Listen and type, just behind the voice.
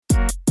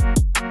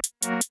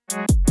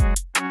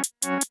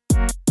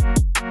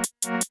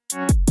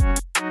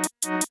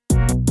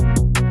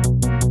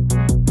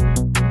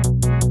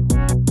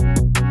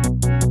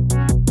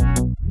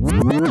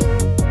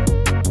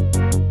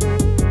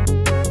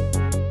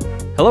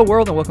Hello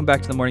world and welcome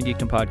back to the Morning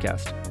Geekdom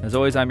podcast. As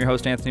always, I'm your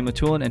host Anthony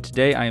Matulin, and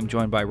today I am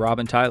joined by Rob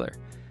and Tyler.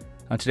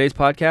 On today's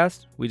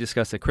podcast, we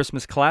discuss a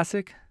Christmas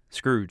classic,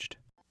 Scrooged.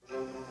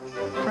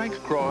 Frank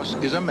Cross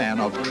is a man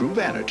of true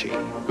vanity,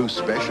 whose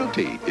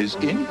specialty is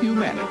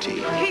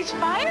inhumanity. He's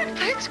fired?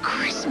 But it's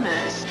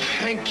Christmas.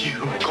 Thank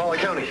you. Call the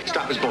county.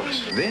 Stop his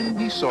bonus. Then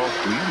he saw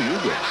three real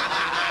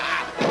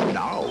ghosts.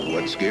 Now,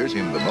 what scares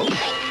him the most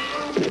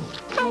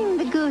I'm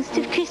the ghost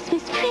of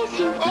Christmas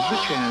present. is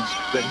the chance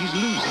that he's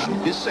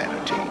losing his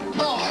sanity.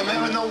 Oh, I'm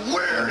having the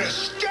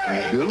weirdest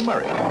day. Bill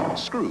Murray,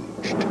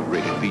 Scrooged,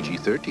 rated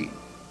PG-13.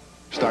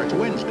 Starts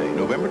Wednesday,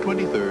 November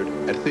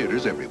 23rd at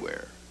theaters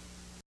everywhere.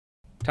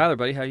 Tyler,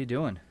 buddy, how you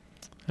doing?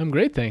 I'm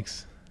great,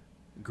 thanks.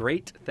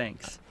 Great,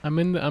 thanks. I'm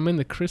in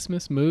the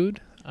Christmas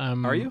mood.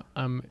 Are you?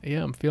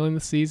 I'm feeling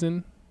the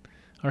season.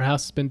 Our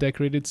house has been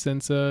decorated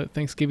since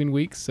Thanksgiving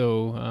week,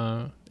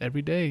 so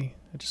every day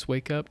I just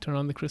wake up, turn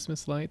on the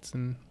Christmas lights,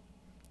 and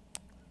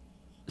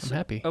I'm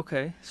happy.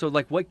 Okay, so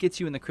what gets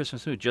you in the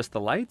Christmas mood? Just the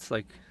lights?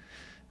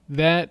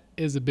 That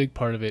is a big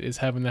part of it, is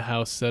having the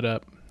house set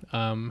up,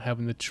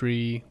 having the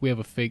tree. We have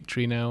a fake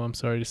tree now, I'm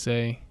sorry to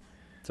say.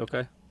 It's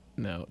okay.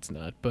 No, it's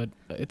not, but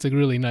it's a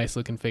really nice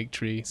looking fake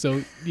tree.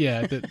 So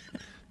yeah,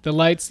 the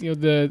lights,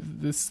 the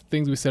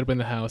things we set up in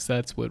the house,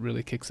 that's what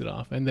really kicks it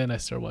off. And then I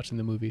start watching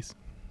the movies.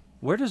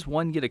 Where does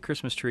one get a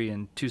Christmas tree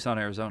in Tucson,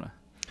 Arizona?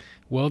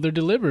 Well, they're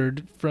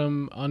delivered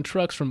on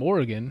trucks from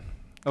Oregon.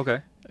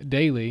 Okay.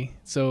 Daily,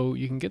 so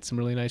you can get some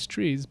really nice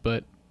trees,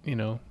 but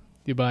you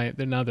buy it.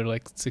 They're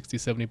like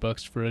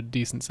 $60-$70 for a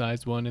decent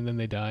sized one, and then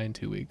they die in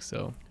 2 weeks.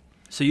 So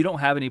you don't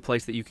have any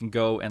place that you can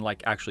go and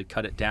actually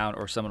cut it down,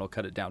 or someone will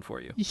cut it down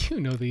for you? You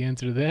know the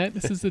answer to that.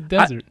 This is the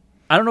desert.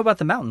 I don't know about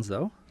the mountains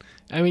though.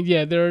 I mean,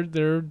 yeah, there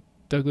are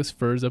Douglas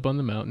firs up on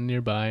the mountain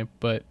nearby,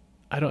 but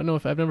I don't know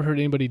if I've never heard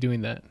anybody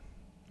doing that.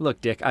 Look,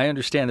 Dick, I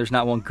understand there's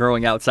not one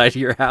growing outside of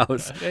your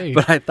house, Hey.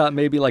 but I thought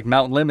maybe like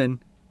Mount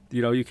Lemon,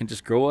 you can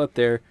just go up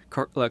there,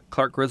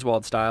 Clark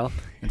Griswold style,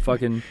 and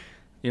fucking,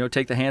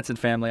 take the Hanson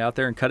family out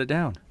there and cut it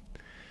down.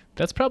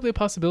 That's probably a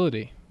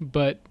possibility,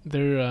 but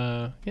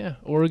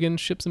Oregon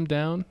ships them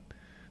down.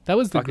 That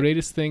was the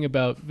greatest thing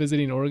about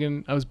visiting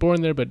Oregon. I was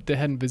born there, but they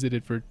hadn't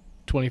visited for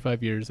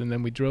 25 years, and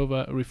then we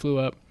flew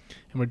up,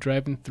 and we're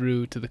driving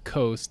through to the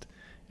coast,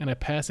 and I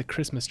passed a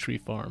Christmas tree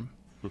farm.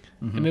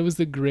 Mm-hmm. And it was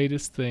the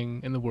greatest thing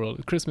in the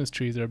world. Christmas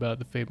trees are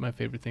about my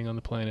favorite thing on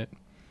the planet.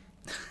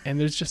 And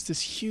there's just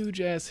this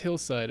huge-ass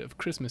hillside of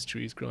Christmas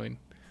trees growing.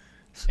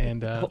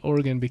 And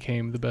Oregon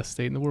became the best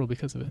state in the world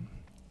because of it.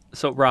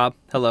 So, Rob,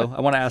 hello.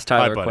 I want to ask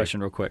Tyler Hi, a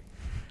question real quick.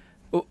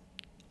 Well,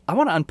 I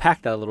want to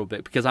unpack that a little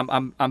bit because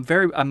I'm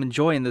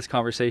enjoying this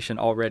conversation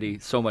already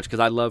so much because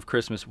I love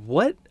Christmas.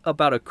 What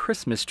about a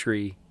Christmas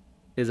tree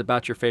is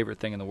about your favorite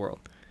thing in the world?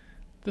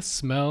 The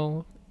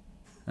smell.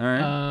 All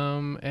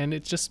right. And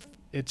it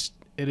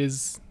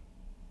is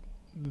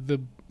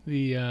the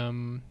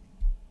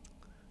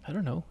I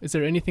don't know. Is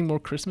there anything more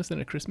Christmas than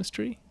a Christmas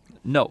tree?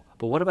 No,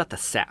 but what about the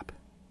sap?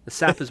 The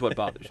sap is what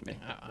bothers me.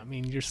 I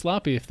mean, you're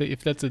sloppy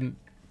if that's a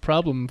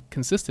problem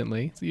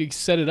consistently. So you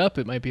set it up,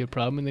 it might be a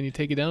problem, and then you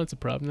take it down, it's a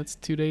problem. That's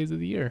 2 days of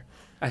the year.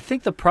 I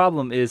think the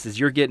problem is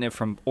you're getting it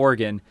from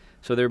Oregon,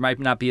 so there might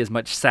not be as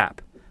much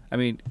sap. I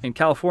mean, in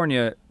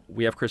California,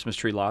 we have Christmas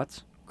tree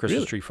lots,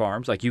 Christmas tree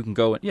farms. You can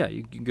go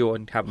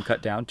and have them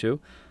cut down too.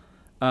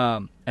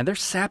 And they're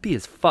sappy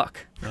as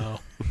fuck. Oh.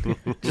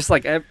 Just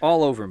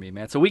all over me,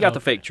 man. So we got the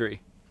fake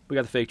tree. We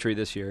got the fake tree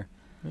this year.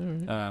 All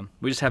right.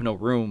 We just have no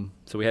room,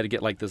 so we had to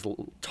get this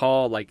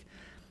tall,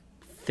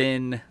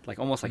 thin,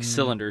 almost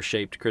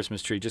cylinder-shaped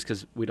Christmas tree, just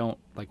because we don't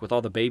with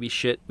all the baby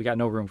shit. We got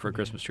no room for a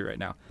Christmas tree right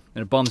now,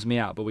 and it bums me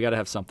out. But we got to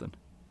have something.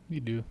 You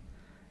do.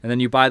 And then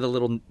you buy the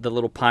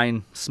little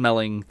pine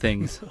smelling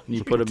things, and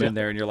you put them in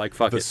there, and you're like,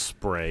 fuck it. The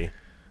spray.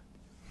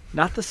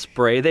 Not the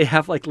spray. They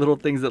have little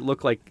things that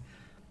look like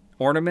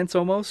ornaments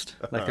almost.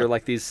 They're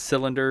these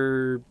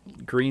cylinder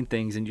green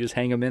things, and you just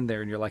hang them in there,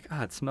 and you're like,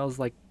 it smells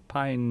like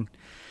pine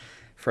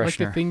freshener. Like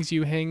the things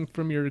you hang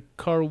from your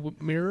car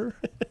mirror?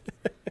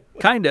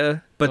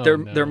 Kinda, but Oh,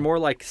 they're no.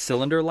 more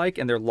cylinder-like,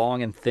 and they're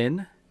long and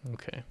thin.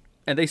 Okay.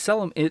 And they sell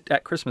them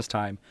at Christmas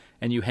time,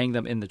 and you hang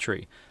them in the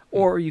tree.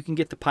 Or you can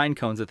get the pine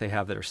cones that they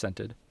have that are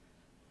scented.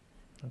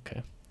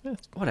 Okay.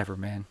 Whatever,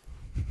 man.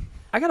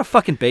 I got a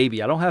fucking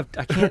baby. I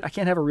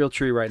can't have a real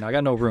tree right now. I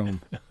got no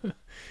room.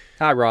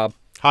 Hi, Rob.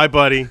 Hi,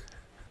 buddy.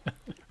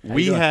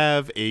 We doing?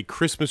 have a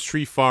Christmas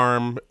tree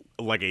farm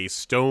a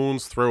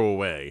stone's throw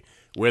away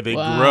where they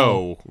Wow.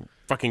 grow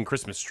fucking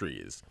Christmas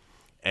trees.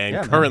 And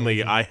Yeah, man.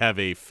 currently I have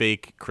a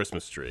fake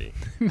Christmas tree.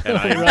 And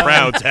I am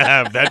proud to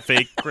have that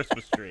fake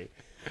Christmas tree.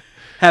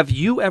 Have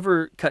you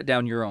ever cut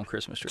down your own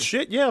Christmas tree?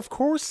 Shit, yeah, of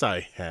course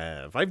I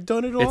have. I've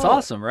done it all. It's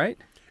awesome, right?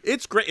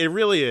 It's great. It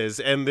really is.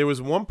 And there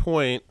was one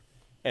point,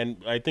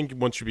 and I think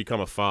once you become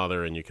a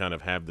father and you kind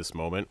of have this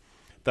moment,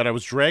 that I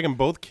was dragging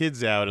both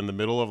kids out in the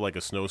middle of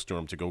a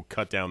snowstorm to go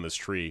cut down this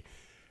tree.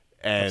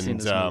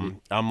 And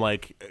I'm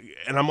like,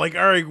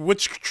 all right,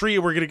 which tree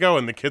are we going to go?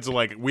 And the kids are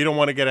like, we don't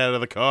want to get out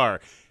of the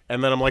car.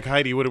 And then I'm like,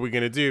 Heidi, what are we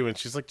going to do? And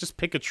she's like, just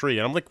pick a tree.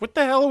 And I'm like, what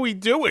the hell are we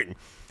doing?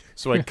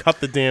 So I cut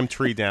the damn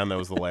tree down. That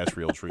was the last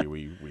real tree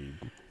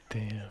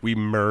we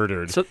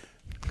murdered.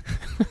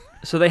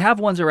 So they have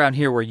ones around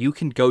here where you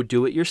can go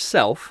do it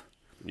yourself,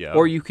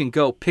 or you can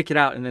go pick it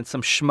out and then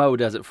some schmo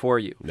does it for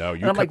you. No, you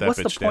and I'm cut like, that what's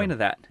the bitch point down. of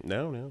that?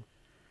 No.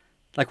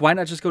 Like, why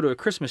not just go to a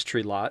Christmas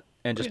tree lot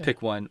and just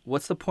pick one?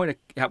 What's the point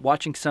of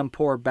watching some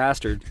poor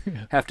bastard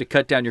have to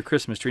cut down your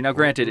Christmas tree? Now,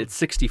 granted, it's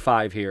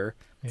 65 here.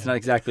 It's not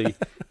exactly,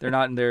 they're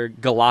not in their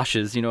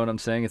galoshes, you know what I'm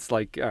saying? It's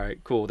like, all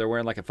right, cool. They're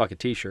wearing like a fucking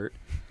t-shirt.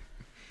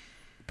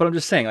 But I'm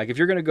just saying, like, if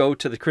you're going to go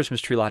to the Christmas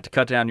tree lot to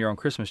cut down your own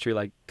Christmas tree,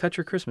 like, cut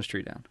your Christmas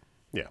tree down.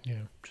 Yeah.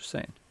 Just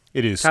saying.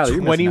 It is Tyler,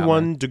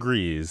 21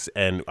 degrees,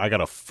 and I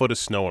got a foot of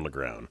snow on the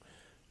ground.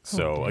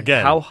 So,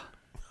 again,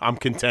 I'm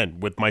content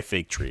with my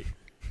fake tree.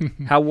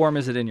 How warm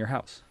is it in your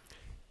house?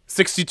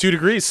 62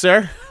 degrees,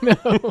 sir. No,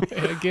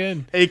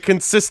 again. A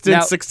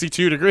consistent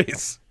 62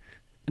 degrees.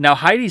 Now,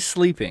 Heidi's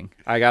sleeping,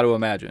 I got to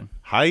imagine.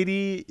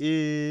 Heidi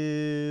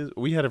is...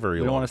 We had a very long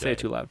day. We don't want to say it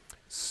too loud.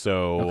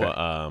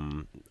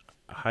 So,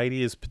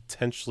 Heidi is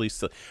potentially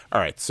still...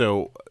 All right,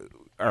 so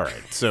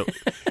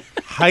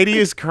Heidi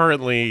is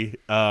currently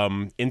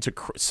into...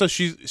 So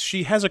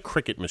she has a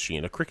Cricut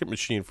machine. A Cricut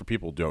machine, for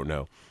people who don't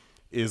know,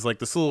 is like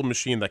this little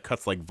machine that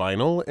cuts like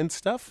vinyl and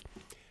stuff.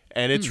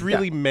 And it's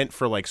really meant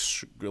for like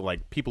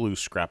people who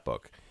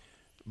scrapbook.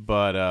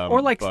 But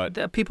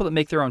the people that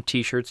make their own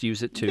T-shirts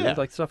use it too,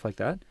 like stuff like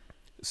that.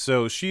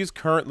 So she's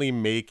currently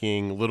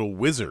making little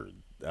wizard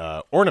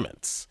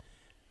ornaments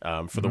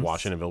for the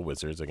Washingtonville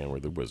Wizards. Again, we're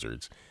the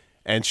Wizards.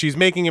 And she's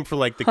making them for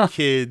like the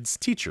kids'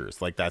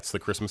 teachers. Like that's the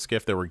Christmas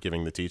gift that we're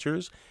giving the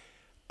teachers.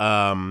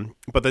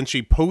 But then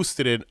she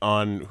posted it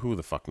on who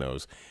the fuck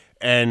knows.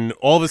 And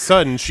all of a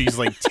sudden, she's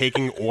like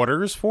taking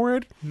orders for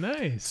it.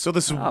 Nice. So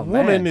this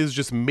woman is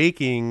just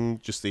making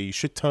just a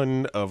shit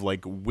ton of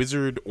like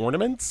wizard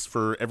ornaments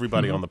for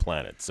everybody on the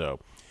planet. So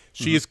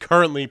she is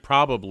currently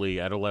probably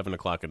at 11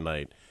 o'clock at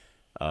night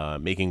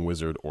making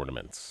wizard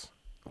ornaments.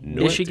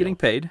 Is she getting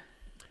paid?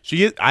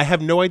 She is. I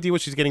have no idea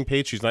what she's getting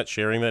paid. She's not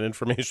sharing that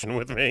information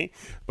with me.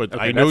 But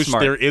Okay, I know that's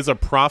smart. there is a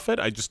profit.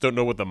 I just don't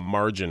know what the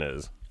margin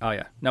is. Oh,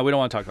 yeah. No, we don't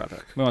want to talk about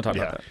that. We don't want to talk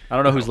about that. I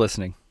don't know who's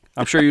listening.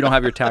 I'm sure you don't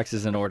have your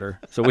taxes in order,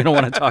 so we don't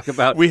want to talk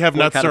about. We have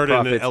not what kind of started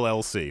an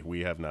profits. LLC.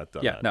 We have not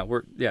done that.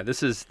 No,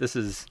 this is.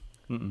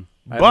 I have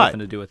But- nothing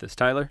to do with this,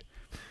 Tyler.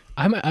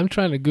 I'm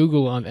trying to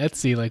Google on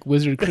Etsy like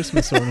wizard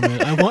Christmas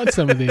ornament. I want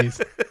some of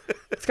these.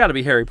 It's got to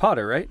be Harry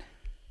Potter, right?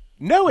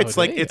 No, it's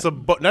like damn. it's a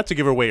not to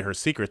give away her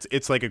secrets.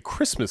 It's like a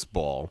Christmas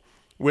ball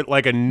with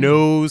like a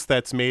nose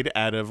that's made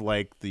out of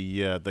like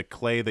the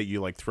clay that you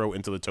like throw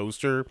into the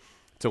toaster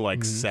to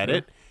like set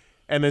it.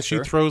 And then she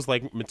throws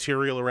like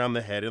material around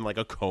the head in like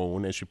a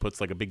cone, and she puts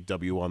like a big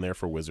W on there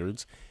for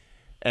wizards.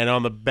 And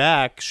on the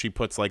back, she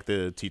puts like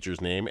the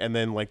teacher's name, and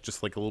then like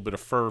just like a little bit of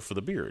fur for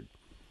the beard.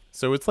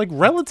 So it's like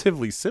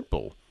relatively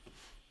simple,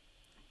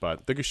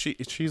 but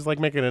she's like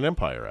making an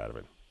empire out of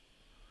it.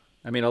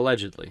 I mean,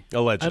 allegedly.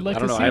 Allegedly, I'd like I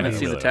don't to know. see I haven't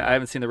these. seen I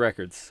haven't seen the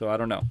records, so I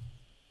don't know.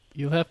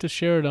 You'll have to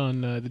share it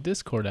on the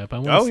Discord app. I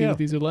want to see what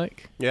these are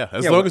like. Yeah,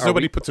 as Yeah, long as are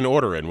nobody we- puts an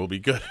order in, we'll be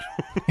good.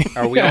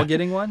 Are we all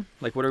getting one?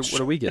 Like, what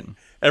are we getting?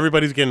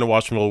 Everybody's getting a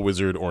Washingtonville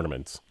wizard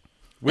ornaments.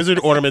 Wizard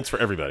ornaments for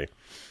everybody.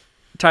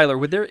 Tyler,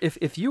 would there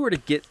if you were to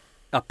get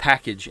a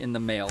package in the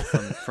mail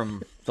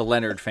from the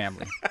Leonard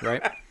family,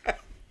 right?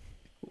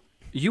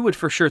 You would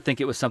for sure think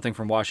it was something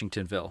from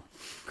Washingtonville,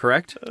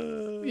 correct?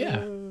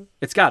 Yeah,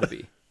 It's got to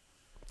be.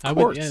 I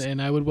would,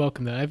 and I would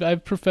welcome that.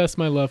 I've professed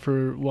my love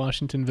for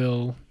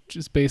Washingtonville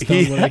just based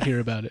on what I hear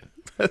about it.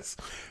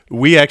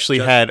 We actually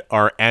had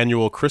our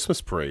annual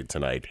Christmas parade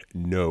tonight.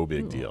 No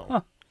big deal.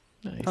 Huh.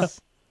 Nice.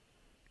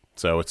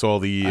 So it's all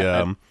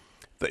the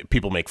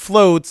people make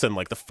floats, and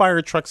like the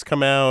fire trucks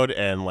come out,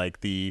 and like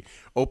the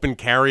open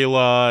carry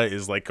law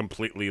is like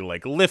completely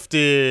like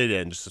lifted,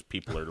 and just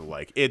people are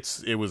like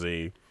it was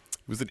an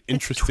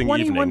interesting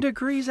 21 evening.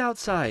 degrees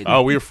outside.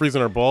 Oh, we were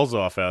freezing our balls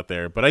off out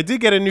there, but I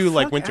did get a new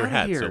like Fuck winter outta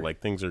hat, here. so like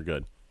things are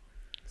good.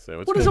 So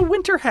it's What good. is a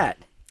winter hat?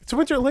 It's a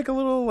winter like a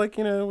little like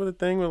with a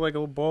thing with like a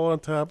little ball on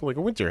top, like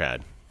a winter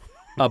hat,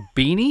 A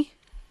beanie?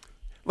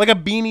 like a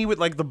beanie with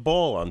like the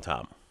ball on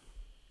top,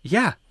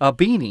 Yeah, a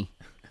beanie.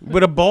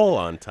 with a ball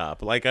on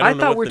top. Like I I don't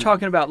know thought what we were the-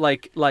 talking about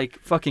like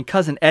fucking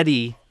Cousin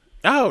Eddie,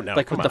 Oh no!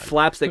 like come with the on.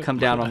 flaps that come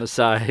down on the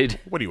side.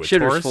 What are you, a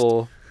Shitter's tourist?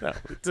 full. No.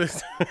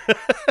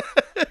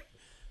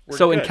 We're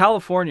So in good.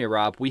 California,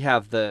 Rob, we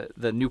have the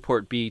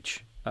Newport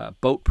Beach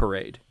boat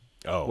parade,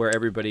 Oh. where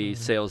everybody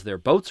sails their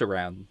boats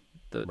around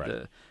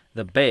Right.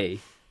 the bay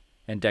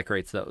and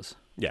decorates those.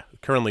 Yeah.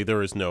 Currently,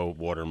 there is no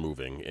water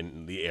moving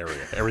in the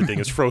area. Everything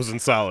is frozen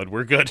solid.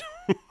 We're good.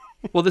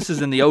 Well, this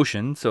is in the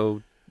ocean,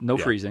 so no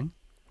Yeah. freezing.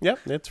 Yeah,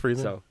 it's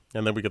freezing. So-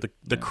 And then we get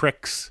the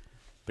cricks,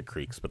 the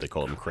creeks, but they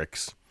call them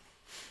cricks.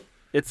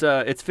 It's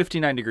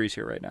 59 degrees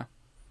here right now.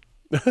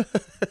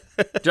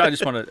 I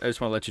just want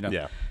to let you know.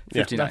 Yeah.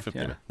 59. Not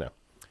 59. Yeah. No.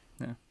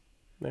 Yeah.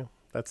 No.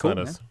 That's Cool,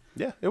 not us.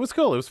 Yeah, it was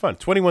cool. It was fun.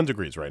 21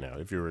 degrees right now.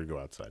 If you were to go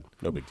outside,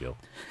 no big deal.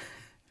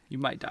 You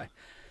might die.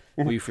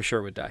 Well, you for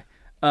sure would die.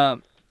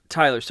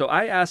 Tyler, so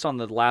I asked on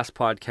the last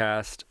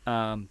podcast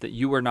that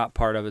you were not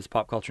part of as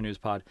Pop Culture News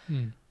Pod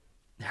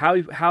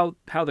how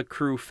the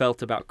crew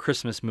felt about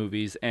Christmas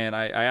movies, and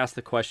I asked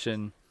the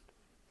question: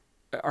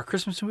 are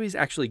Christmas movies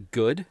actually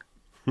good,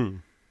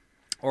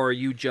 or are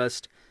you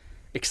just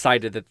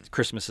excited that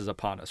Christmas is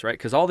upon us? Right?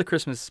 Because all the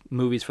Christmas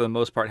movies, for the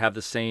most part, have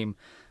the same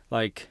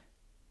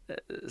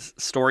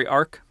story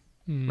arc,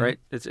 right?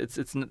 It's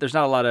there's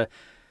not a lot of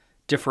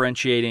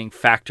differentiating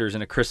factors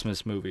in a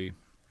Christmas movie.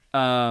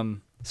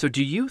 So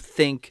do you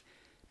think,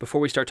 before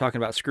we start talking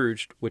about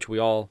Scrooged, which we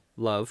all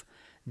love,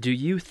 do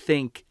you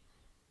think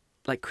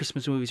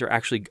Christmas movies are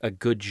actually a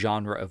good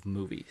genre of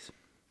movies?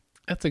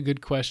 That's a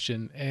good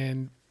question.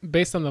 And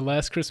based on the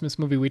last Christmas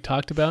movie we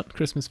talked about,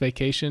 Christmas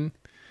Vacation,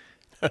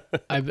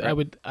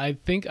 I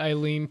think I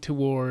lean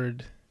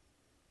toward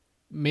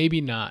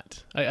maybe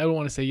not. I don't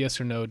want to say yes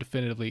or no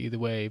definitively either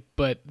way,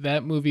 but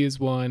that movie is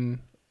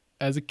one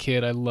as a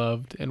kid I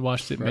loved and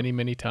watched it many,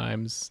 many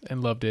times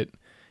and loved it.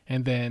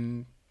 And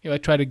then I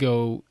try to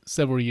go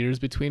several years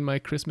between my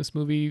Christmas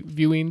movie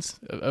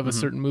viewings of a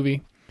certain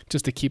movie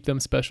just to keep them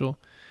special.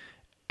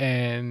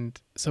 And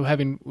so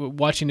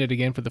watching it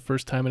again for the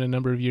first time in a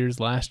number of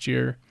years last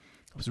year,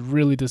 I was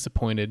really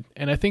disappointed.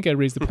 And I think I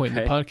raised the point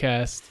in the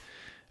podcast.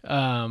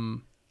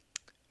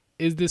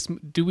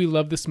 Do we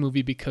love this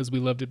movie because we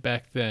loved it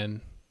back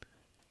then?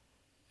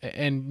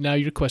 And now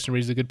your question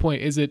raises a good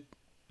point.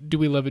 Do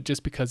we love it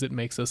just because it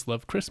makes us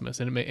love Christmas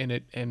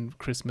and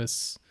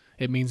Christmas?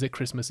 It means that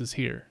Christmas is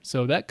here.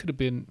 So that could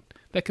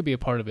be a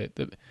part of it.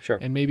 Sure.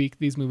 And maybe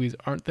these movies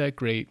aren't that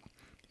great.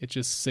 It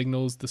just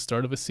signals the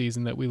start of a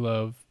season that we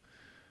love.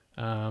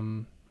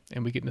 And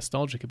we get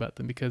nostalgic about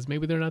them because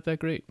maybe they're not that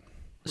great.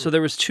 So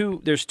there's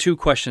two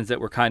questions that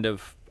were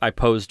I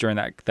posed during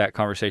that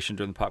conversation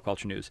during the Pop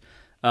Culture News.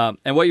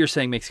 And what you're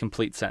saying makes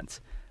complete sense.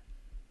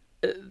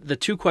 The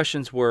two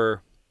questions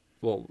were,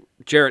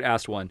 Jarrett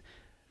asked one,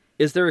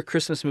 is there a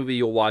Christmas movie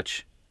you'll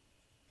watch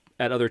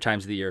at other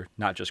times of the year,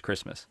 not just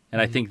Christmas?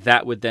 And I think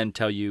that would then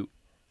tell you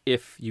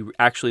if you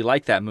actually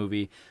like that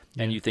movie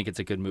and you think it's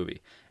a good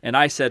movie. And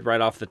I said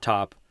right off the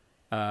top,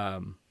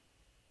 Home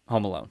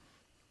Alone.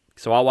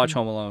 So I'll watch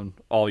Home Alone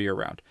all year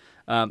round.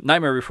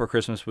 Nightmare Before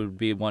Christmas would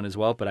be one as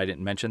well, but I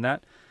didn't mention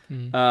that.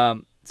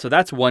 So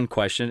that's one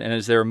question. And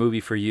is there a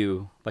movie for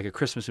you, like a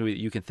Christmas movie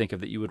that you can think of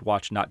that you would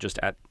watch not just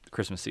at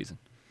Christmas season?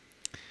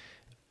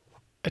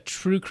 A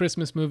true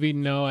Christmas movie?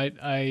 No,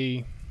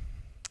 I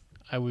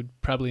would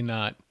probably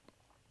not.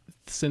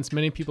 Since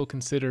many people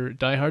consider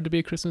Die Hard to be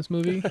a Christmas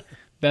movie,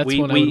 that's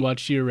one I would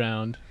watch year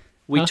round.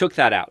 We took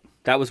that out.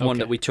 That was one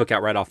that we took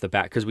out right off the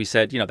bat because we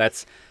said,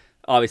 that's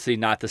obviously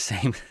not the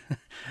same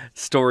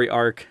story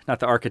arc, not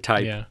the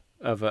archetype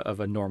of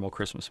a normal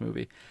Christmas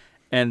movie.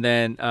 And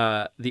then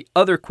the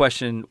other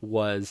question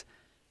was,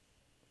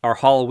 are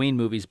Halloween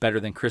movies better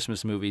than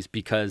Christmas movies?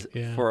 Because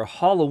for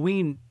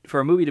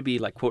a movie to be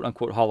like quote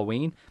unquote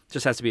Halloween, it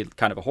just has to be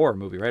kind of a horror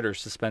movie, right? Or a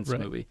suspense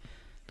movie.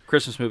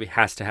 Christmas movie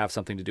has to have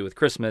something to do with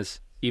Christmas,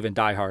 even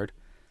Die Hard.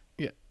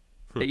 Yeah.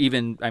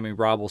 Even,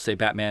 Rob will say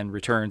Batman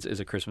Returns is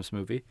a Christmas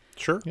movie.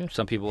 Sure. Yeah.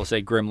 Some people will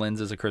say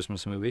Gremlins is a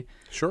Christmas movie.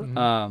 Sure.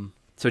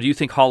 So do you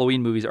think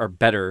Halloween movies are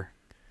better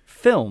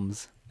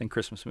films than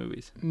Christmas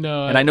movies?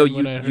 No. And I know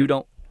you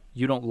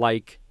don't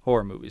like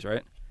horror movies,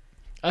 right?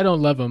 I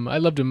don't love them. I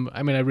loved them.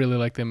 I really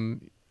liked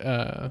them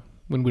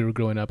when we were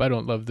growing up. I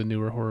don't love the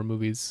newer horror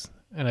movies,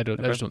 and I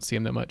just don't see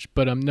them that much.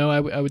 But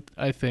no,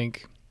 I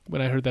think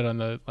when I heard that on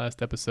the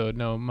last episode,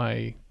 no,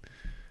 my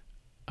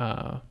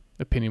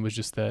opinion was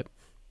just that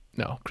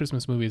no,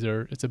 Christmas movies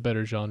it's a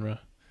better genre.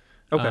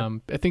 Okay.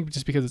 I think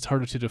just because it's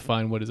harder to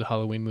define what is a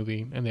Halloween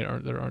movie, and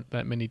there aren't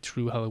that many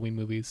true Halloween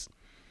movies,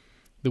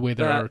 the way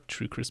there are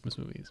true Christmas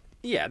movies.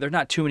 Yeah, there are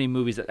not too many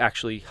movies that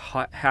actually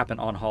happen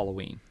on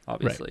Halloween,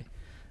 obviously.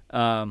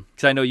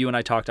 Because I know you and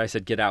I talked. I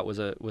said Get Out was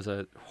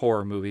a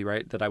horror movie,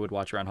 right? That I would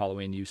watch around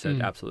Halloween. You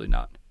said absolutely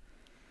not.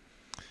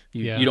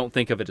 You don't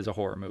think of it as a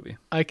horror movie.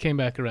 I came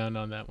back around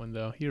on that one,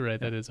 though. You're right.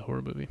 That is a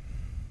horror movie.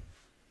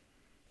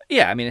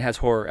 Yeah, it has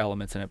horror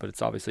elements in it, but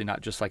it's obviously not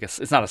just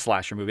it's not a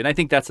slasher movie. And I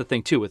think that's the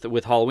thing too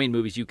with Halloween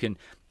movies.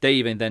 They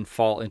even then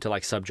fall into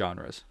like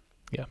subgenres.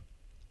 Yeah.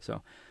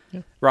 So,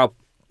 Rob.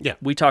 Yeah.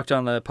 We talked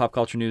on the Pop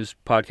Culture News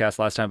podcast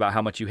last time about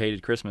how much you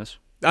hated Christmas.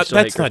 That's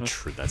not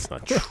true. That's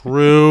not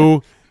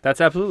true. That's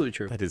absolutely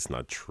true. That is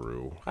not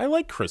true. I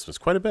like Christmas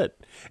quite a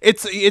bit.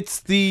 It's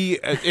the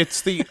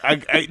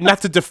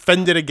not to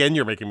defend it again.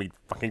 You're making me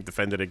fucking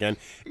defend it again.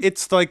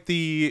 It's like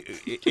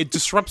it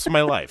disrupts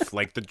my life.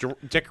 Like the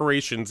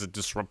decorations, it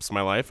disrupts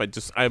my life.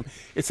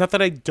 It's not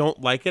that I don't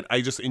like it.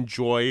 I just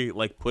enjoy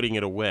like putting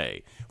it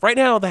away. Right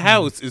now, the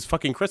house is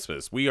fucking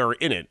Christmas. We are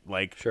in it.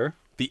 Like sure.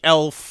 The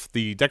elf,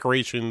 the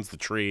decorations, the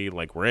tree.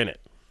 Like we're in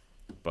it.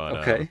 But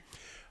okay.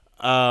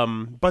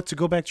 But to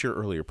go back to your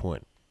earlier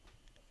point.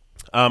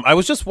 I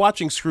was just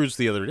watching Scrooged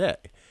the other day,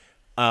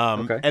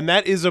 and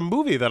that is a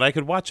movie that I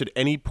could watch at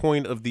any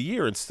point of the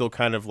year and still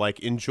kind of like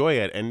enjoy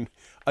it. And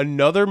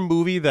another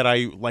movie that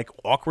I like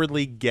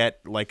awkwardly get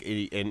like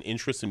an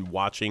interest in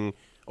watching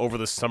over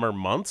the summer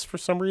months for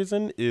some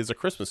reason is A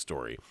Christmas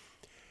Story.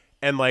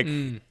 And like,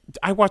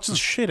 I watched the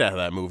shit out of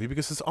that movie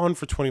because it's on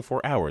for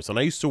 24 hours, and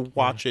I used to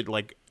watch it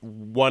like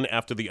one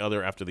after the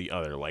other after the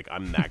other. Like,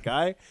 I'm that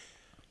guy.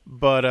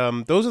 But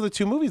those are the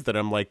two movies that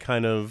I'm like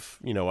kind of,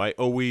 I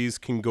always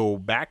can go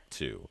back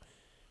to.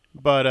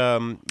 But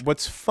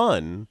what's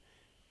fun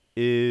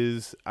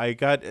is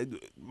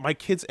my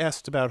kids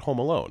asked about Home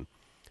Alone.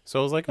 So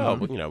I was like,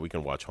 we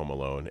can watch Home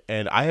Alone.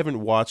 And I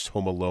haven't watched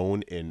Home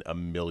Alone in a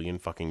million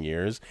fucking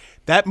years.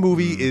 That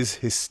movie is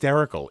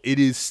hysterical. It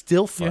is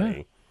still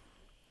funny.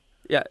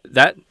 Yeah,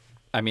 that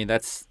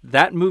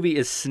movie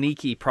is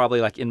sneaky,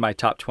 probably like in my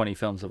top 20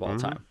 films of all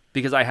time,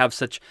 because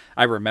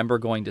I remember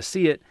going to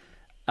see it.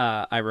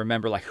 I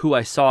remember like who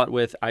I saw it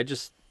with.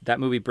 That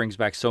movie brings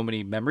back so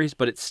many memories,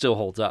 but it still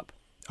holds up.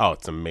 Oh,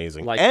 it's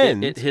amazing. Like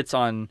it hits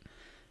on,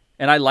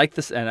 and I like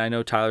this, and I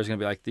know Tyler's going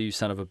to be like, you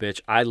son of a bitch.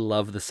 I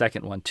love the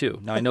second one too.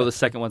 Now I know the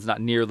second one's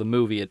not near the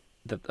movie of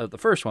the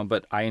first one,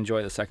 but I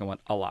enjoy the second one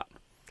a lot.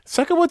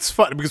 Second one's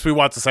fun because we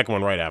watched the second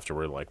one right after.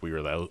 We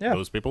were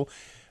those people.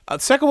 The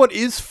second one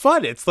is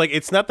fun. It's like,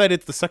 it's not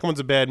that the second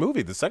one's a bad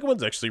movie. The second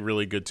one's actually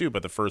really good too,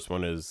 but the first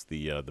one is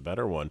the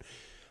better one.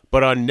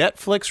 But on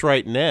Netflix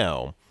right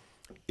now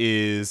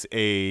is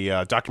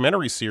a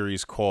documentary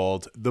series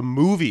called The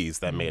Movies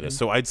That Made Us.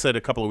 So I'd said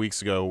a couple of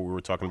weeks ago we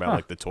were talking about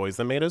like the toys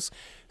that made us.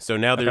 So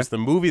now there's The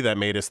Movie That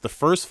Made Us. The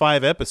first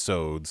 5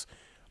 episodes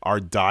are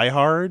Die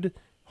Hard,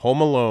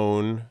 Home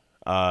Alone,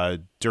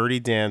 Dirty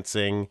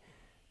Dancing,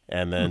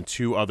 and then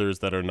 2 others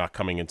that are not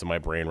coming into my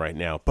brain right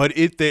now. But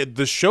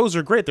the shows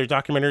are great. They're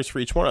documentaries for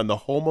each one, and the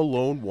Home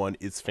Alone one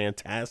is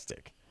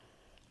fantastic.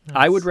 Nice.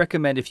 I would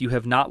recommend, if you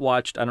have not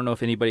watched, I don't know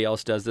if anybody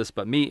else does this,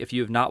 but me, if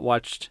you have not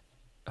watched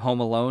Home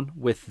Alone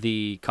with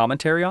the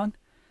commentary on.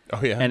 Oh,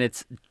 yeah. And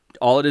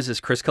all it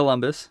is Chris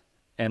Columbus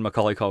and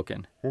Macaulay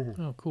Culkin.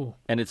 Oh, cool.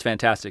 And it's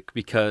fantastic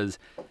because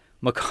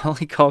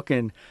Macaulay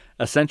Culkin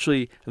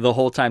essentially the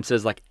whole time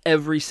says like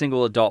every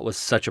single adult was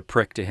such a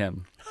prick to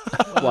him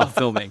while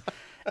filming.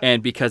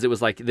 And because it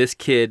was like this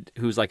kid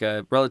who's like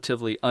a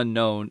relatively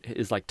unknown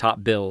is like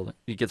top billed.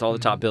 He gets all the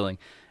top billing.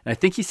 And I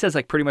think he says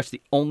like pretty much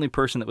the only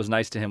person that was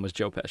nice to him was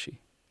Joe Pesci.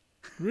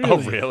 Really? Oh,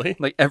 really?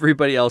 Like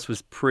everybody else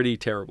was pretty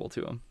terrible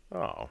to him.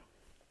 Oh,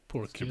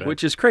 poor kid.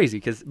 Which is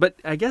crazy but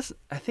I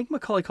think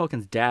Macaulay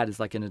Culkin's dad is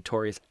like a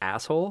notorious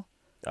asshole.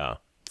 Oh.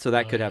 So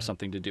that could have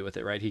something to do with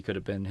it, right?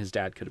 His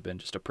dad could have been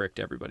just a prick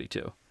to everybody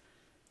too.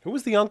 Who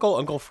was the uncle?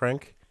 Uncle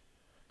Frank?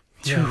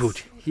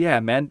 Dude, yeah,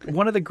 man.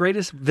 One of the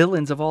greatest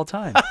villains of all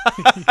time.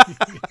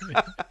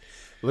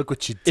 Look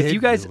what you did,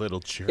 you little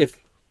jerk.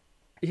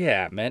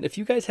 Yeah, man. If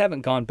you guys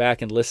haven't gone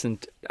back and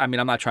listened, I mean,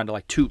 I'm not trying to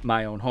like toot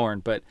my own horn,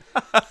 but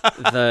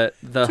the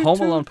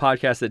Home Alone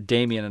podcast that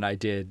Damien and I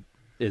did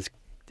is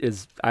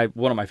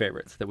one of my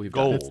favorites that we've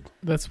done. Gold.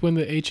 That's when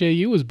the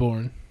HAU was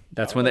born.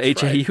 That's when the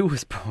HAU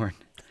was born.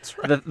 That's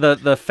right.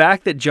 The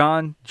fact that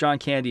John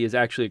Candy is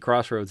actually a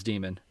Crossroads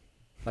demon,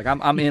 like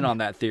I'm in on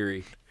that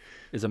theory,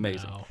 is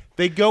amazing. Wow.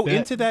 They go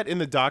into that in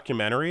the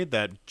documentary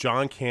that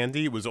John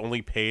Candy was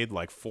only paid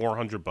like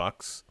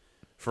 $400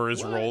 for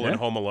his role in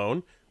Home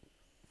Alone.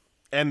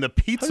 And the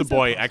pizza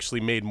boy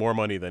actually made more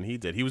money than he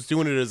did. He was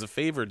doing it as a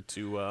favor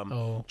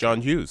to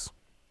John Hughes.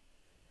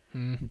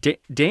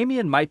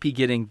 Damien might be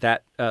getting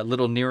that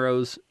little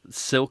Nero's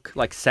silk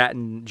like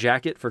satin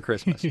jacket for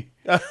Christmas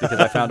because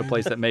I found a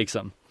place that makes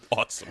them.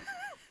 Awesome.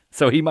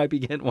 So he might be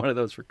getting one of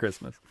those for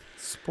Christmas.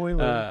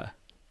 Spoiler.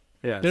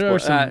 Yeah.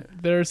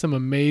 There are some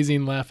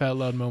amazing laugh out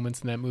loud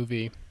moments in that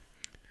movie.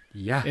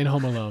 Yeah. In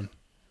Home Alone.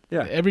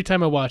 Yeah. Every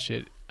time I watch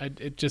it,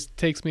 it just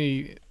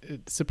it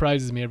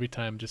surprises me every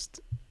time just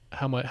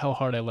how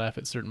hard I laugh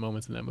at certain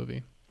moments in that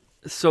movie.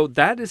 So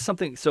that is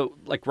something. So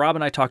like Rob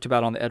and I talked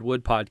about on the Ed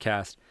Wood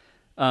podcast.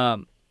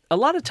 A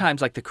lot of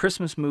times, like the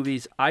Christmas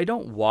movies, I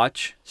don't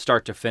watch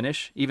start to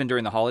finish, even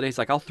during the holidays.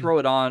 Like I'll throw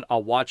it on,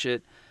 I'll watch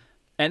it,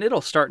 and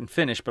it'll start and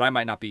finish, but I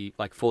might not be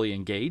like fully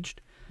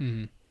engaged.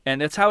 Mm-hmm. And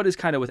that's how it is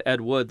kind of with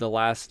Ed Wood the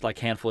last like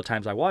handful of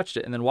times I watched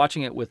it. And then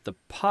watching it with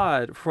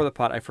before the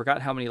pod, I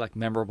forgot how many like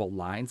memorable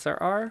lines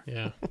there are.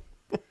 Yeah.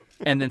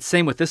 And then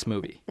same with this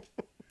movie.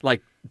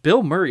 Like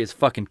Bill Murray is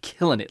fucking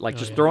killing it. Like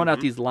just throwing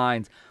out these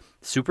lines,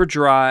 super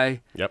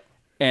dry. Yep.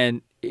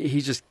 And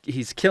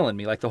he's killing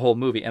me like the whole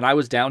movie. And I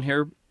was down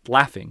here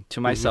laughing to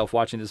myself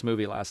watching this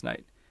movie last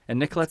night. And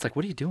Nicolette's like,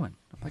 "What are you doing?"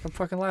 I'm like, "I'm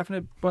fucking laughing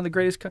at one of the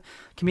greatest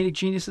comedic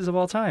geniuses of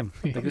all time.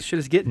 Like this shit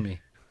is getting me."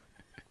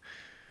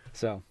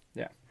 So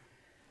yeah.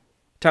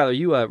 Tyler,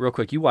 you real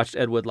quick, you watched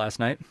Ed Wood last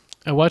night.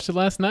 I watched it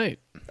last night.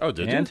 Oh,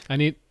 did you?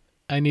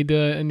 I need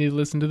to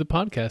listen to the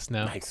podcast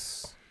now.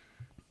 Nice.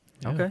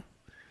 Yeah. Okay.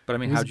 But I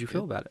mean, how'd you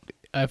feel about it?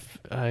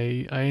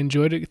 I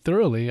enjoyed it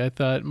thoroughly. I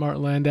thought Mark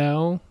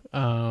Landau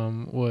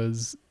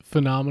was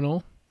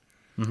phenomenal.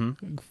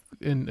 Mm-hmm.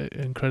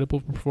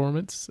 Incredible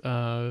performance.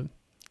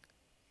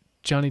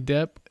 Johnny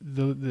Depp,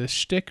 the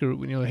shtick, or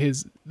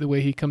the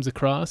way he comes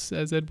across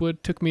as Ed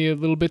Wood, took me a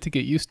little bit to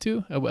get used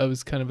to. I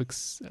was kind of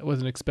I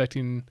wasn't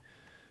expecting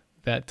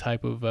that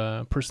type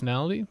of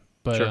personality,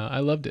 but sure. I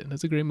loved it.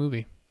 That's a great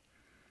movie.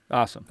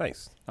 Awesome.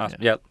 Nice. Awesome.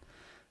 Yeah.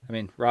 I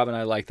mean, Rob and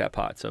I like that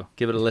pod, so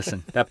give it a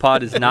listen. That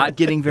pod is not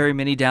getting very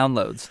many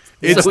downloads.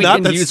 It's so we not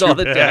can that use all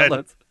the bad.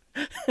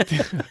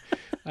 downloads.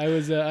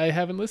 I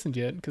haven't listened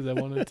yet because I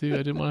wanted to. I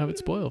didn't want to have it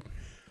spoiled.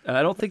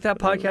 I don't think that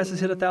podcast has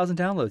hit 1,000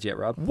 downloads yet,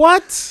 Rob.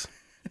 What?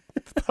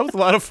 That was a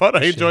lot of fun.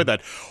 I enjoyed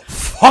that.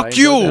 Fuck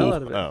you! enjoyed the hell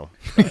out of it. Oh,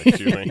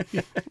 excuse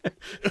me.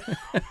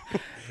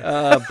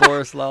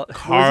 Boris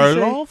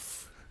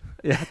Karloff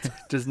Yeah,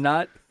 does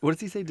not. What does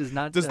he say? Does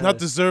not. does not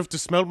deserve to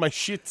smell my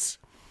shits.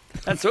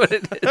 That's what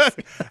it is.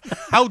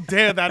 How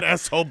dare that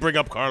asshole bring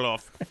up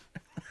Karloff?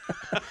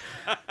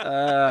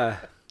 All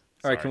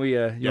right, can we?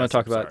 You want to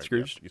talk about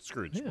Scrooge? Yeah,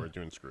 Scrooge. Yeah. We're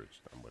doing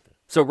Scrooge. I'm with it.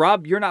 So,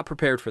 Rob, you're not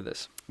prepared for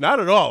this. Not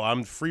at all.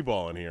 I'm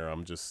freeballing here.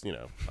 I'm just,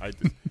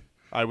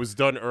 I was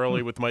done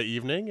early with my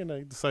evening, and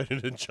I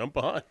decided to jump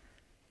on.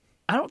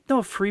 I don't know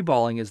if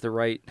freeballing is the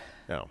right.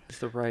 No. Is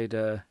the right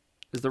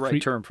Free-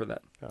 term for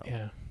that.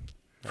 Yeah.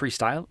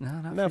 Freestyle? No,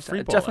 not No, freestyle.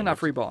 freeballing. Definitely not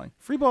freeballing.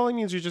 Freeballing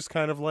means you're just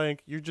kind of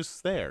like, you're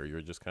just there.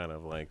 You're just kind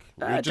of like,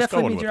 you're It just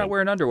definitely going means with you're not it.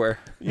 wearing underwear.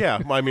 Yeah,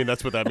 I mean,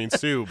 that's what that means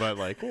too, but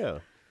like, yeah.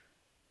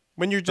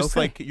 When you're just Okay.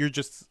 like, you're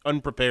just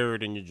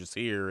unprepared and you're just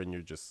here and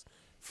you're just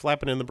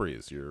flapping in the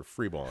breeze. You're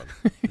freeballing.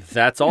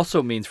 That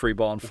also means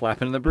freeballing,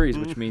 flapping in the breeze,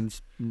 which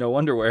means no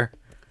underwear.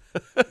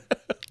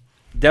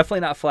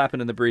 Definitely not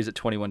flapping in the breeze at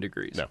 21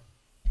 degrees. No.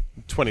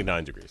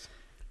 29 degrees.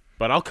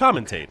 But I'll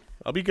commentate.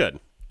 I'll be good.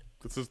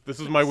 This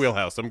is my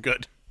wheelhouse. I'm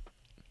good.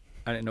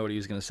 I didn't know what he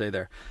was going to say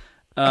there.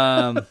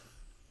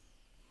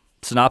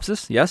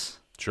 Synopsis, yes?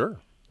 Sure.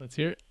 Let's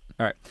hear it.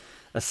 All right.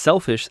 A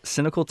selfish,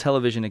 cynical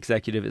television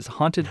executive is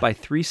haunted by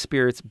three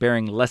spirits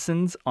bearing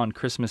lessons on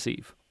Christmas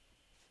Eve.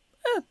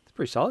 It's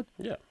pretty solid.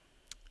 Yeah.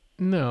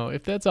 No,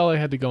 if that's all I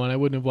had to go on, I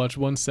wouldn't have watched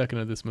 1 second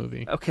of this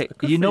movie. Okay,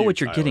 Good you for know you,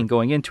 what you're Tyler. getting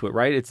going into it,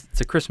 right? It's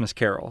a Christmas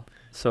Carol.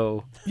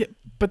 So, Yeah,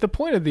 but the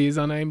point of these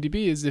on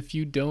IMDb is if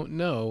you don't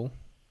know,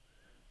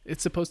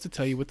 it's supposed to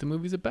tell you what the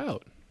movie's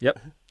about. yep.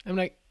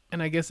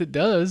 And I guess it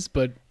does,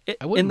 but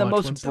I wouldn't In the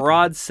watch 1 most second.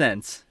 broad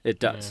sense, it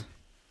does.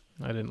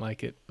 I didn't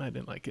like it.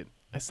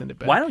 I sent it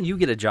back. Why don't you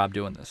get a job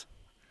doing this?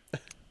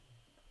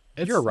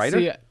 You're a writer?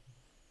 See,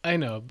 I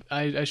know.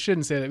 I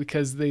shouldn't say that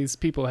because these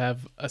people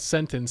have a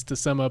sentence to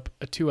sum up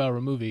a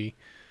 2-hour movie,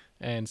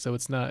 and so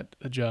it's not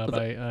a job.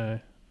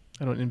 I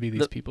don't envy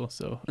these people.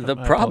 So The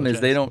I problem is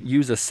they apologize. don't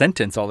use a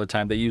sentence all the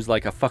time. They use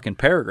like a fucking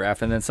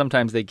paragraph, and then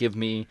sometimes they give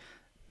me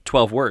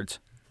 12 words.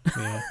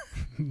 Yeah.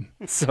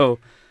 So,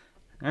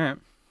 all right.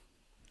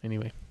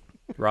 Anyway,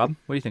 Rob,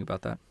 what do you think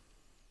about that?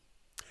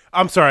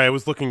 I'm sorry. I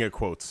was looking at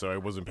quotes, so I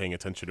wasn't paying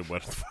attention to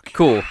what the fuck.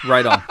 Cool.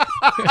 Right on.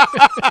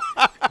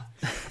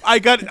 I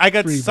got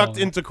Free sucked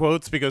balling. into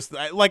quotes because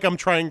I'm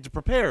trying to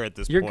prepare at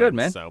this You're point. good,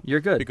 man. So, You're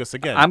good. Because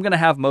again, I'm going to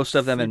have most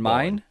of them in free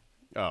mind.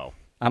 oh.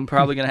 I'm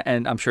probably going to,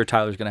 and I'm sure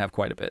Tyler's going to have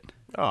quite a bit.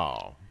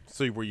 Oh.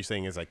 So what you're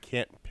saying is I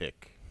can't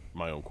pick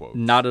my own quotes.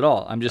 Not at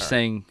all. I'm just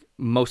saying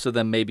most of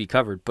them may be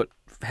covered, but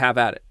have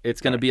at it. It's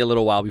going to be a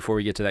little while before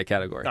we get to that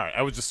category. All right.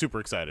 I was just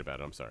super excited about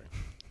it. I'm sorry.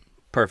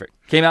 Perfect.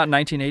 Came out in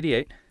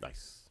 1988.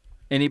 Nice.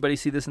 Anybody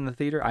see this in the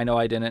theater? I know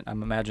I didn't.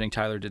 I'm imagining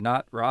Tyler did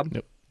not. Rob?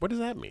 Nope. What does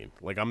that mean?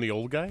 Like I'm the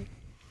old guy?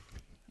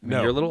 I mean,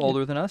 you're a little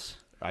older than us.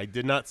 I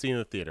did not see it in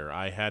the theater.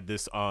 I had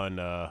this on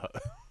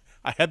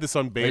I had this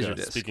on beta.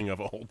 Laserdisc. Speaking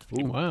of old oh,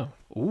 people. wow.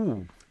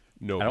 Ooh.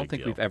 No, I don't big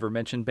think deal. we've ever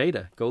mentioned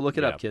beta. Go look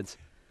it Yeah. up, kids.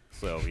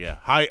 So yeah,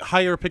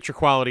 higher picture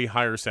quality,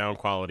 higher sound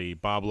quality.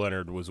 Bob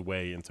Leonard was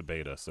way into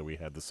beta, so we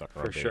had the sucker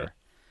on For beta. sure.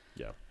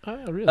 Yeah.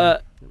 Oh, really?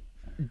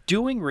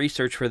 Doing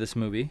research for this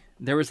movie,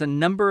 there was a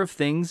number of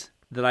things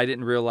that I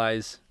didn't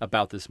realize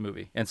about this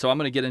movie. And so I'm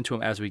going to get into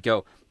them as we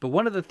go. But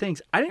one of the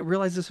things, I didn't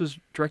realize this was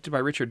directed by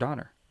Richard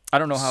Donner. I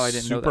don't know how I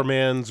didn't know that.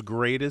 Superman's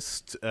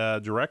greatest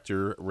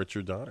director,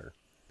 Richard Donner.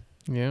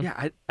 yeah.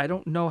 Yeah, I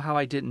don't know how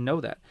I didn't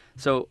know that.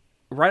 So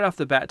right off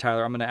the bat,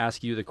 Tyler, I'm going to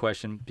ask you the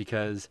question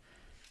because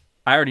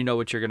I already know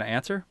what you're going to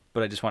answer,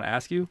 but I just want to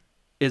ask you,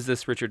 is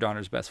this Richard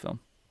Donner's best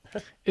film?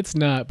 It's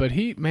not, but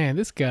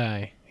this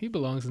guy, he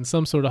belongs in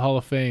some sort of Hall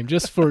of Fame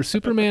just for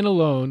Superman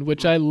alone,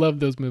 which I loved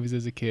those movies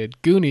as a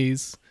kid.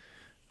 Goonies,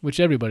 which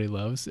everybody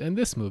loves, and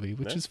this movie,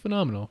 which is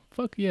phenomenal.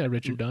 Fuck yeah,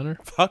 Richard Donner.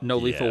 Fuck No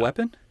Lethal yeah.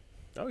 Weapon?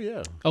 Oh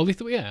yeah. Oh,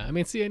 Lethal, yeah. I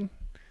mean, see,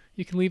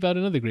 you can leave out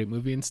another great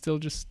movie and still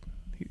just,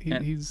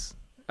 And- he's,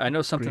 I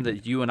know something Great.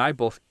 that you and I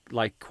both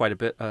like quite a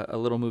bit, a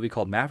little movie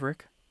called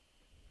Maverick.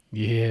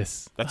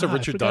 yes. That's a I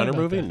Richard forgot Donner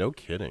about movie? that. No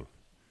kidding.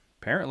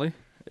 Apparently.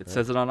 It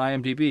says it on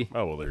IMDb.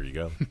 Oh well, there you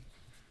go.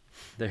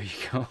 There you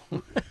go.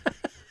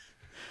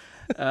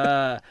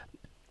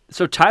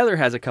 So Tyler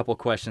has a couple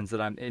questions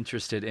that I'm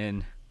interested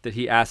in that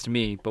he asked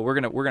me, but we're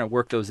gonna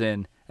work those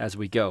in as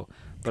we go.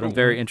 But I'm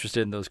very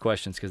interested in those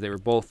questions because they were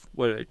both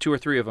two or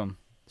three of them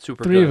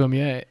super Three good. of them,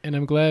 yeah. And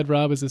I'm glad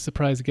Rob is a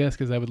surprise guest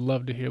because I would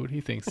love to hear what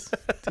he thinks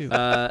too.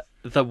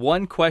 The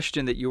one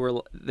question that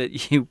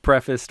you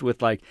prefaced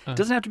with like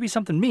doesn't have to be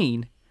something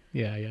mean.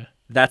 yeah.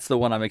 That's the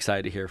one I'm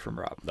excited to hear from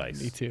Rob.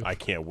 Nice. Me too. I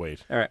can't wait.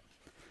 All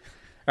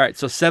right.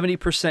 So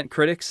 70%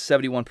 critics,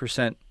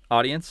 71%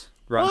 audience.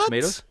 Rotten What?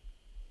 Tomatoes.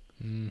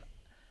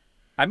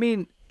 I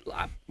mean,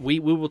 we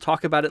will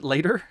talk about it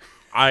later.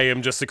 I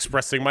am just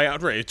expressing my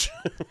outrage.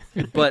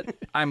 But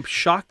I'm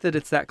shocked that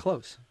it's that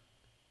close.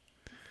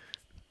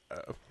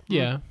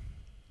 Yeah.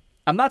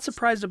 I'm not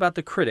surprised about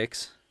the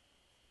critics.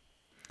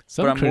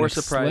 Some but I'm more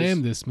critics surprised.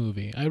 slammed this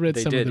movie. I read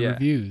They some did, of the yeah.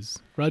 reviews.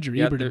 Roger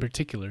Yeah, Ebert in they're-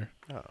 particular.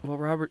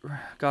 Well,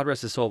 God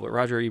rest his soul, but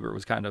Roger Ebert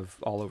was kind of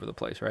all over the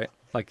place, right?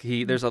 Like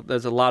there's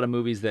a lot of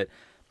movies that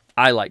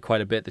I like quite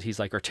a bit that he's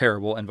like are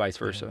terrible, and vice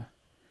versa.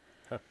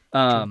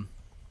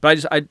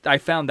 But I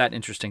found that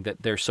interesting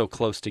that they're so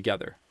close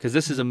together, because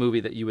this is a movie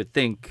that you would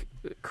think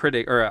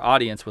critic or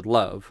audience would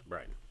love,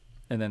 Right.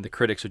 and then the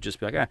critics would just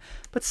be like,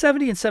 but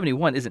 70 and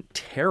 71 isn't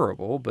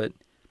terrible, but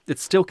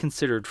it's still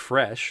considered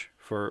fresh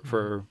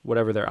for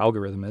whatever their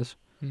algorithm is.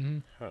 Mm-hmm.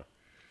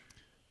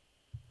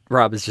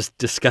 Rob is just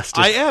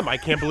disgusted. I am. I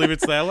can't believe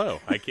it's that low.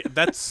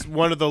 That's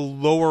one of the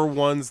lower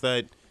ones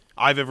that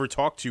I've ever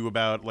talked to you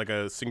about, like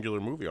a singular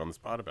movie on the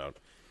spot about.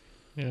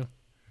 Yeah.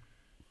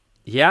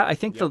 Yeah, I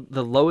think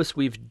the lowest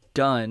we've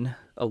done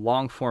a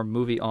long form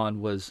movie on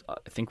was I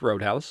think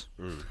Roadhouse.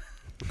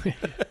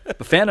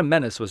 But Phantom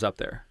Menace was up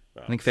there.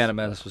 I think Phantom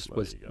Menace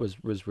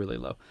was really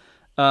low.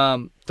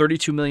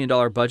 $32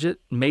 million budget,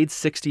 made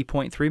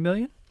 $60.3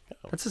 million.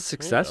 That's a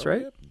success,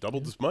 right? Yeah.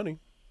 Doubled his money.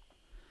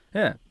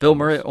 Yeah. Bill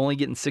Murray only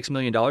getting $6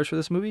 million for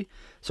this movie.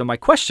 So my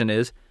question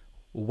is,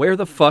 where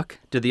the fuck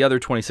did the other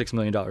 $26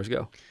 million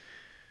go?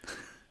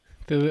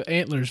 The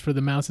antlers for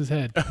the mouse's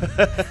head.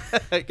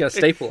 You gotta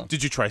staple them.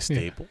 Did you try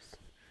Staples?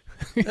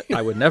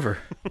 I would never.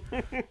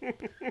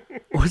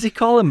 What does he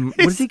call him? What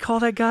does he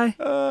call that guy?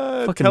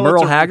 Fucking tell it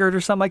Merle to- Haggard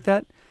or something like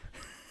that?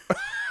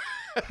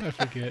 I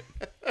forget.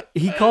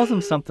 He calls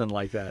him something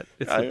like that.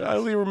 It's the I best.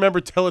 only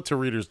remember Tell It to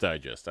Reader's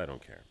Digest. I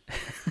don't care.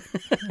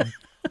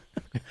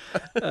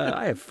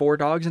 I have 4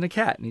 dogs and a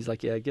cat. And he's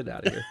like, yeah, get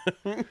out of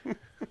here.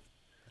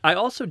 I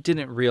also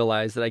didn't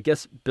realize that I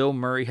guess Bill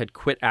Murray had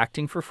quit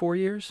acting for 4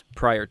 years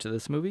prior to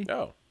this movie.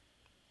 Oh.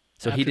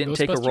 So he After didn't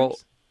take a role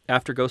Ghostbusters?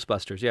 after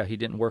Ghostbusters. Yeah, he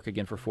didn't work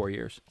again for 4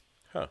 years.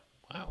 Huh.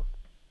 Wow.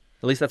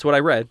 At least that's what I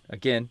read.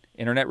 Again,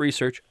 internet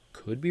research.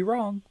 Could be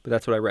wrong, but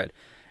that's what I read.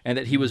 And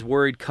that he was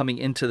worried coming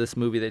into this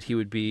movie that he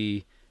would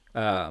be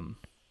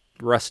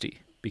rusty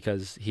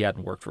because he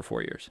hadn't worked for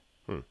 4 years.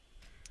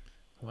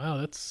 Wow,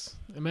 that's...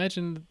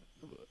 Imagine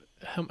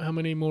how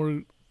many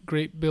more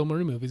great Bill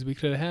Murray movies we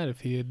could have had if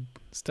he had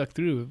stuck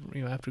through,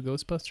 after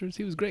Ghostbusters.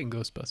 He was great in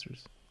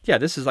Ghostbusters. Yeah,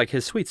 this is like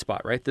his sweet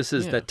spot, right? This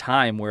is Yeah. the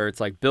time where it's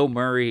like Bill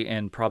Murray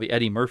and probably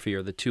Eddie Murphy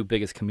are the two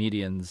biggest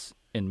comedians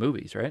in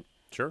movies, right?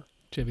 Sure.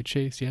 Chevy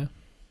Chase, yeah.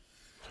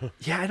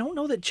 Yeah, I don't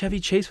know that Chevy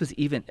Chase was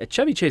even...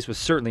 Chevy Chase was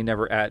certainly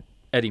never at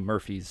Eddie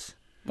Murphy's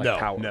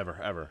power.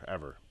 Never,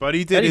 ever. But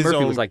he did Eddie his Murphy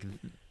own... was like...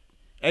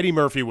 Eddie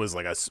Murphy was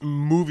like a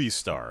movie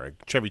star.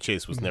 Chevy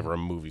Chase was never a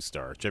movie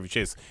star. Chevy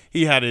Chase,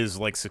 he had his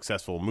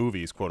successful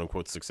movies, quote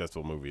unquote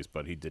successful movies,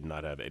 but he did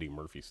not have Eddie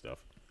Murphy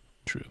stuff.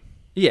 True.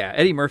 Yeah,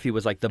 Eddie Murphy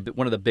was like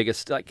one of the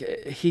biggest... Like,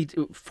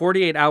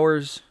 48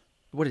 Hours...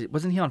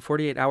 Wasn't he on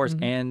 48 Hours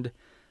and...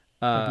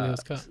 Beverly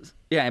Hills Cop.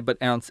 Yeah,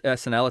 but on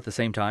SNL at the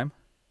same time.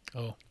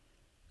 Oh.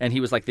 And he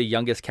was like the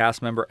youngest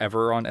cast member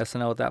ever on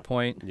SNL at that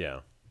point. Yeah.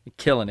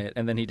 Killing it.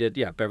 And then he did,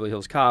 Beverly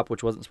Hills Cop,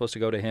 which wasn't supposed to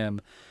go to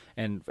him.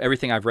 And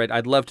everything I've read,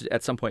 I'd love to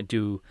at some point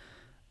do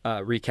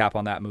a recap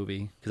on that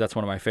movie, because that's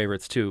one of my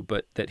favorites too.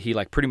 But that he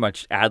pretty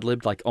much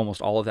ad-libbed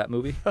almost all of that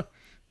movie.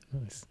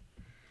 Nice.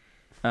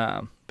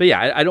 But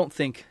yeah, I don't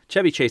think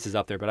Chevy Chase is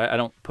up there, but I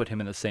don't put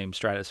him in the same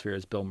stratosphere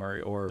as Bill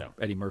Murray or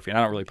Eddie Murphy. And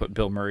I don't really put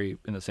Bill Murray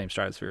in the same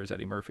stratosphere as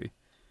Eddie Murphy.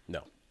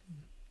 No.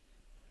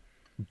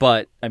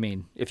 But I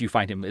mean, if you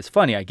find him as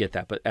funny, I get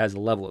that. But as a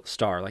level of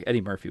star, like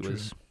Eddie Murphy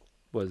was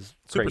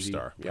crazy,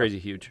 Superstar, yeah. crazy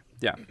huge.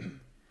 Yeah. And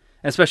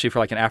especially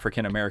for an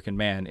African American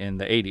man in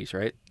the 80s,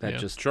 right? That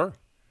just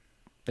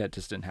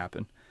didn't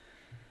happen.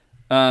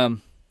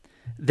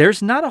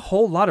 There's not a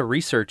whole lot of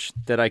research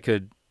that I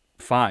could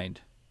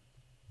find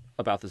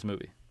about this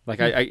movie.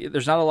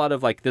 There's not a lot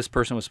of this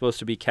person was supposed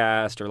to be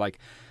cast, or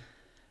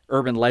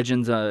urban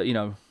legends,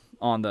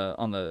 on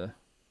the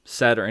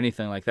set or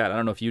anything like that. I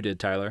don't know if you did,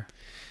 Tyler.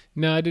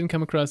 No, I didn't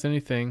come across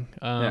anything.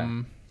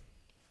 Yeah,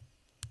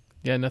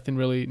 nothing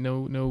really.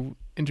 No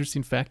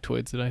interesting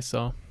factoids that I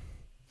saw.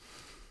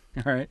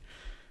 All right.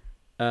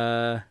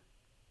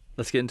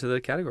 Let's get into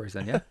the categories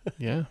then, yeah?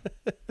 Yeah.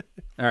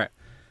 All right.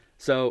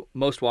 So,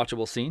 most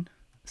watchable scene.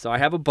 So, I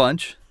have a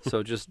bunch,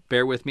 so just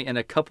bear with me. And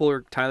a couple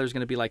are, Tyler's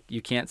going to be like,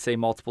 you can't say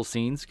multiple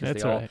scenes,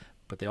 That's all right.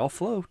 but they all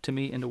flow to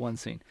me into one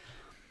scene.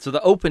 So,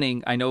 the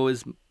opening, I know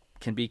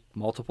can be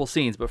multiple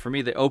scenes, but for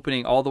me, the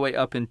opening all the way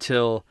up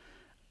until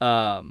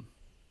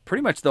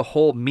pretty much the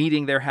whole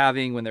meeting they're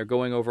having when they're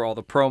going over all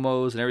the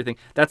promos and everything,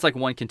 that's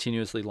one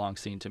continuously long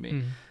scene to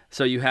me.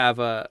 So, you have...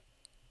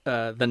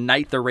 the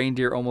night the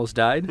reindeer almost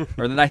died,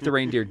 or the night the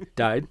reindeer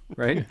died,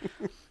 right?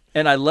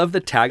 And I love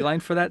the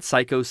tagline for that: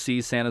 Psycho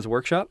sees Santa's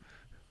workshop.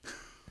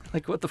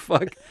 What the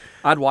fuck?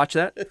 I'd watch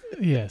that.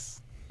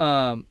 Yes.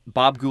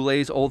 Bob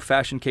Goulet's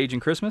old-fashioned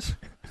Cajun Christmas.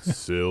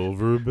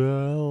 Silver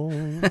Bell.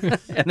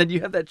 And then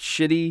you have that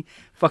shitty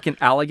fucking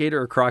alligator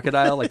or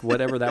crocodile,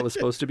 whatever that was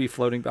supposed to be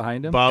floating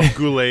behind him. Bob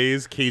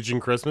Goulet's Cajun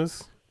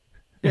Christmas.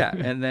 Yeah,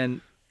 and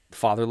then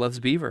Father Loves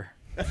Beaver.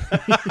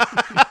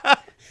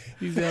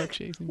 He's out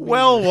chasing. Beaver.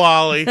 Well,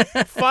 Wally,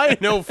 if I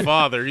know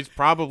Father, he's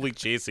probably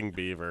chasing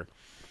Beaver.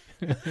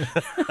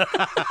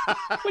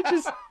 Which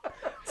is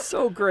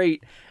so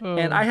great.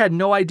 And I had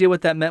no idea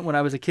what that meant when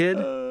I was a kid,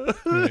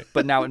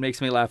 but now it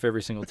makes me laugh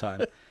every single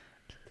time.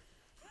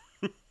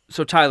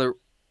 So, Tyler,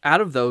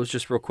 out of those,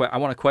 just real quick, I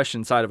want a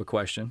question inside of a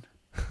question.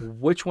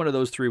 Which one of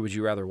those three would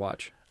you rather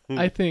watch?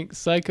 I think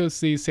Psycho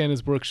sees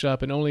Santa's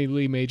workshop and only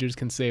Lee Majors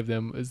can save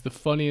them is the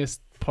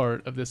funniest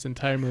part of this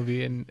entire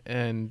movie,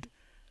 and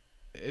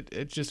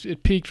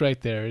it peaked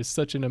right there. It's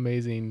such an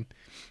amazing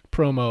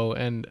promo,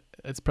 and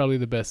it's probably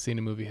the best scene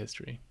in movie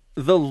history.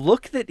 The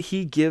look that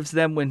he gives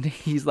them when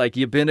he's like,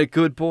 "You've been a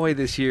good boy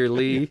this year,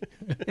 Lee,"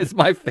 is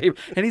my favorite.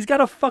 And he's got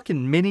a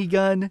fucking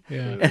minigun,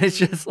 and it's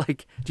just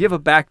like, "Do you have a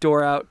back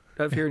door out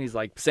of here?" And he's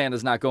like,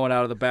 "Santa's not going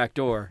out of the back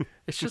door."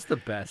 It's just the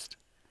best.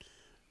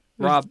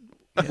 Rob,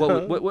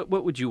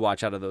 what would you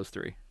watch out of those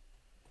three?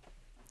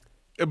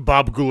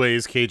 Bob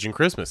Goulet's Cajun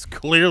Christmas,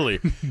 clearly.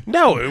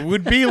 No, it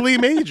would be Lee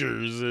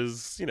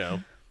Majors,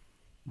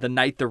 The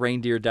Night the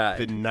Reindeer Died.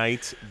 The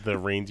Night the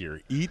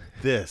Reindeer. Eat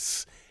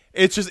this.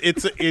 It's just,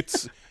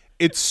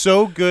 it's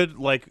so good.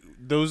 Like,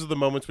 those are the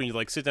moments when you,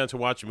 like, sit down to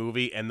watch a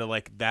movie, and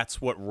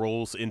that's what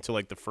rolls into,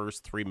 like, the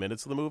first 3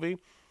 minutes of the movie.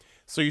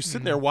 So you're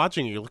sitting there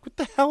watching, and you're like, what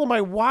the hell am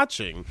I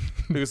watching?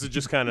 Because it's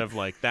just kind of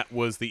like, that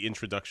was the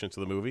introduction to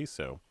the movie,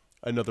 so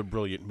another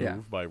brilliant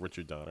move by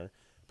Richard Donner.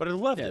 But I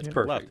loved it. It's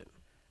perfect. Loved it.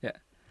 Yeah.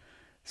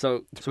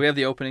 So we have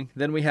the opening.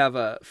 Then we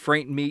have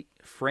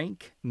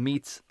Frank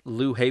meets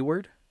Lou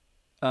Hayward.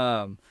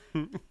 So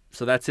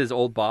that's his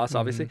old boss,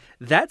 obviously.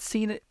 That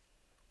scene it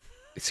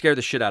scared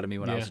the shit out of me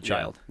when I was a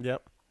child.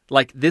 Yep.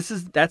 Like that's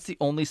the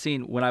only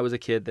scene when I was a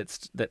kid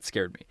that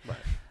scared me. Right.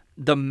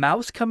 The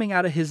mouse coming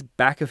out of his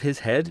back of his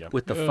head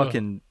with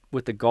the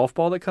with the golf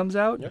ball that comes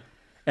out,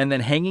 and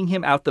then hanging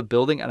him out the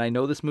building. And I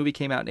know this movie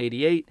came out in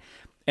 '88,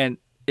 and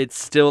it's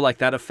still like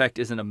that effect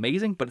isn't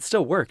amazing, but it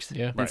still works.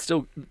 Yeah, and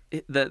still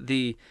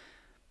the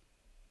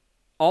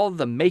all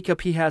the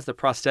makeup he has, the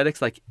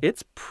prosthetics, like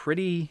it's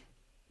pretty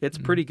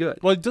good.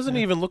 Well, it doesn't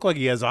even look like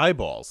he has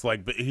eyeballs.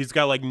 Like, but he's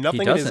got like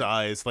nothing in his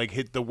eyes.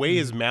 Like the way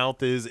his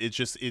mouth is, it's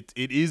just it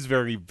is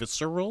very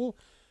visceral.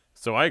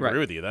 So I agree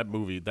with you.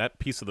 That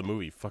piece of the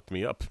movie fucked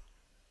me up.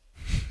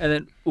 And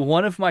then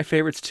one of my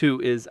favorites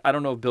too is, I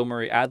don't know if Bill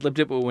Murray ad-libbed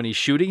it, but when he's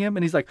shooting him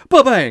and he's like,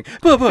 ba-bang,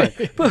 ba-bang,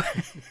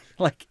 ba-bang.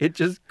 Like, it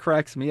just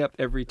cracks me up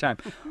every time.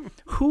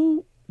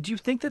 Who do you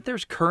think that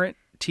there's current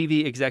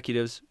TV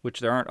executives, which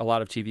there aren't a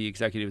lot of TV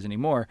executives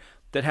anymore,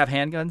 that have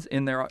handguns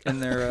in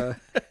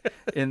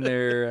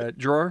their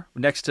drawer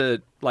next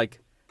to like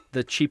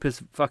the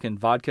cheapest fucking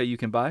vodka you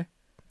can buy?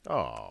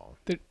 Oh,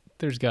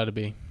 there's got to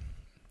be.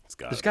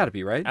 There's got to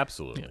be, right?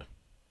 Absolutely. Yeah.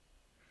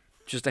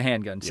 Just a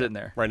handgun sitting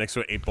there. Right next to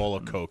an 8-ball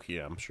of Coke.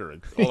 Yeah, I'm sure.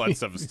 All that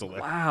stuff is still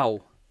there.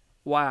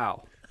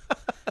 Wow.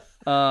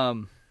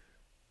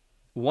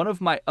 One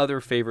of my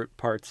other favorite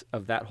parts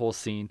of that whole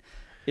scene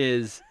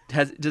is,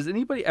 does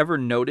anybody ever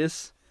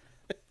notice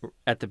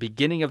at the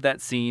beginning of that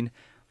scene,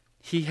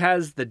 he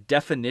has the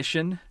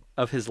definition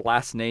of his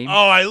last name?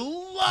 Oh, I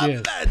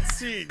love that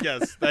scene.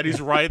 Yes, that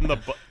he's riding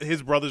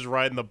his brother's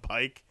riding the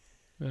bike.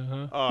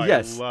 Uh-huh. Oh,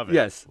 yes, I love it.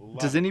 Yes.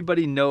 Does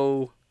anybody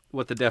know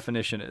what the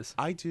definition is?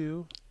 I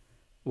do.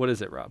 What is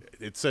it, Rob?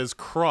 It says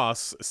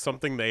cross,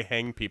 something they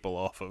hang people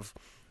off of.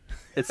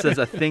 It says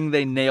a thing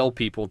they nail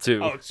people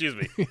to. Oh, excuse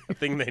me. A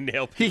thing they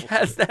nail people He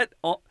has that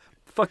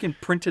fucking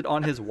printed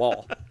on his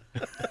wall.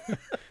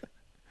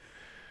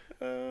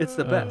 It's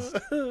the best.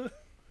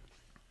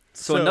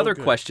 So another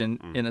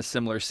question in a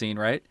similar scene,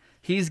 right?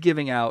 He's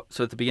giving out,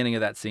 so at the beginning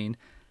of that scene,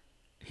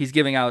 he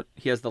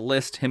has the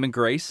list, him and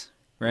Grace,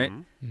 right?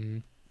 Mm-hmm.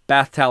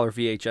 Bath towel or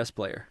VHS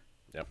player.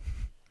 Yep.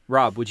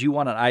 Rob, would you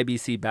want an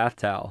IBC bath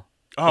towel?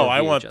 Oh,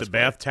 I want the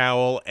bath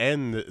towel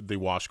and the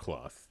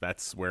washcloth.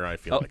 That's where I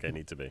feel like I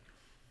need to be.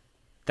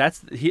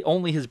 That's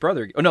only his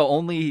brother. Oh no,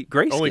 only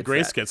Grace. Only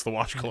Grace gets the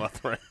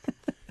washcloth, right?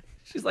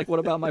 She's like, "What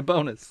about my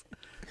bonus?"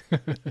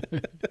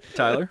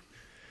 Tyler,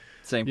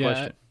 same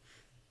question.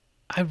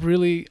 I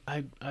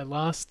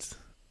lost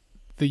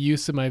the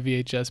use of my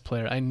VHS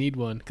player. I need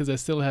one because I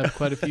still have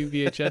quite a few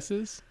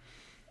VHSs,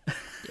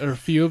 or a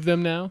few of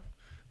them now.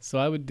 So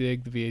I would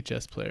dig the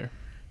VHS player.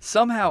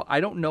 Somehow,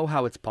 I don't know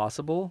how it's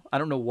possible. I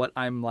don't know what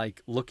I'm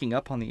like looking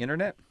up on the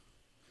internet,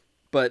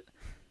 but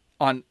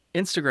on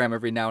Instagram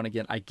every now and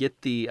again, I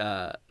get the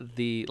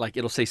like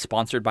it'll say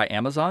sponsored by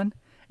Amazon,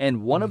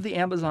 and one of the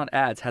Amazon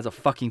ads has a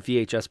fucking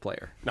VHS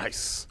player.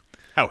 Nice.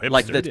 How hipster.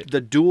 Like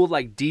the dual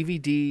like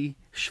DVD.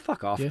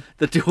 Fuck off. Yeah.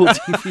 The dual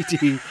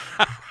DVD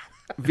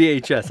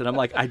VHS, and I'm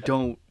like,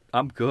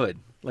 I'm good.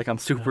 Like I'm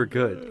super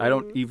good. I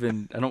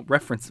don't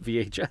reference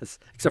VHS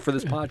except for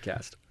this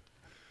podcast.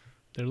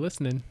 They're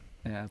listening.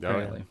 Yeah,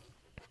 apparently.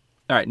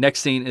 All right, next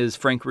scene is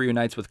Frank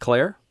reunites with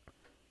Claire.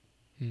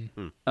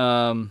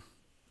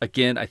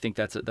 Again, I think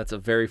that's a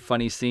very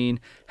funny scene.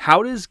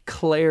 How does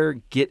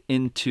Claire get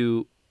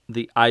into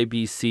the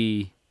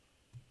IBC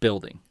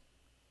building?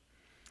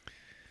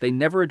 They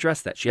never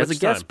address that. She has a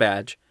guest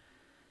badge.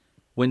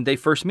 when they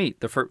first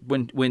meet.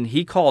 When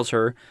he calls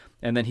her,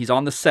 and then he's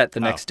on the set the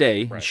next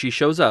day. right. She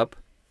shows up.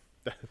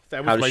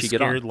 That How was does my she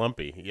get on? scared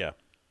lumpy. Yeah.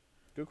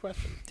 Good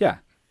question. Yeah.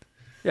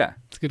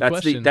 It's a good That's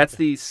question. that's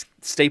the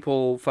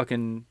staple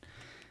fucking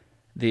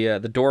the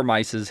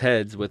dormice's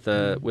heads with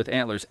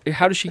antlers.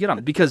 How does she get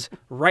on? Because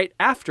right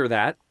after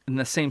that, in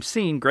the same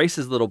scene,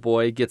 Grace's little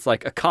boy gets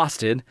like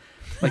accosted,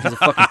 like he's a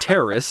fucking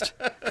terrorist,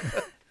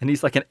 and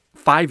he's like a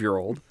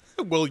 5-year-old.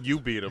 Will you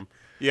beat him?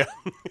 Yeah.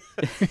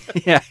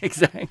 Yeah,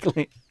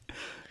 exactly.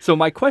 So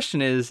my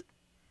question is,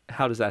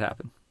 how does that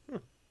happen?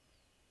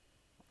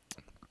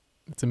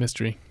 It's a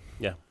mystery.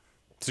 Yeah.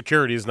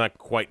 Security is not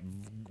quite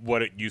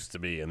what it used to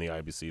be in the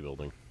IBC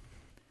building.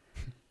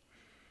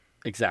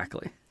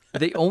 Exactly.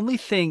 The only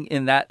thing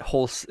in that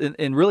whole,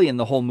 and really in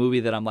the whole movie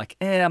that I'm like,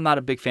 I'm not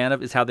a big fan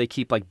of is how they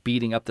keep like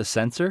beating up the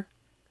censor.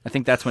 I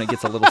think that's when it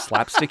gets a little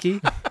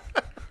slapsticky.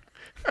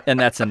 And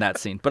that's in that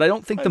scene. But I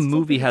don't think the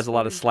movie has a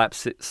lot of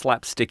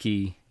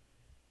slapsticky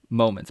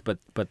moments, but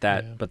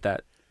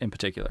that in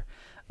particular.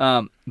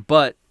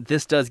 But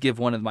this does give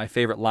one of my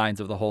favorite lines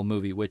of the whole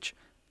movie, which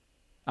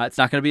it's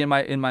not going to be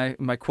in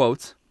my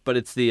quotes, but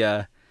it's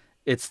the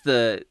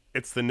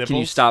nipples. Can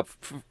you stop?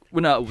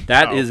 Well, no,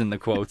 that is in the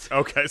quotes.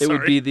 Okay, It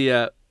would be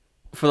the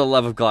for the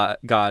love of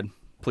God,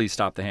 please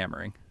stop the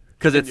hammering,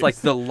 because it's like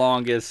the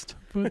longest.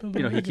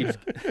 He keeps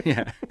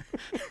yeah.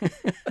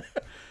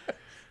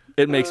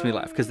 It makes me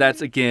laugh because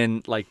that's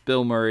again like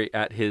Bill Murray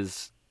at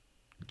his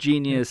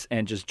genius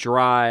and just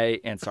dry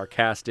and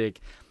sarcastic.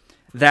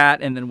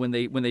 That, and then when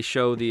they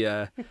show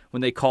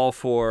when they call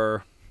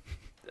for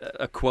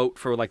a quote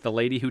for like the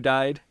lady who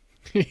died,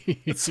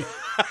 is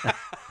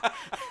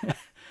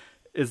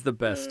the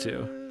best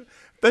too.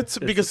 That's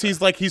because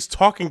he's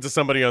talking to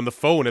somebody on the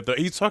phone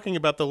he's talking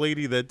about the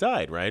lady that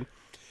died, right?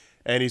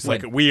 And he's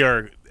like, we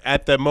are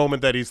at the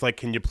moment that he's like,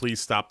 can you please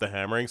stop the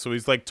hammering? So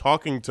he's like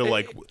talking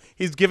to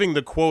he's giving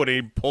the quote and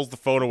he pulls the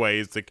phone away.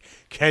 He's like,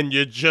 can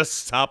you just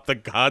stop the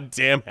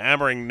goddamn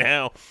hammering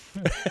now?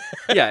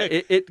 Yeah,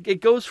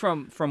 it goes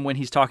from when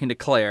he's talking to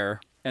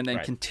Claire and then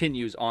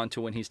continues on to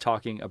when he's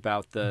talking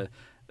about the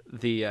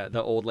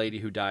old lady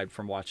who died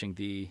from watching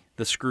the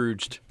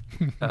Scrooged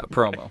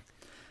promo.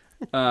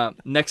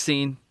 Next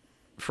scene,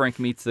 Frank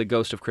meets the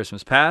ghost of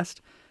Christmas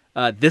Past.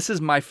 This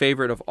is my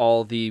favorite of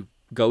all the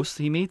ghosts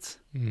he meets.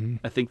 Mm-hmm.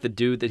 I think the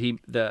dude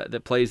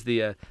that plays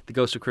the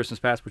ghost of Christmas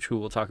Past, which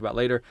we'll talk about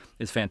later,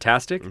 is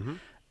fantastic.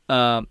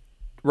 Mm-hmm.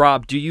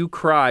 Rob, do you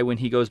cry when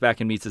he goes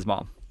back and meets his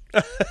mom?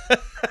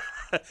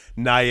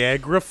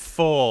 Niagara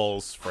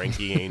Falls,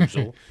 Frankie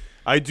Angel.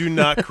 I do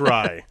not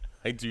cry.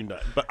 I do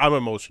not, but I'm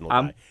emotional.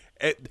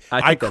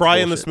 I cry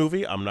in this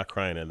movie. I'm not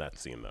crying in that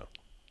scene though.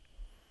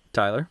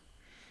 Tyler?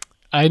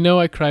 I know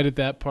I cried at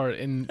that part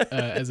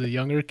as a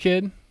younger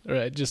kid,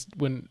 or just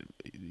when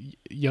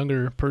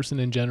younger person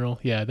in general.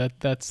 Yeah,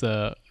 that's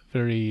a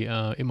very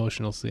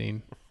emotional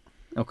scene.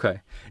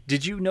 Okay.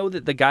 Did you know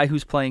that the guy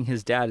who's playing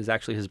his dad is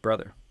actually his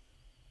brother?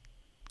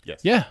 Yes.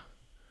 Yeah.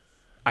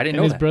 I didn't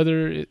know his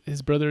that.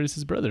 his brother is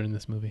his brother in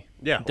this movie.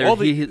 Yeah.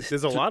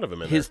 There's a lot of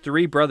them in his there.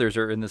 3 brothers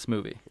are in this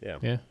movie. Yeah.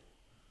 Yeah.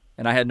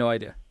 And I had no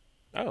idea.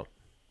 Oh,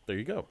 there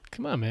you go.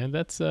 Come on, man.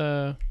 That's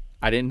I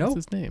didn't know.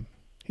 What's his name?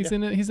 He's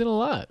in a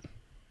lot.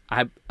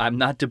 I'm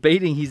not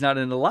debating he's not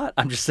in a lot.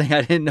 I'm just saying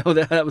I didn't know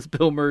that was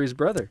Bill Murray's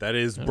brother. That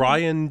is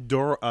Brian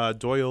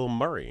Doyle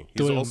Murray.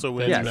 He's also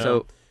in. Yeah,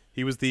 so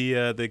he was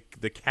the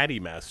caddy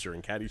master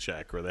in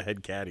Caddyshack, or the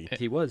head caddy.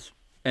 He was,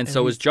 and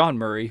so is John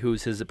Murray,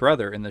 who's his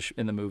brother in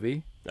the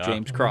movie.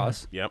 James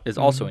Cross is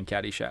also in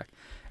Caddyshack,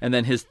 and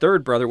then his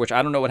third brother, which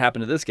I don't know what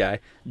happened to this guy,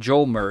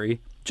 Joel Murray,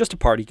 just a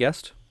party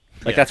guest.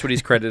 That's what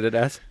he's credited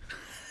as.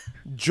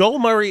 Joel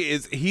Murray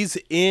he's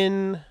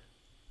in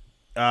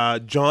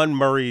John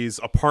Murray's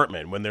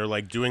apartment when they're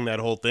like doing that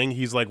whole thing.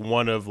 He's like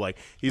one of like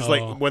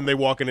like when they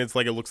walk in, it's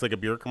like it looks like a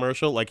beer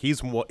commercial. Like he's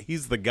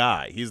the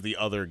guy. He's the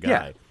other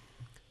guy.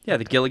 Yeah,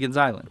 the Gilligan's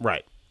Island.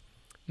 Right.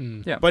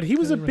 Yeah, but he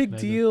was a big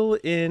deal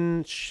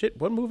in shit.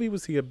 What movie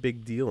was he a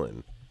big deal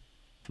in?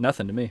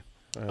 Nothing to me.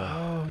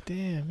 Oh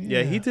damn!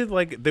 Yeah, he did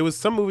like there was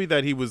some movie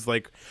that he was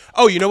like,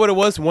 oh, you know what it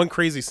was? One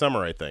Crazy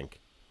Summer, I think,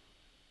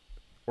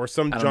 or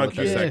some John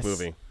Cusack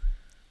movie.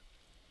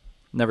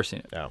 Never seen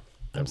it. No.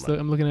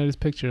 I'm looking at his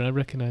picture and I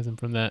recognize him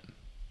from that.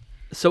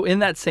 So in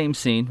that same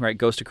scene, right,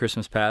 Ghost of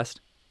Christmas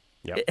Past.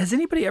 Yep. Has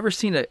anybody ever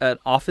seen an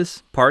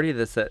office party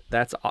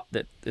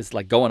that is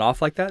like going off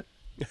like that?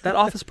 That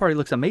office party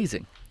looks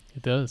amazing.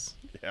 It does.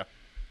 Yeah.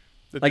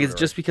 Like it's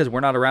just because we're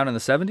not around in the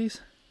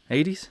 70s,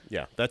 80s.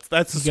 Yeah, that's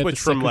the switch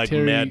from like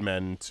Mad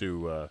Men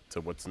to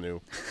what's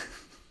new.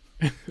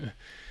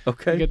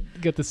 Okay. You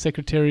got the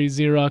secretary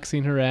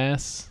Xeroxing her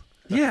ass.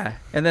 Yeah,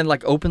 and then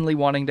like openly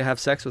wanting to have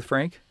sex with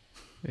Frank.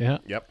 Yeah.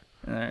 Yep.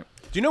 All right.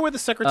 Do you know where the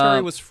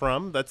secretary was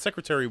from? That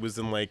secretary was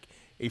in like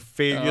a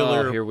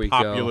popular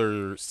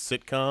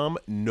sitcom.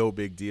 No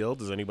Big Deal.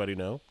 Does anybody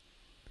know?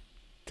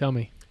 Tell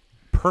me.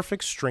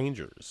 Perfect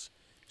Strangers.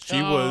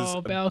 She was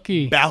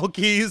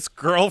Balky's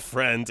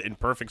girlfriend in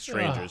Perfect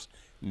Strangers.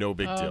 No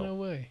big deal. No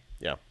way.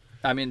 Yeah.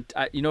 I mean,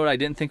 you know what I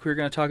didn't think we were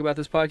going to talk about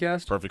this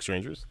podcast? Perfect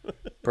Strangers.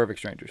 Perfect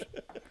Strangers.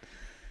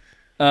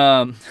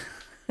 But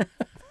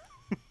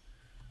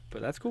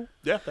that's cool.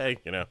 Yeah, hey,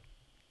 you know.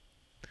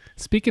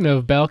 Speaking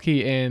of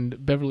Balky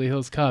and Beverly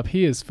Hills Cop,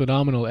 he is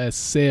phenomenal as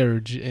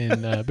Serge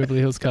in Beverly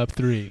Hills Cop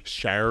 3.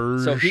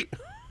 Charge. So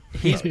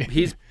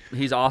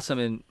he's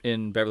awesome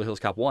in Beverly Hills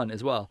Cop 1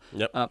 as well.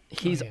 Yep.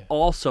 He's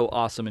also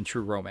awesome in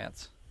True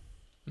Romance.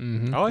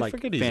 Mm-hmm. Oh, I like,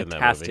 forget he's in that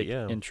fantastic movie.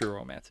 Yeah. in True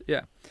Romance.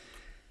 Yeah.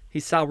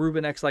 He's Sal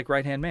Rubinek's like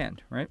right-hand man,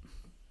 right?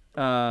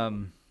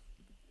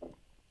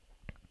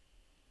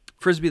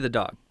 Frisbee the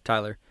dog,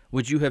 Tyler.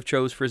 Would you have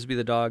chose Frisbee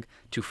the dog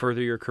to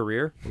further your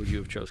career, or would you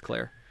have chose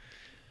Claire?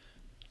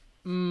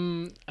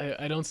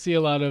 I don't see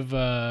a lot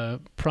of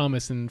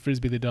promise in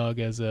Frisbee the dog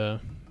as a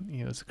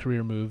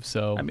career move.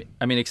 So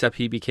I mean, except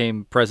he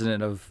became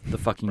president of the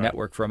fucking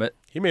network from it.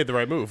 He made the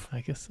right move.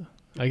 I guess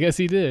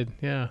he did.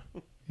 Yeah,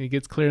 he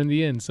gets Claire in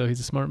the end, so he's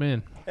a smart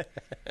man.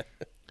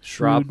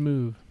 Shrewd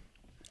move.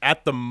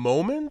 At the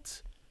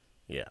moment,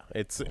 yeah,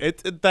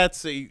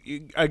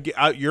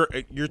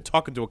 you're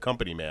talking to a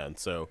company man,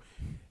 so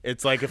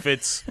it's like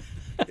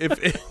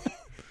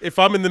if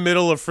I'm in the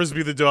middle of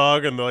Frisbee the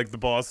dog and the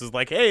boss is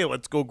like, hey,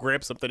 let's go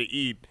grab something to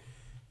eat,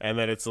 and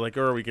then it's like,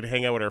 we can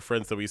hang out with our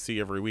friends that we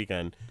see every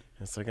weekend.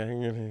 It's like,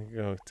 I'm gonna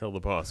go tell the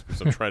boss because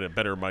I'm trying to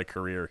better my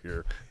career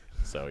here.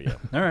 So yeah,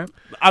 All right.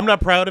 I'm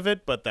not proud of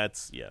it, but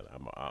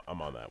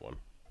I'm on that one.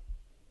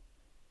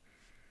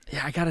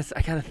 Yeah, I gotta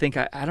think.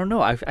 I don't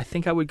know. I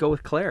think I would go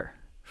with Claire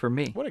for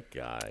me. What a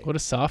guy. What a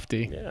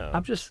softie. Yeah.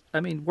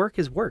 Work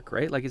is work,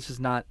 right? Like, it's just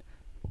not.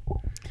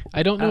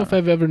 I don't know if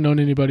I've ever known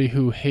anybody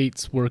who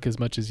hates work as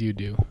much as you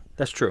do.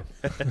 That's true.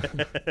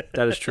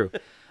 That is true.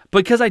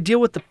 Because I deal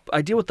with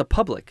the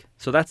public,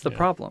 so that's the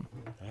problem.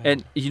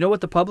 And you know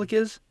what the public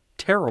is?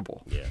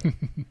 Terrible. Yeah.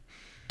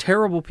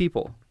 Terrible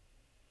people.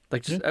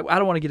 Like, just I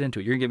don't want to get into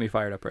it. You're gonna get me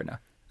fired up right now.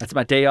 That's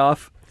my day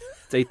off.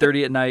 It's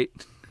 8:30 at night.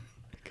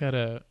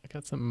 I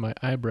got something in my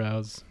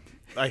eyebrows.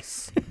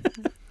 Nice.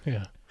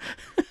 Yeah.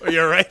 Are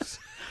you all right?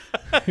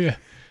 Yeah.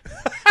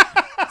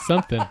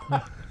 Something.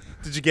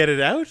 Did you get it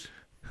out?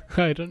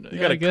 I don't know. You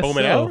gotta comb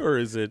it out, or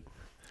is it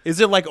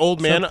like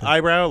old man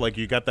eyebrow? Like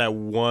you got that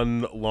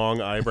one long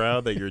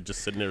eyebrow that you're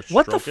just sitting there stroking?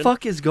 What the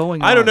fuck is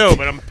going on? I don't know,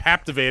 but I'm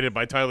captivated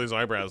by Tyler's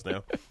eyebrows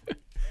now.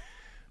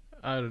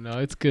 I don't know.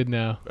 It's good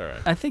now. All right.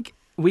 I think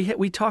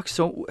we talk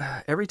so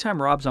every time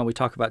Rob's on, we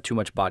talk about too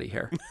much body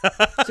hair.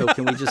 So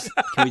can we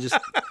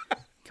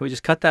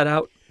just cut that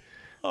out?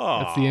 Oh,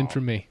 That's the end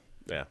for me.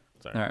 Yeah.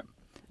 Sorry. All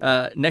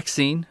right. Next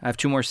scene. I have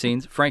two more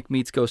scenes. Frank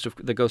meets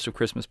the Ghost of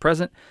Christmas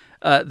Present.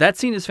 That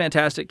scene is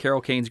fantastic.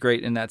 Carol Kane's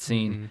great in that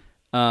scene.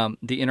 Mm-hmm.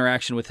 The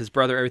interaction with his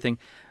brother, everything.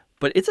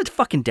 But it's a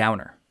fucking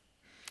downer.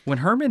 When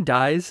Herman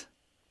dies,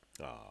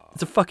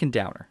 it's a fucking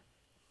downer.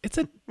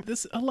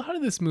 A lot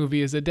of this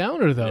movie is a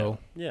downer though.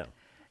 Yeah.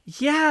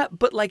 Yeah,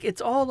 but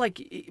it's all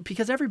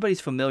because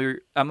everybody's familiar.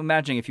 I'm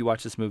imagining if you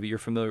watch this movie, you're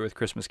familiar with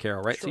Christmas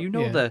Carol, right? Sure. So you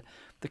know Yeah.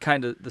 the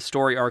kind of the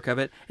story arc of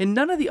it. In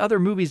none of the other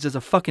movies does a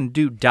fucking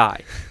dude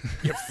die.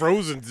 You're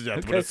frozen to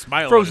death with a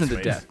smile Frozen on to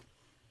his face. death.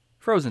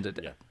 Frozen to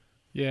death.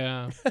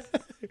 Yeah.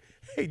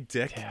 Hey,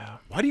 Dick. Yeah.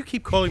 Why do you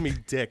keep calling me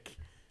Dick?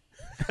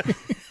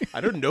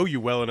 I don't know you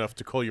well enough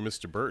to call you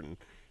Mr. Burton.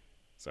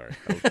 Sorry.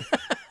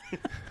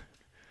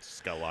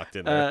 Just got locked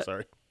in there.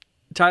 Sorry.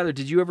 Tyler,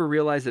 did you ever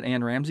realize that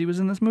Anne Ramsey was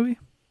in this movie?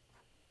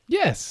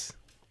 Yes.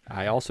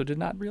 I also did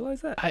not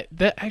realize that.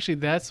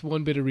 That's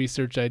one bit of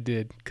research I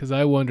did because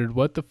I wondered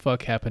what the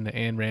fuck happened to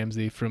Anne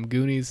Ramsey from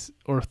Goonies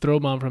or Throw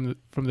Mom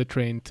from the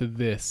Train to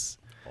this,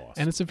 Awesome.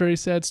 and it's a very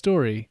sad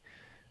story.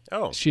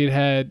 Oh. She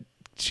had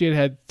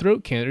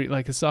throat cancer,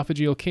 like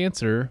esophageal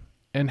cancer,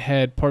 and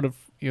had part of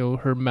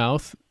her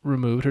mouth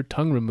removed, her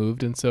tongue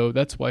removed, and so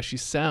that's why she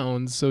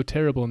sounds so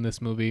terrible in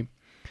this movie.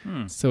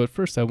 So at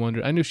first I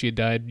wondered. I knew she had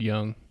died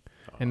young,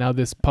 and now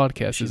this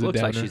podcast She is a looks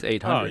downer. like she's Oh,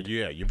 800.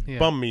 yeah. You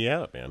bummed me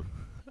out, man.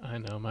 I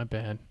know, my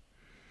bad.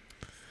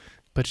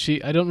 But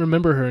I don't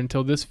remember her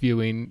until this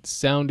viewing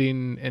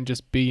sounding and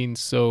just being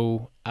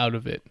so out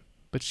of it.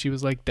 But she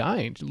was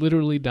dying,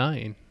 literally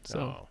dying.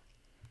 So,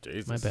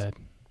 Jesus. my bad.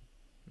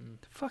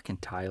 Fucking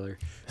Tyler.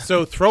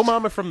 So, Throw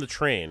Mama from the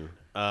Train.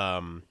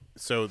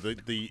 So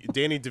the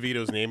Danny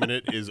DeVito's name in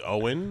it is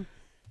Owen.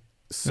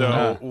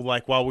 So,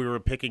 while we were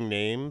picking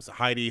names,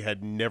 Heidi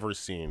had never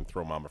seen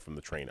Throw Mama from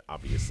the Train,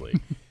 obviously.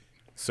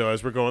 So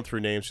as we're going through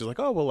names, she's like,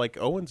 "Oh, well,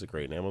 Owen's a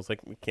great name." I was like,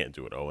 "We can't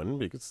do it, Owen,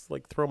 because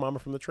Throw Mama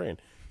from the Train."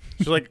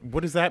 She's like,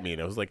 "What does that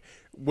mean?" I was like,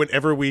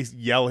 "Whenever we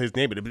yell his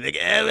name, it'll be like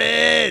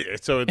Owen."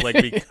 So it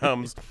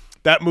becomes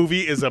that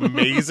movie is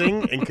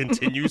amazing and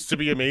continues to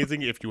be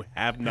amazing if you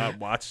have not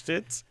watched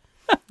it.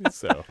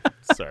 So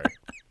sorry,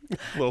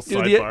 little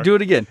sidebar. Do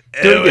it again.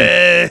 Do it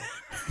again.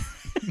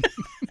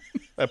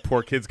 That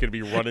poor kid's gonna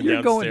be running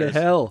You're downstairs. going to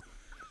hell.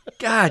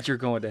 God, you're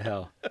going to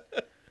hell.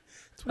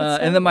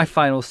 And then my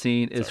final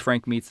scene is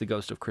Frank meets the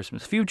Ghost of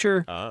Christmas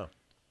Future. Oh.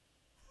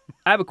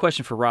 I have a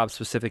question for Rob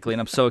specifically,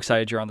 and I'm so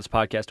excited you're on this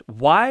podcast.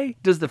 Why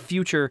does the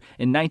future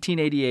in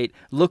 1988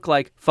 look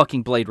like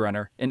fucking Blade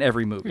Runner in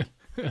every movie?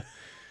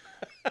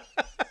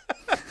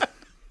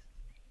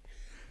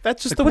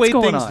 That's just Like, the what's way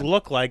going things on?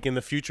 look like in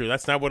the future.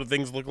 That's not what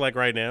things look like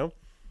right now.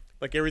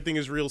 Like everything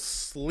is real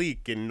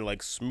sleek and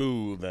like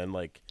smooth and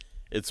like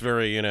it's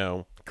very,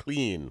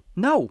 clean.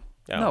 No.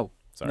 Oh, No.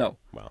 sorry. No.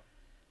 Wow.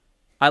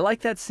 I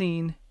like that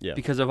scene Yeah.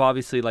 because of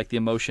obviously like the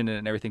emotion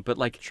and everything, but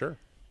like Sure.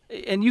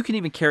 and you can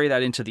even carry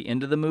that into the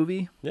end of the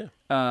movie.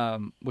 Yeah.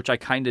 Which I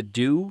kind of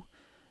do.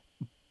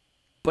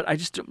 But I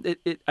just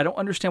I don't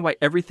understand why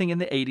everything in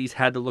the 80s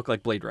had to look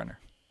like Blade Runner.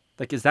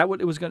 Like, is that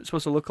what it was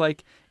supposed to look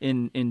like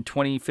in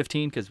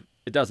 2015? Because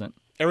it doesn't.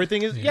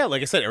 Everything is,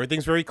 like I said,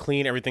 everything's very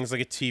clean. Everything's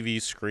like a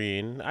TV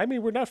screen. I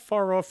mean, we're not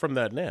far off from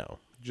that now.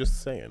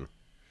 Just saying.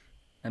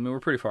 I mean, we're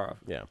pretty far off.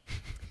 Yeah.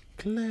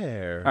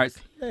 Claire. All right.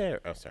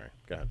 Claire. Oh, sorry.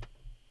 Go ahead.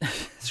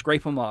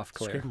 Scrape them off,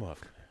 Claire. Scrape them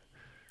off.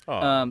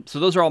 Oh. So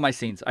those are all my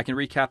scenes. I can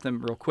recap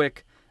them real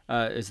quick.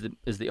 Is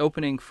the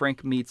opening.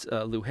 Frank meets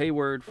Lou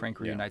Hayward. Frank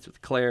reunites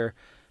with Claire.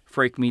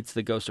 Frank meets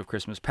the Ghost of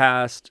Christmas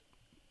Past,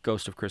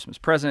 Ghost of Christmas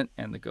Present,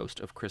 and the Ghost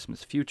of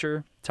Christmas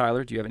Future.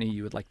 Tyler, do you have any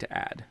you would like to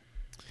add?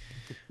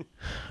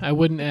 I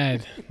wouldn't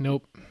add.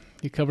 Nope.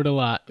 You covered a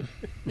lot.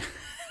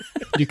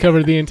 You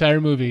covered the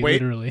entire movie,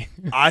 literally.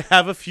 I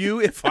have a few,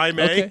 if I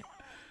may. Okay.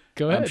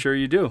 Go ahead. I'm sure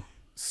you do.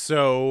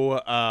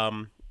 So,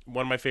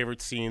 one of my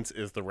favorite scenes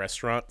is the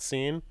restaurant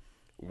scene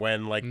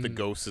when, like, the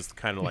ghost is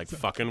kind of, like,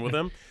 fucking with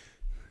him.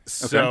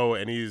 So,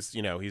 and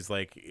he's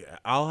like,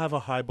 I'll have a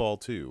highball,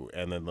 too.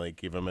 And then, like,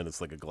 give him, and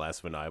it's, like, a glass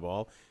of an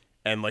eyeball.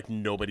 And, like,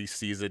 nobody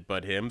sees it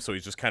but him. So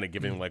he's just kind of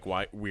giving, like,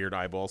 weird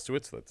eyeballs to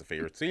it. So that's a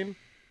favorite scene.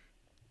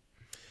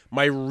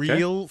 My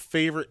real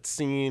favorite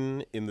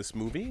scene in this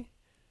movie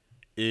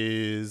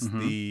is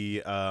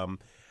the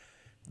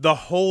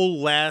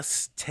whole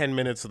last 10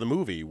 minutes of the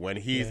movie when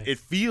it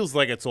feels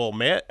like it's all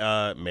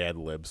mad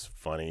libs.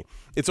 Funny,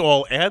 it's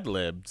all ad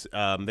libbed.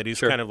 That he's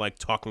kind of like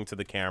talking to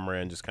the camera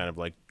and just kind of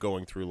like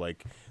going through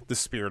like the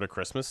spirit of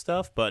Christmas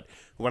stuff. But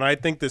when I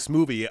think this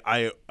movie,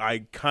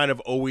 I kind of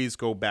always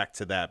go back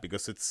to that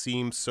because it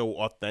seems so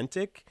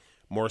authentic,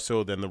 more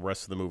so than the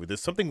rest of the movie.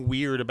 There's something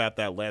weird about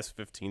that last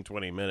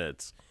 15-20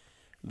 minutes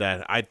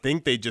that I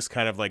think they just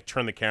kind of like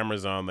turned the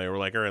cameras on. They were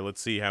like, all right, let's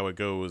see how it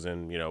goes,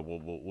 and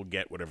we'll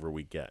get whatever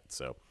we get.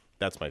 So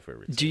that's my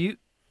favorite scene.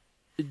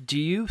 Do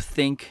you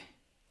think,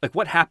 like,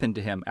 what happened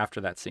to him after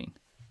that scene?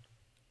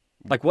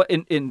 Like, what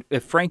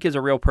if Frank is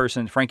a real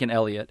person, Frank and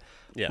Elliot,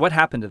 what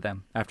happened to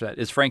them after that?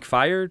 Is Frank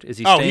fired? Is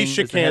he staying he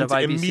shook as the head of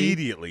hands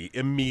IBC?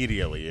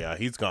 Immediately, yeah,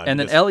 he's gone. And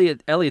then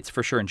Elliot's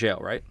for sure in jail,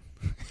 right?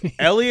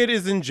 Elliot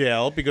is in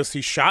jail because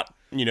he shot,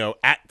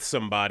 at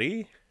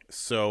somebody.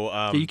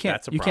 So you can't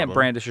that's a problem. can't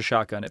brandish a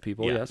shotgun at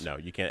people. Yeah, yes, no,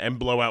 you can't, and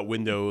blow out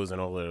windows and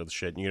all that other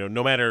shit.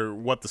 No matter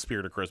what the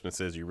spirit of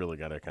Christmas is, you really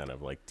got to kind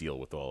of like deal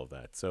with all of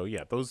that. So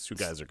yeah, those two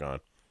guys are gone.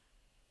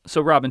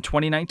 So Rob, in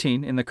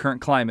 2019, in the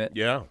current climate,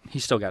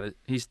 he's still got it.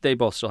 They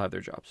both still have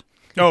their jobs.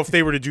 Oh, if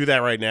they were to do that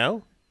right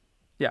now,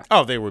 yeah.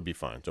 Oh, they would be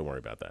fine. Don't worry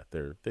about that.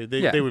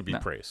 They would be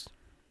praised.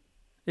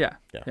 Yeah.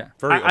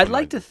 Very I'd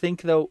like to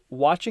think, though,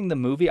 watching the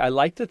movie, I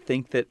like to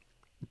think that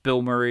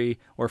Bill Murray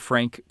or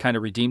Frank kind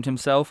of redeemed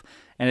himself,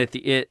 and at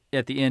the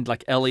end,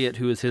 like Elliot,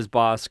 who is his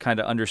boss, kind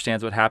of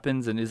understands what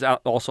happens and is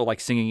out also like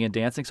singing and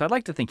dancing. So I'd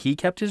like to think he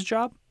kept his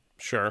job.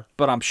 Sure.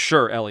 But I'm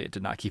sure Elliot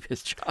did not keep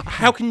his job.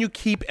 How can you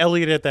keep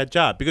Elliot at that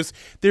job? Because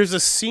there's a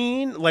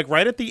scene, like,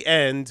 right at the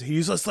end,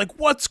 he's just like,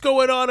 what's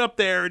going on up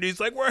there? And he's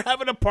like, we're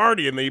having a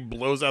party. And then he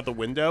blows out the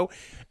window.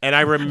 And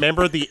I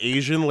remember the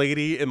Asian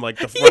lady in,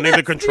 like, running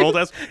the control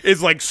desk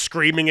is, like,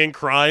 screaming and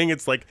crying.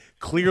 It's like,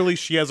 clearly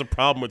she has a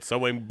problem with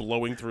someone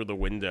blowing through the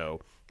window.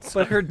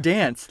 But her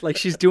dance, like,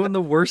 she's doing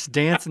the worst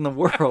dance in the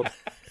world.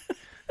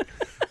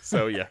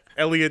 So, yeah,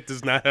 Elliot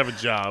does not have a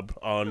job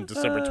on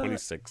December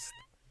 26th.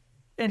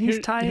 And he's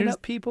tying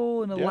up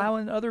people and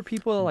allowing other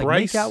people to like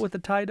Bryce, make out with the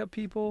tied up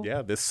people.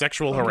 Yeah, there's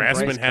sexual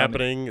harassment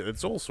happening.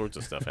 It's all sorts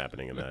of stuff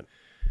happening in that.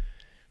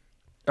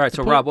 All right,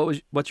 so Rob,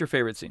 what's your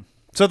favorite scene?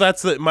 So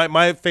that's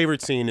my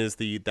favorite scene is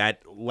that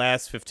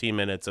last 15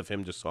 minutes of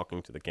him just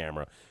talking to the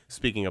camera,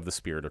 speaking of the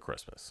spirit of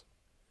Christmas.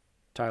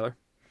 Tyler?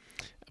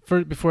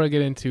 Before I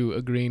get into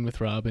agreeing with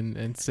Rob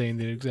and saying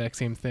the exact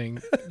same thing,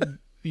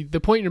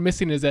 the point you're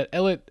missing is that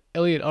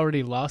Elliot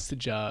already lost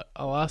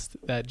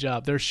that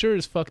job. They're sure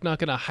as fuck not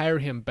going to hire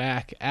him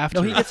back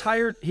after. No, he gets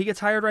hired. He gets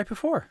hired right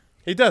before.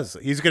 He does.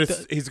 He's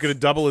gonna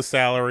double his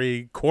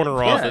salary.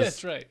 Corner office.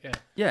 That's right. Yeah.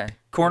 Yeah.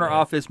 Corner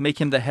office.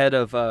 Make him the head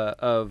of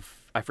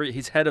I forget.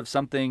 He's head of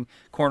something.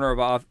 Corner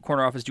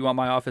office. Do you want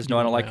my office? No,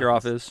 I don't like your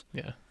office.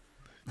 Yeah.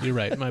 You're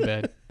right. My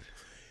bad.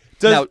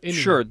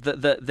 Sure.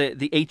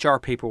 The HR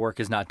paperwork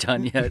is not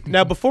done yet.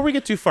 Now, before we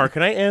get too far,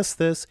 can I ask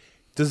this?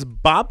 Does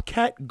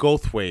Bobcat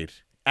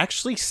Goldthwait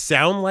actually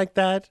sound like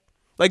that?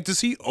 Like,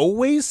 does he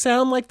always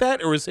sound like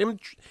that, or is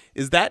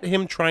that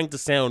him trying to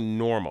sound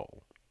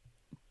normal?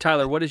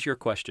 Tyler, what is your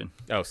question?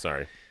 Oh,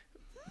 sorry.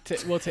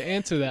 To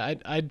answer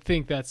that, I'd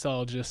think that's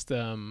all just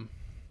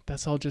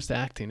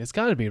acting. It's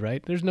got to be,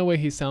 right? There's no way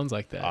he sounds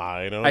like that.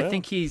 I don't know. I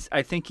think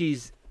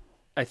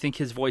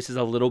his voice is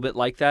a little bit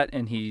like that,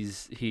 and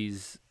he's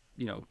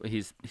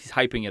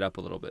hyping it up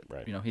a little bit.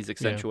 Right. He's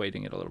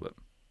accentuating it a little bit.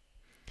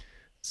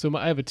 So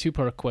I have a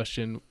two-part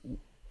question.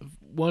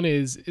 One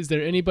is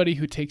there anybody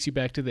who takes you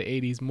back to the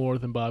 80s more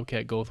than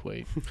Bobcat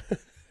Goldthwait?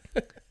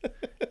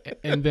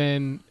 And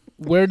then,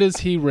 where does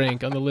he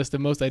rank on the list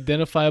of most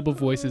identifiable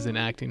voices in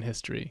acting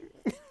history?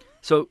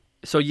 So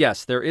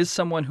yes, there is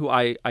someone who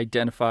I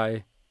identify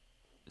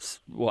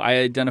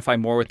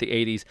more with the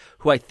 80s,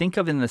 who I think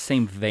of in the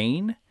same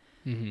vein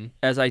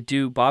as I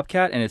do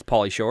Bobcat, and it's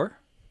Pauly Shore.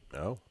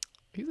 Oh.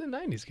 He's a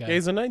 90s guy. Yeah,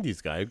 he's a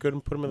 90s guy. I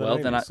couldn't put him in the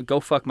 90s. Well, then go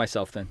fuck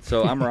myself then.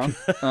 So I'm wrong.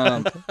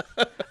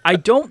 I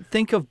don't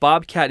think of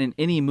Bobcat in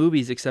any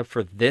movies except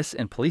for this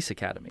and Police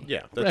Academy.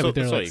 Yeah, Right, that's, but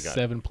there that's are all like you got.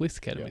 7 Police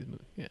Academy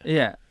movies.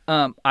 Yeah.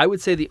 Yeah. I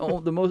would say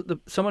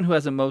someone who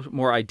has a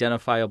more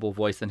identifiable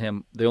voice than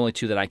him, the only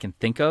two that I can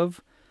think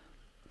of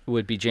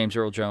would be James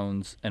Earl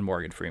Jones and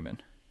Morgan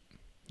Freeman.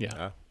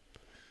 Yeah.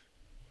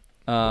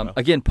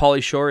 Again,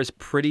 Pauly Shore is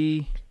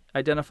pretty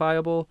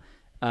identifiable.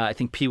 I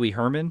think Pee Wee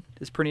Herman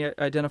is pretty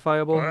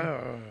identifiable.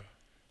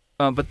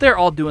 But they're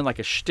all doing like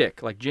a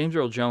shtick. Like James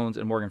Earl Jones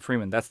and Morgan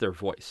Freeman, that's their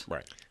voice.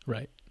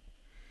 Right.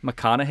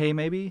 McConaughey,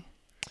 maybe?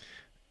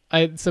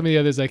 Some of the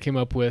others I came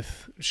up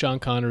with, Sean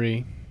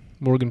Connery,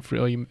 Morgan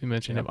Freeman, you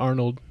mentioned him,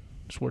 Arnold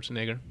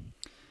Schwarzenegger.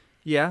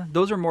 Yeah,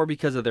 those are more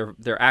because of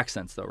their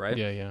accents, though, right?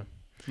 Yeah.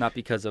 Not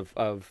because of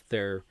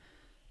their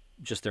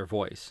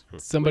voice.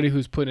 Somebody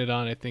who's putting it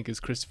on, I think, is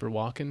Christopher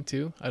Walken,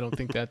 too. I don't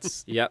think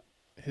that's Yep.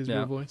 his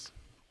real voice.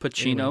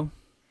 Pacino.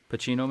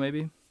 Pacino,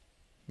 maybe?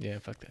 Yeah,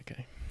 fuck that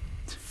guy.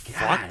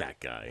 Fuck that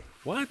guy.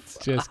 What?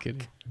 Just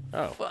kidding.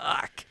 Oh.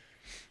 Fuck.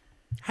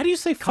 How do you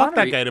say fuck that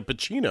Connery- guy to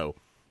Pacino?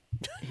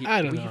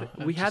 I don't know.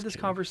 We I'm had just this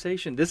kidding.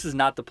 conversation. This is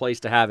not the place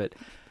to have it.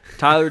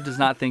 Tyler does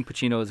not think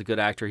Pacino is a good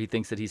actor. He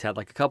thinks that he's had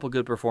like a couple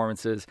good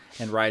performances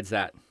and rides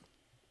that.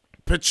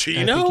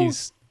 Pacino? I think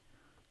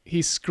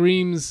he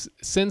screams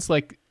since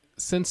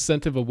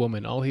Scent of a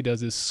Woman. All he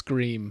does is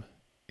scream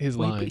his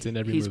Well, lines in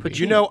every he's movie. Pacino.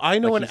 You know, I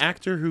know Like an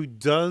actor who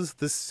does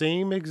the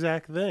same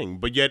exact thing,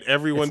 but yet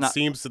everyone It's not-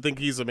 seems to think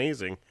he's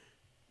amazing.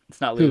 It's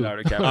not Who?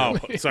 Leonardo DiCaprio.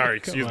 Oh, sorry,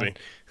 Come excuse on. me.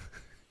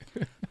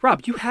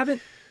 Rob, you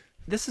haven't.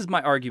 This is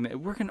my argument.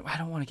 I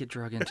don't want to get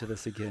drug into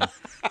this again.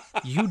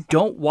 You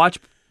don't watch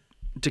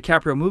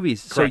DiCaprio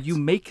movies, so Correct. you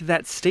make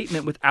that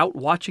statement without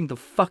watching the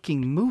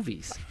fucking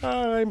movies.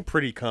 I'm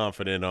pretty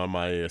confident on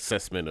my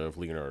assessment of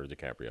Leonardo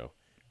DiCaprio.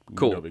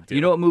 Cool. No big deal.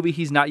 You know what movie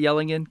he's not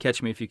yelling in?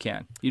 Catch Me If You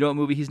Can. You know what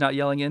movie he's not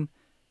yelling in?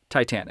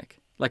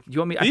 Titanic. Like, you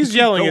want me? I He's can keep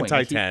yelling going. at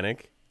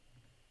Titanic.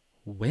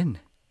 When?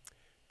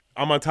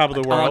 I'm on top of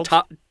the On world.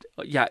 top.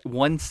 Yeah,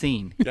 one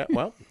scene. Yeah,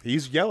 well,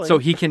 he's yelling. So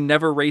he can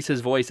never raise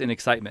his voice in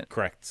excitement.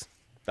 Correct.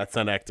 That's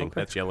not acting.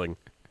 That's yelling.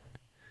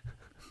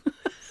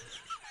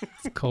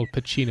 It's called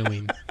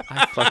Pacinoing.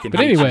 I fucking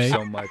But hate anyway. you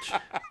so much.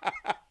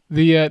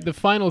 The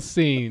final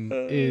scene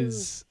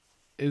is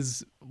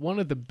one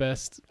of the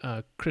best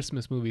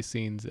Christmas movie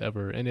scenes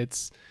ever, and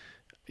it's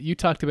you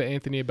talked about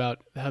Anthony about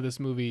how this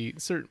movie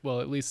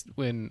at least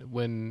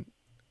when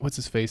what's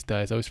his face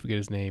dies, I always forget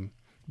his name,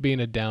 being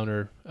a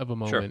downer of a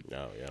moment.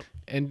 Oh, yeah.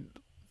 And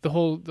the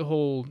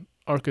whole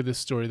arc of this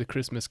story, the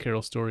Christmas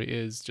Carol story,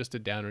 is just a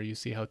downer. You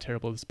see how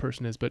terrible this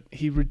person is, but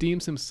he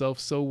redeems himself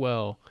so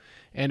well,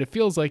 and it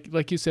feels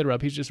like you said,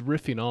 Rob, he's just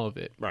riffing all of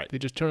it. Right. They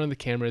just turn on the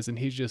cameras and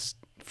he's just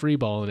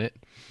freeballing it,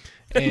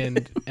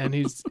 and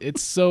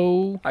it's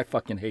so I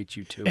fucking hate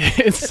you too.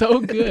 it's so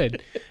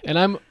good, and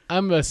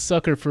I'm a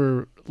sucker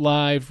for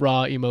live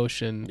raw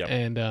emotion, Yep.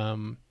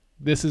 and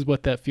this is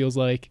what that feels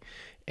like.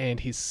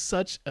 And he's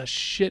such a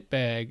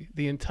shitbag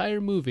the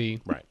entire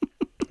movie. Right.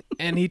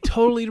 And he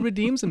totally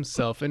redeems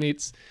himself, and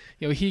it's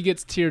he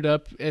gets teared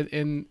up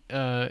in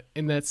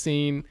that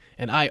scene,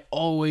 and I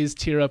always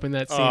tear up in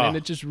that scene, and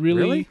it just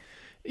really?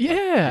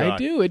 Yeah, God. I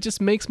do. It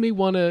just makes me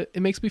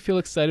it makes me feel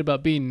excited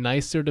about being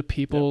nicer to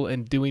people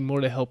and doing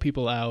more to help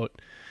people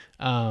out.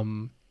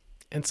 And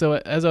so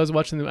as I was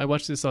watching I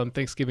watched this on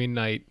Thanksgiving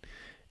night,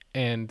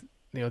 and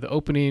the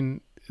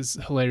opening is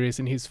hilarious,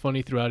 and he's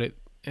funny throughout it,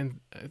 and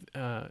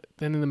then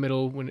in the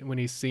middle when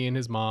he's seeing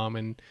his mom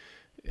and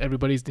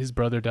his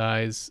brother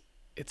dies.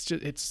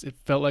 It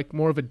felt like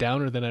more of a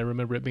downer than I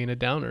remember it being a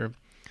downer.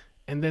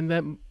 And then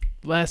that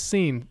last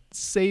scene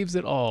saves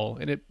it all,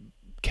 and it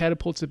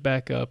catapults it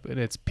back up, and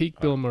it's peak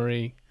Bill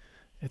Murray.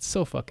 It's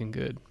so fucking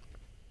good.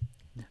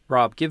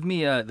 Rob, give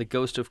me the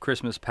Ghost of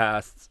Christmas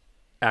Past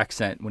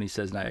accent when he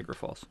says Niagara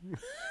Falls.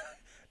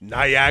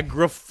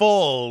 Niagara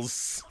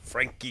Falls,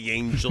 Frankie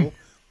Angel.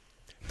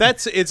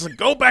 It's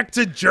go back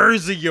to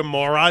Jersey, you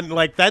moron.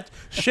 Like that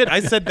shit.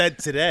 I said that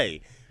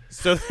today.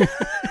 So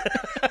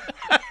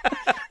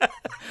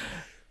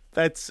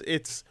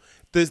it's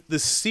the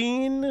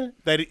scene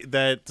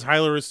that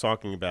Tyler is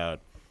talking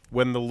about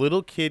when the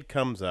little kid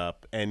comes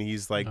up and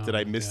he's like, "Did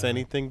I miss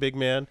anything, big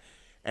man?"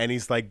 And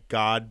he's like,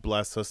 "God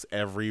bless us,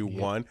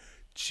 everyone." Yeah.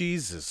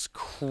 Jesus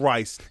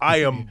Christ, I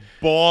am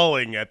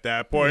bawling at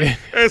that point. Yeah.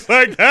 It's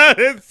like, that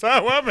is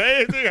so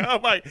amazing. Oh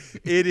my!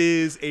 It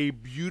is a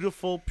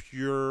beautiful,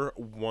 pure,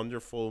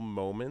 wonderful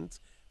moment.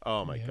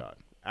 Oh my God,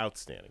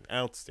 outstanding.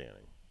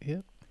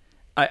 Yeah.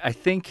 I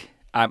think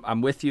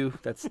I'm with you.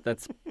 That's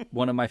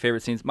one of my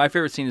favorite scenes. My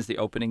favorite scene is the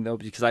opening though,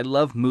 because I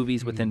love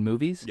movies within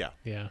movies. Yeah.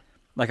 Yeah.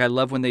 Like, I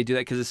love when they do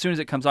that because as soon as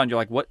it comes on, you're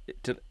like, what?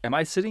 Am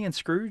I sitting in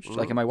Scrooge?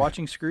 Like, am I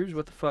watching Scrooge?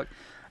 What the fuck?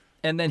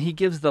 And then he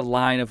gives the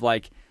line of,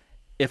 like,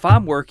 if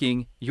I'm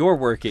working, you're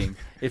working.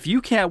 If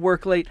you can't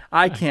work late,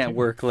 I can't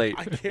work late.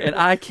 And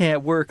I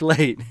can't work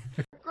late.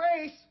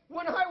 Grace,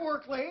 when I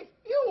work late,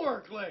 you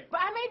work late.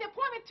 But I made the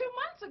appointment 2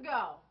 months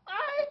ago.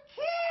 I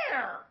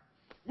care.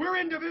 We're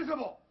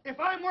indivisible. If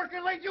I'm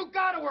working late, you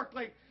gotta work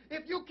late.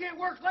 If you can't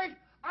work late,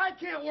 I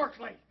can't work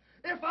late.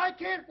 If I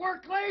can't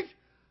work late,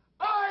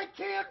 I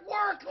can't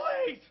work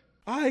late.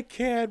 I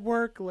can't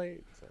work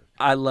late.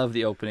 I love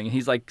the opening. And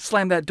he's like,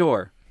 slam that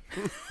door.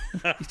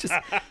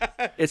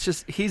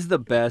 He's the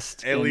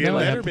best. Elliot now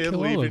I have to Letterman kill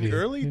all of leaving you.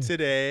 early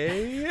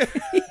today.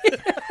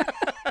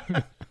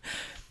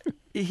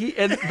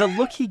 And the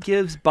look he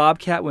gives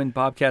Bobcat when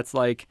Bobcat's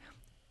like,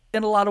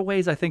 in a lot of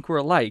ways, I think we're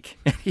alike.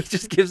 And he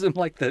just gives him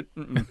like the,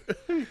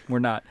 we're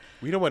not.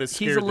 We don't want to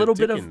scare He's a little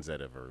the bit Dickens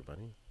out of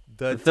everybody.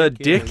 The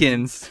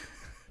Dickens.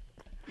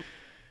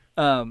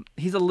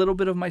 He's a little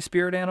bit of my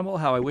spirit animal,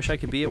 how I wish I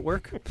could be at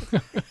work.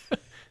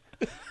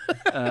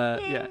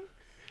 Yeah.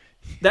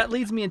 That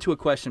leads me into a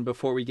question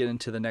before we get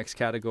into the next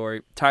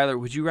category. Tyler,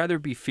 would you rather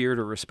be feared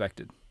or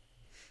respected?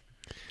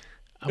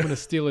 I'm going to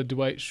steal a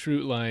Dwight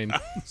Schrute line.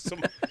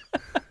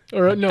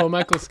 Or no,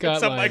 Michael Scott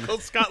It's a line. Michael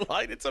Scott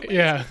line. It's amazing.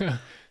 Yeah.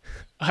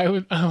 I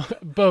would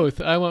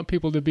both. I want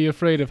people to be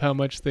afraid of how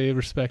much they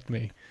respect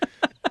me.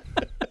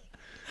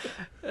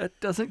 That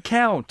doesn't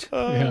count.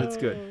 Yeah. That's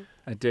good.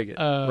 I dig it.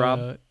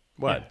 Rob,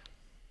 What? Yeah.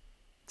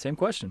 same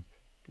question.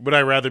 Would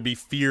I rather be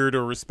feared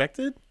or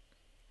respected?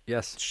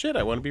 Yes. Shit,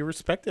 I want to be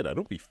respected. I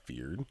don't be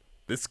feared.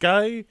 This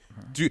guy,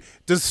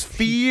 does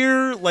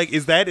fear, like,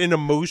 is that an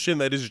emotion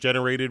that is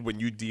generated when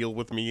you deal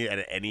with me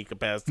at any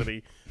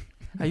capacity?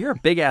 Now, you're a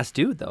big ass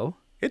dude, though.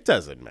 It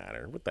doesn't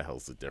matter. What the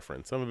hell's the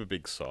difference? I'm a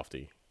big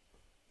softy.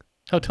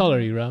 How tall are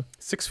you, Rob?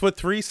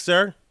 6'3",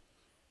 sir.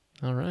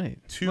 All right.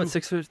 What,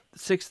 6'3",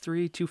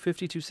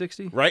 250,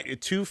 260? Right,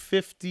 at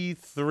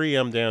 253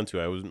 I'm down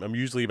to. I'm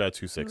usually about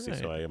 260,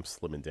 so Right. I am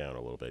slimming down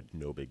a little bit.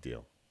 No big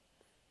deal.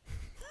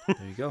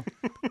 There you go.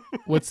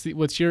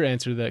 What's your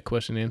answer to that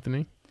question,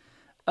 Anthony?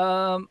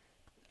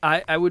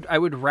 I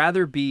would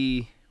rather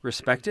be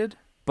respected,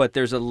 but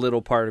there's a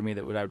little part of me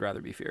that I'd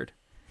rather be feared.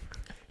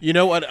 You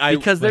know what? I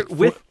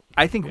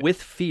think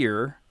with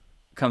fear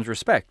comes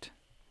respect.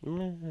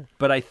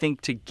 But I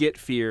think to get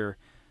fear,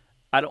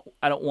 I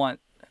don't want,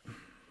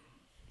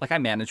 like, I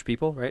manage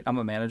people, right? I'm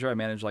a manager. I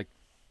manage like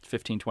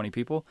 15, 20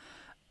 people.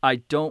 I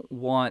don't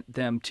want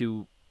them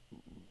to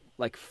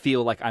like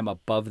feel like I'm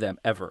above them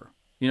ever.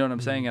 You know what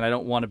I'm saying? And I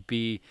don't want to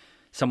be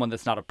someone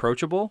that's not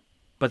approachable.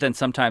 But then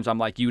sometimes I'm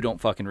like, you don't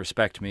fucking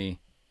respect me,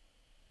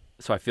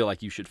 so I feel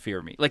like you should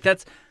fear me. Like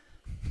that's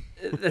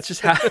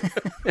just how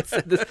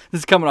this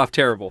is coming off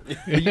terrible.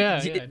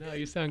 Yeah, no,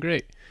 you sound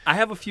great. I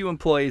have a few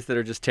employees that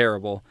are just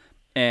terrible,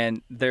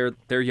 and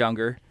they're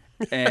younger,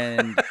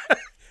 and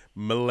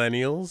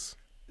Millennials?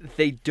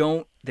 they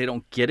don't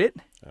get it.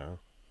 Oh.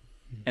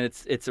 And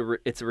it's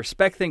a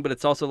respect thing, but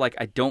it's also like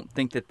I don't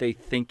think that they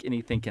think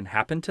anything can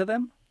happen to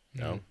them.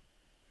 No.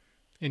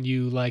 And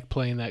you like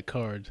playing that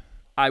card.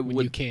 I When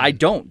would. you can. I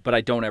don't, but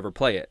I don't ever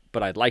play it.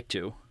 But I'd like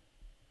to,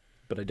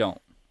 but I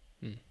don't.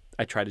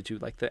 I try to do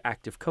like the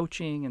active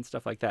coaching and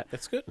stuff like that.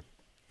 That's good.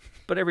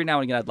 But every now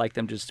and again, I'd like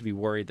them just to be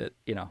worried that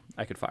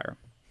I could fire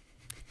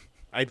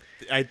them.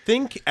 I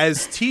think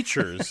as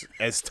teachers,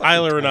 as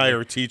Tyler and I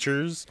are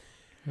teachers,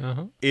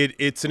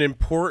 it's an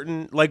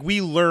important, like,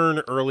 we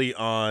learn early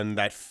on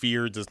that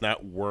fear does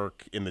not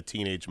work in the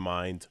teenage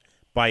mind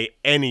by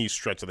any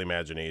stretch of the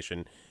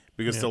imagination.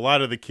 Because a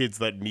lot of the kids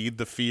that need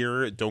the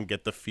fear don't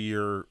get the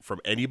fear from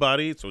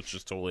anybody, so it's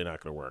just totally not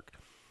going to work.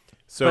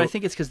 So, But I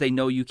think it's because they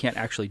know you can't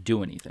actually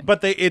do anything. but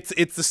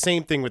it's the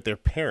same thing with their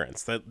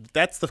parents.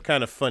 That's the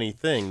kind of funny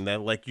thing that,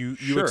 like, you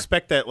Sure.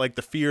 expect that, like,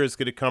 the fear is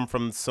going to come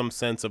from some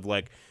sense of,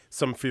 like,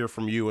 some fear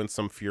from you and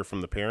some fear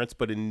from the parents,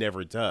 but it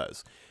never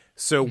does.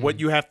 So what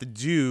you have to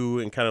do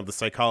in kind of the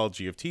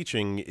psychology of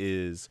teaching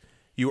is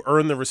you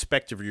earn the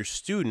respect of your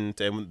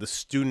student, and the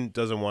student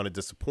doesn't want to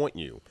disappoint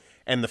you.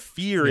 And the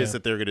fear is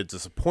that they're going to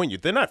disappoint you.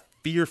 They're not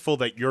fearful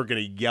that you're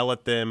going to yell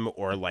at them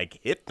or, like,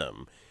 hit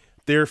them.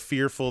 They're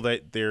fearful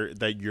that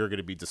you're going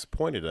to be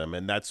disappointed in them,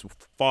 and that's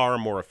far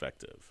more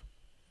effective.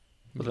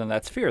 Well, then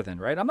that's fear, then,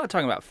 right? I'm not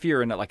talking about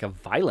fear in like a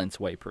violence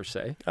way per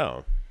se.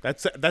 Oh,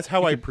 that's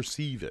how I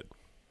perceive it.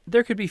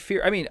 There could be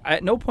fear. I mean,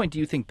 at no point do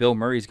you think Bill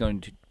Murray's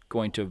going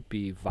to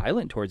be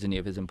violent towards any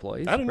of his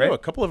employees. I don't right? know. A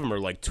couple of them are,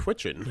 like,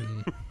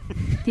 twitching.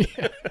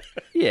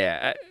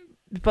 Yeah,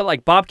 but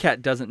like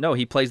Bobcat doesn't know.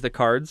 He plays the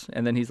cards,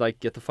 and then he's like,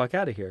 "Get the fuck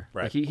out of here!"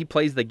 Right. Like he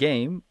plays the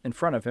game in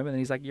front of him, and then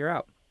he's like, "You're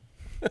out."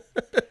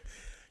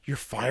 You're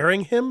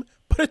firing him,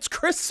 but it's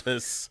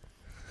Christmas.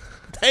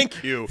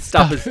 Thank you.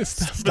 Stop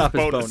his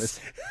bonus.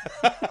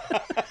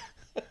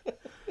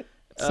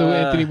 So,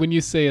 Anthony, when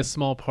you say a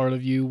small part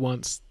of you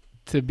wants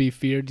to be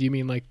feared, do you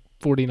mean like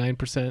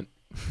 49%?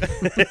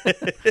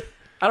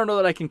 I don't know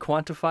that I can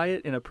quantify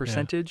it in a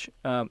percentage.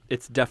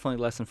 It's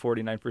definitely less than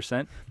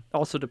 49%.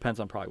 Also depends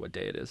on probably what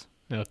day it is.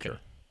 Okay.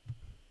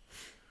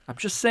 I'm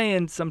just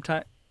saying.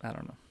 Sometimes I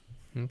don't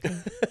know. Okay.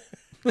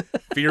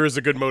 Fear is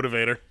a good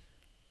motivator.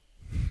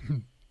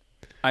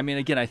 I mean,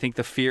 again, I think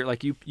the fear,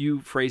 like you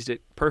phrased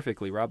it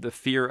perfectly, Rob. The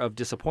fear of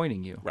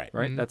disappointing you. Right.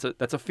 Right. That's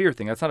a fear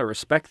thing. That's not a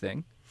respect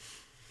thing.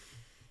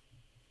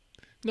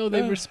 No,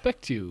 they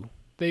respect you.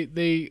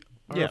 They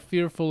are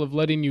fearful of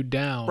letting you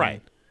down.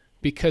 Right.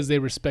 Because they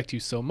respect you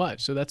so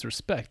much. So that's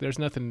respect. There's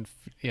nothing.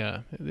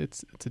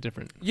 It's a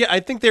different. Yeah, I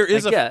think there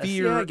is I a guess.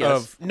 fear Yeah, I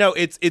guess. of. No,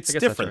 it's that's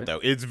different right. though.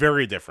 It's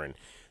very different.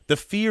 The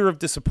fear of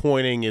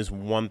disappointing is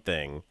one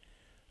thing,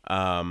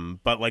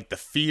 but like the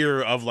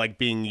fear of like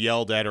being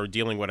yelled at or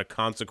dealing with a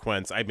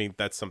consequence, I mean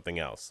that's something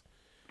else.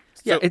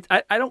 Yeah,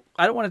 So- I don't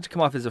want it to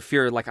come off as a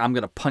fear like I'm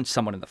going to punch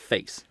someone in the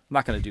face. I'm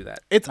not going to do that.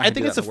 I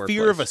think it's a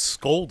fear of a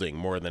scolding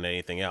more than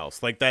anything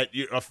else. Like that,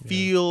 a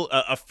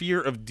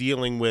fear of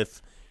dealing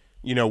with,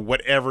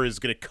 whatever is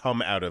going to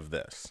come out of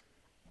this.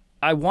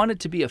 I want it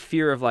to be a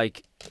fear of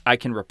like I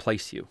can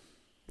replace you,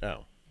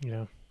 Oh,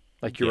 Yeah.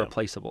 like you're Yeah.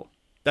 replaceable.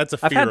 that's a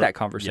fear. I've had that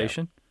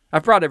conversation.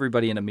 I've brought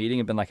everybody in a meeting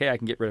and been like, hey, I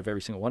can get rid of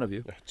every single one of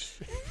you.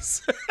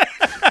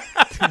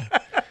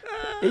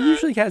 It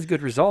usually has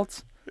good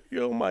results.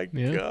 Oh my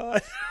Yeah.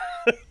 god.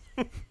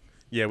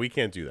 Yeah, we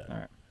can't do that. All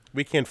right.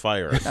 We can't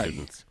fire our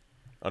students,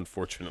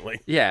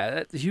 unfortunately.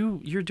 Yeah,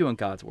 you're doing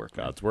God's work.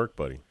 Man. God's work,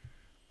 buddy.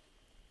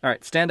 All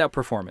right, standout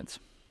performance.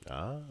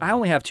 I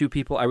only have two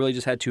people. I really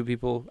just had two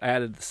people. I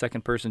added the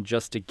second person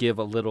just to give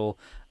a little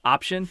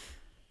option.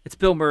 It's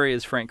Bill Murray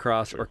as Frank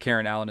Cross or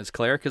Karen Allen as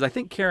Claire, because I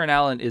think Karen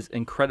Allen is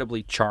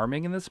incredibly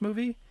charming in this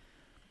movie.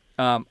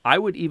 I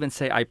would even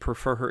say I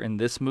prefer her in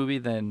this movie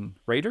than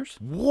Raiders.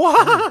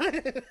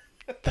 What?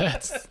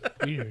 That's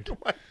weird. Oh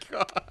my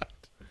god.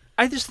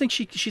 I just think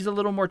she's a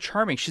little more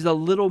charming. She's a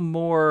little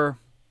more.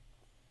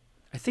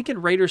 I think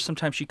in Raiders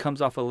sometimes she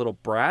comes off a little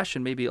brash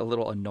and maybe a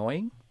little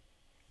annoying.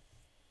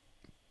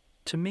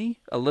 To me,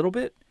 a little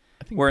bit.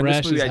 I think Where in this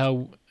brash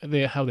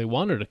movie, is how they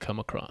want her to come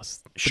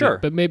across. Sure.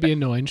 But maybe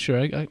annoying.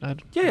 Sure. Yeah.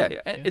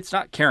 It's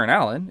not Karen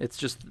Allen. It's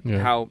just Yeah.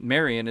 how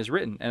Marion is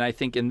written. And I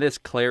think in this,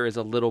 Claire is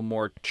a little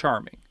more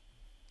charming.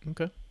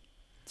 Okay.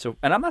 So,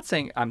 and I'm not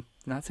saying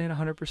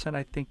 100%.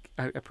 I think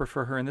I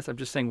prefer her in this. I'm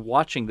just saying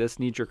watching this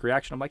knee-jerk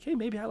reaction, I'm like, hey,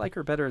 maybe I like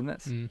her better in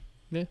this.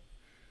 Yeah.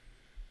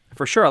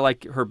 For sure, I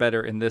like her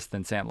better in this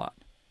than Sandlot.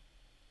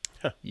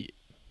 Yeah.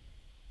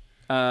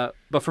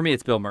 But for me,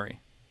 it's Bill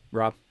Murray.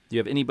 Rob, do you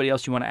have anybody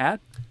else you want to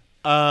add?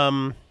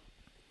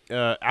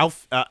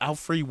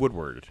 Alfre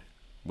Woodward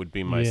would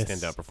be my Yes.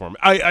 standout performer.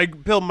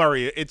 Bill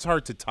Murray. It's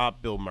hard to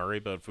top Bill Murray,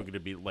 but if we're going to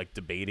be like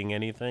debating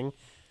anything,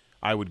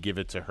 I would give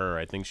it to her.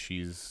 I think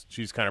she's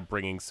kind of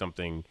bringing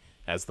something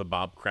as the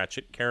Bob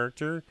Cratchit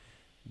character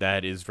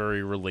that is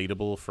very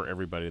relatable for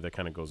everybody that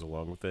kind of goes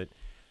along with it.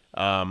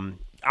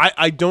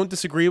 I don't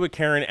disagree with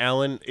Karen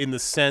Allen in the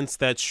sense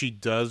that she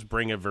does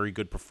bring a very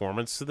good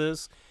performance to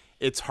this.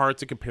 It's hard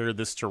to compare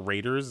this to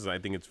Raiders. I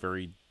think it's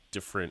very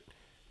different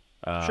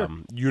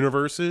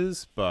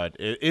universes. But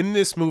in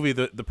this movie,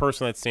 the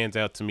person that stands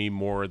out to me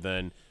more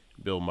than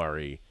Bill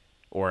Murray,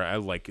 or I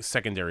like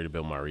secondary to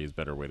Bill Murray is a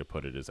better way to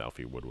put it, is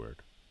Alfre Woodward.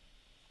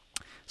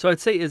 So I'd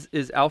say is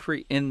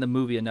Alfre in the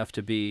movie enough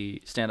to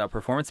be standout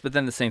performance? But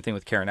then the same thing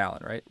with Karen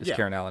Allen, right? Is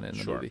Karen Allen in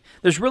the movie?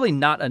 There's really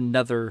not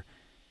another.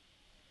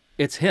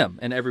 It's him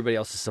and everybody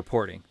else is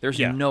supporting. There's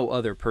no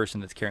other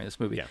person that's carrying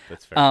this movie. Yeah,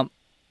 that's fair.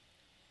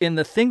 And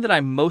the thing that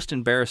I'm most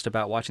embarrassed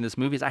about watching this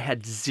movie is I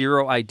had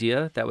zero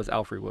idea that was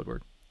Alfre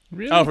Woodward.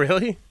 Really? Oh,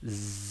 really?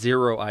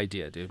 Zero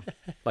idea, dude.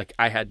 Like,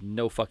 I had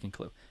no fucking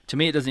clue. To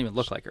me, it doesn't even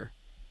look like her.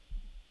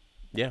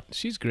 Yeah.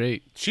 She's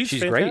great. She's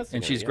fantastic great, in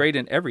and it, she's yeah. great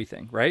in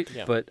everything, right?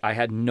 Yeah. But I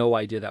had no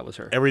idea that was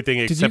her. Everything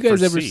Did except you guys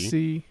for ever C.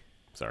 see?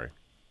 Sorry.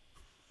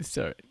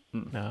 Sorry.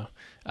 No.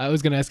 I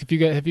was gonna ask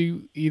if have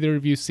you either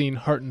of you seen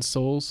Heart and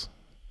Souls?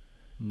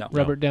 No.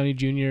 Robert Downey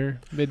Jr.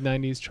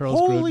 mid-90s Charles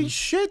Holy Grodin.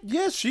 shit!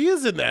 Yes, she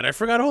is in that. I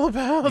forgot all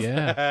about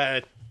Yeah.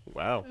 that.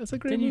 Wow. That's a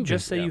great Didn't you movie.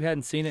 just say you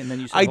hadn't seen it, and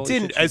then you said I holy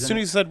didn't. shit, As she's soon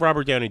in as you said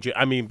Robert Downey Jr.,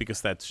 I mean,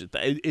 because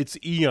it's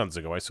eons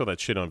ago. I saw that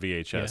shit on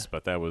VHS, Yeah.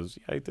 but that was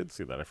I did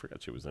see that. I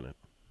forgot she was in it. it.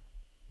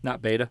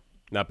 Not Beta.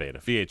 Not Beta,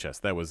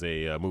 VHS. That was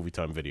a movie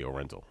time video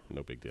rental.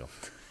 No big deal.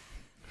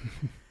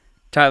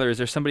 Tyler, is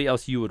there somebody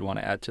else you would want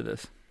to add to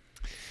this?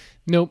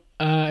 Nope.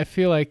 I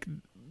feel like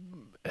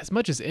as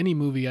much as any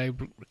movie I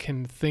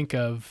can think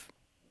of,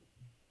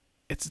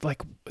 it's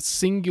like a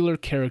singular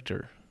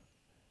character.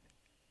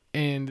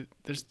 And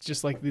there's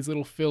just like these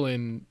little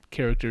fill-in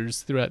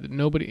characters throughout.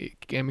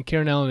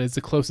 Karen Allen is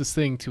the closest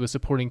thing to a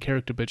supporting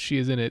character, but she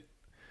is in it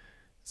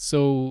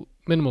so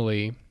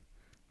minimally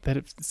that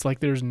it's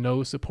like there's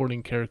no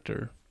supporting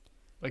character.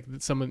 Like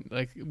someone,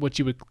 like what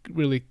you would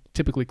really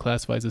typically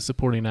classify as a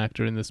supporting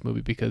actor in this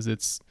movie, because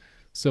it's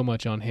so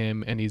much on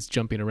him and he's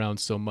jumping around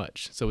so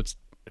much. So it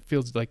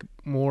feels like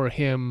more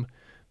him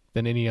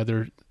than any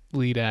other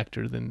lead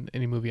actor than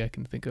any movie I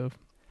can think of.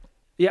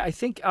 Yeah, I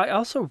think I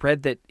also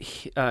read that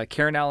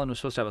Karen Allen was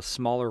supposed to have a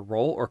smaller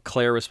role, or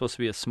Claire was supposed to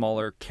be a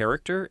smaller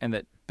character, and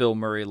that Bill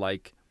Murray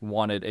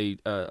wanted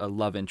a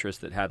love interest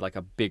that had like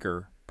a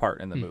bigger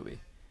part in the movie.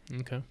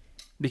 Okay.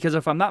 Because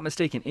if I'm not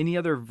mistaken, any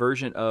other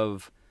version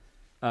of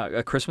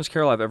A Christmas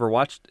Carol I've ever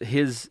watched.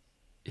 His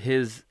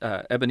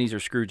Ebenezer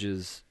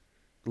Scrooge's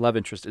love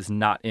interest is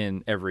not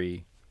in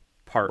every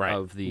part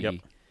of the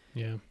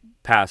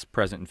past,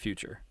 present, and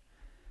future.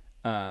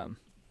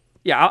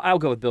 I'll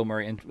go with Bill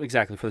Murray, and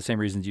exactly for the same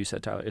reasons you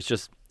said, Tyler.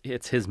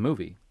 It's his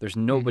movie. There's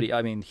nobody.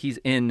 I mean, he's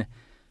in.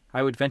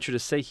 I would venture to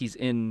say he's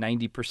in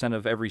 90%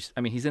 of every.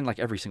 I mean, he's in like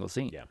every single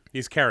scene. Yeah,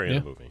 he's carrying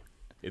the movie.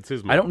 It's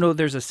his movie. I don't know if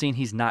there's a scene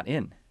he's not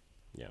in.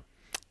 Yeah.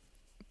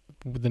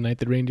 The night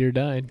the reindeer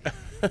died.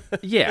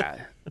 Yeah,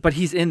 but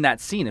he's in that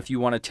scene. If you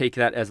want to take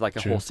that as like a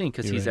True. whole scene,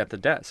 because You're he's right. at the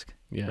desk.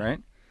 Yeah. Right.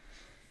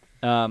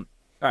 All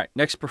right.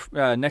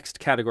 Next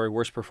category: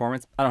 worst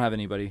performance. I don't have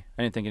anybody.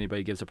 I didn't think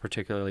anybody gives a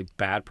particularly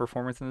bad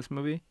performance in this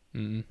movie.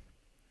 Mm-mm.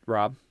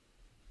 Rob.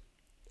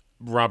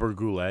 Robert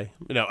Goulet.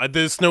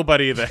 There's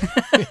nobody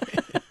that.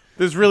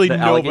 There's really The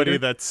nobody alligator?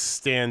 that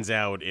stands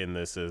out in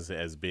this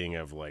as being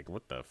of like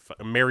what the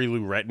Mary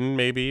Lou Retton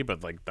maybe,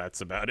 but like that's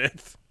about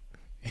it.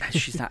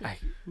 She's not.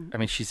 I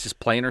mean, she's just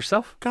playing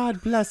herself.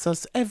 God bless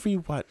us,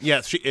 everyone.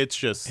 Yeah,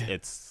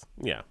 it's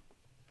yeah.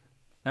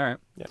 All right.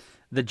 Yeah.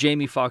 The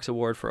Jamie Foxx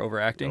Award for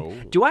overacting.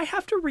 Oh. Do I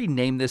have to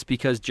rename this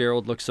because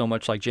Gerald looks so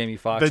much like Jamie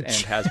Foxx and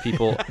has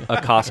people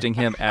accosting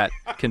him at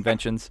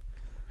conventions?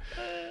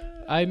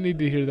 I need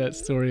to hear that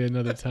story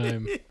another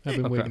time. I've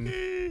been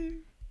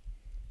waiting.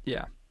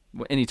 Yeah.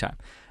 Well, anytime.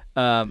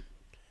 I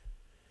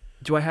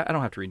don't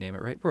have to rename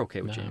it, right? We're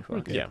okay with Jamie We're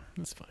Foxx. good. Yeah.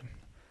 That's fine.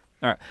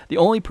 All right. The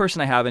only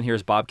person I have in here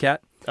is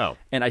Bobcat. Oh.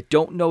 And I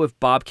don't know if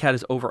Bobcat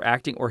is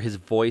overacting or his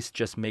voice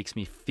just makes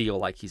me feel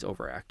like he's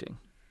overacting.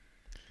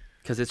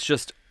 Because it's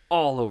just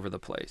all over the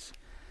place.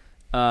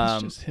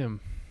 It's just him.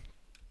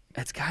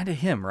 It's kind of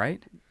him,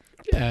 right?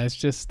 Yeah, it's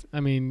just, I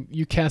mean,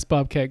 you cast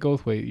Bobcat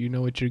Goldthwait, you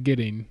know what you're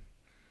getting.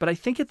 But I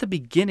think at the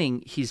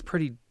beginning he's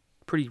pretty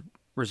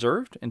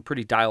reserved and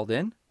pretty dialed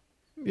in.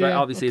 Yeah, Right?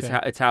 Obviously, okay.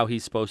 it's how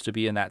he's supposed to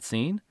be in that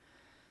scene.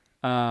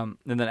 And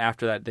then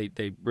after that,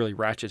 they really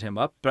ratchet him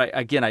up. But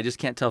I just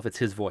can't tell if it's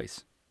his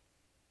voice.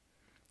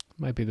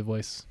 Might be the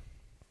voice.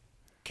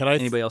 Can I?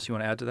 Anybody else you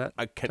want to add to that,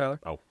 Tyler?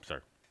 Oh,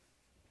 sorry.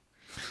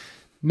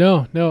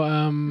 No.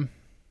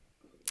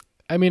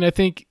 I mean, I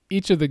think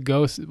each of the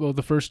ghosts, well,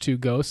 the first two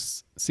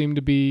ghosts seem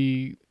to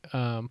be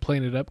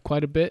playing it up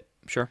quite a bit.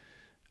 Sure.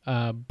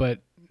 But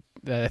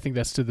I think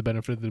that's to the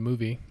benefit of the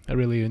movie. I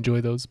really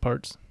enjoy those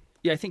parts.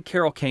 Yeah, I think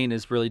Carol Kane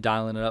is really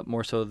dialing it up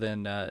more so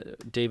than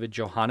David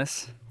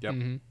Johannes, Yep.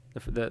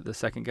 the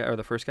second guy or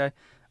the first guy.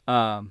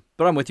 But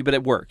I'm with you. But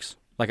it works.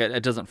 Like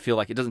it doesn't feel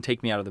like it doesn't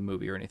take me out of the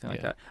movie or anything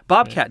like that.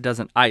 Bobcat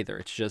doesn't either.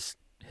 It's just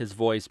his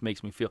voice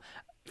makes me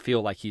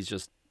feel like he's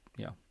just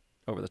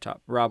over the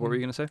top. Rob, what were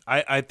you gonna say?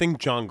 I think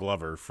John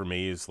Glover for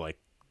me is like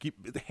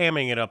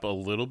hamming it up a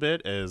little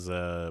bit as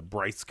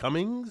Bryce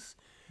Cummings.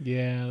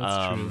 Yeah,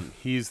 that's true.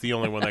 He's the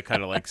only one that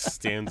kind of like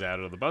stands out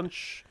of the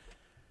bunch.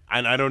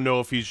 And I don't know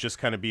if he's just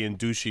kind of being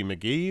douchey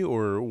McGee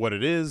or what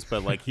it is,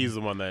 but like he's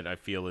the one that I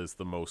feel is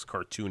the most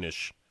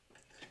cartoonish.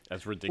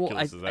 As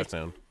ridiculous as that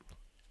sounds.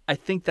 I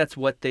think that's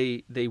what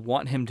they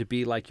want him to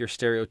be, like your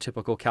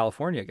stereotypical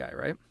California guy,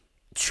 right?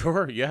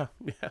 Sure, yeah.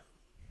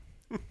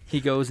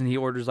 He goes and he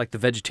orders like the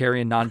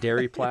vegetarian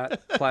non-dairy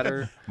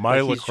platter.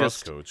 My Like, he's lacrosse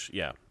just- coach,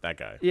 yeah, that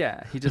guy.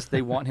 Yeah,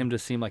 they want him to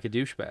seem like a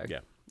douchebag. Yeah,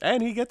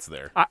 and he gets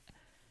there.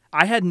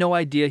 I had no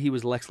idea he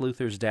was Lex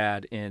Luthor's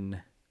dad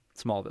in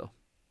Smallville.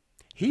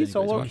 He's anybody's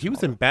all watched he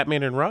was in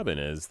Batman and Robin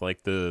as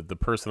like the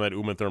person that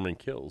Uma Thurman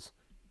kills.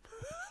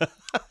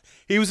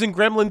 He was in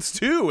Gremlins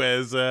too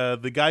as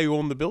the guy who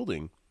owned the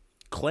building,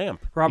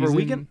 Clamp. Rob, He's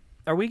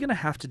are we gonna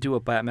have to do a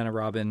Batman and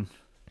Robin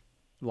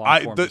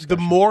long form The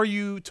discussion? more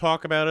you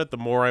talk about it, the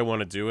more I want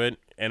to do it,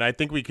 and I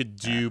think we could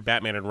do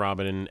Batman and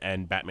Robin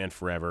and Batman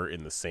Forever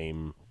in the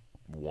same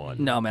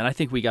one. No, man, I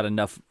think we got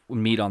enough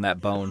meat on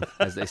that bone,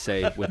 as they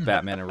say, with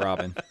Batman and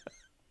Robin.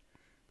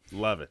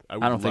 Love it. I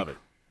would don't love think- it.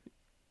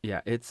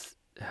 Yeah,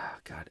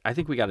 God, I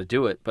think we got to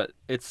do it, but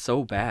it's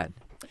so bad.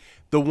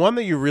 The one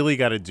that you really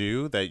got to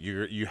do that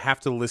you have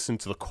to listen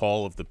to the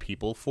call of the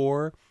people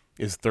for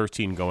is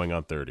 13 going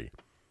on 30.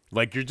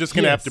 Like you're just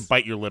gonna have to Yes.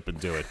 bite your lip and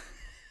do it.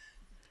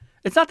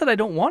 It's not that I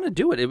don't want to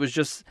do it. It was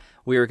just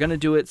we were going to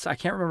do it. So I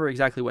can't remember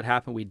exactly what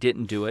happened. We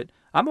didn't do it.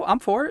 I'm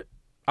for it.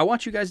 I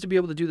want you guys to be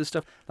able to do this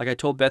stuff. Like I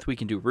told Beth, we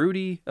can do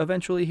Rudy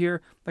eventually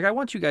here. Like I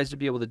want you guys to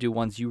be able to do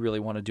ones you really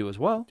want to do as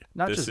well.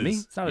 Not This just me.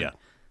 is- It's not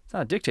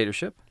a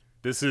dictatorship.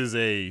 This is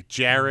a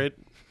Jarrett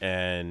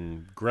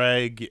and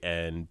Greg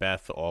and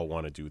Beth all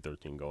want to do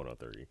 13 going on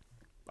 30.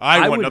 I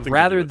want would nothing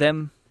rather to do with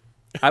them.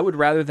 I would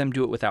rather them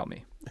do it without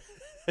me.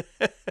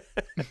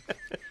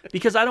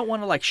 Because I don't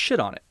want to like shit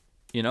on it.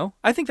 You know,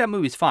 I think that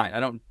movie's fine. I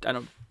don't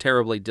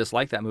terribly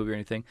dislike that movie or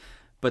anything,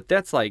 but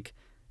that's like,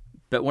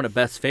 one of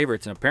Beth's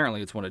favorites, and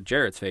apparently it's one of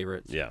Jarrett's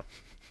favorites. Yeah.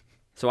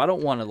 So I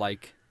don't want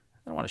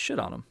to shit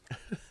on him.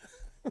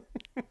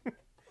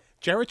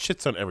 Jarrett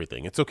shits on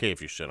everything. It's okay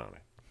if you shit on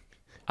it.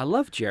 I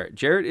love Jarrett.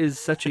 Jarrett is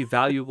such a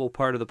valuable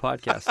part of the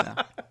podcast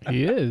now.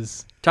 He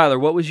is. Tyler,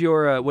 what was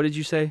your? What did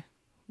you say?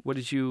 What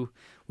did you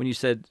when you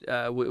said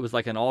it was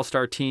like an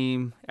all-star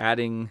team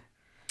adding?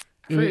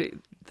 I forget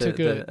Took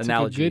the a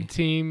analogy. good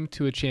team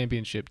to a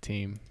championship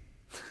team.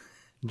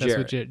 That's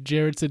what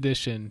Jarrett's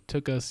edition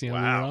took us. Wow. We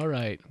were all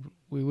right.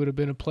 We would have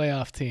been a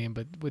playoff team,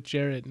 but with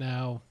Jarrett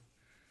now,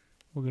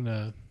 we're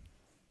gonna,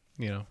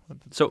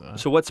 So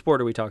what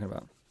sport are we talking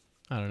about?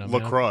 I don't know.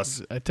 Man.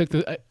 Lacrosse. I took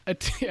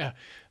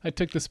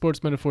the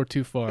sports metaphor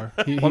too far.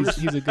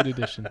 He's a good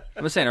addition.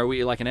 I'm just saying, are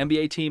we like an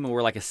NBA team and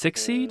we're like a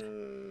 6 seed?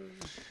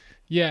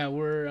 Yeah,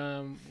 we're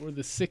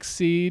the 6th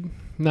seed,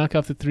 knock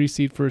off the 3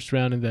 seed first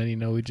round, and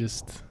then we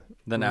just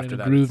Then we're after in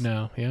that, a groove it's-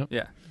 now. Yep.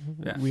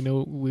 Yeah. We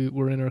know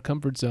we're in our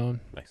comfort zone.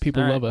 Nice.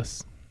 People All right. love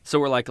us. So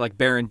we're like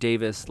Baron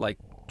Davis, like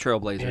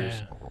Trailblazers,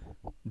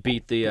 Yeah.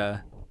 beat the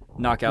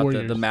knock out the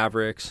Warriors.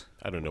 Mavericks.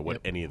 I don't know what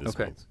any of this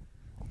Okay. means.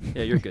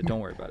 Yeah, you're good. Don't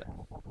worry about it.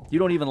 You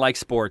don't even like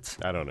sports.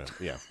 I don't know.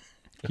 Yeah.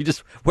 You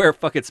just wear a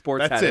fucking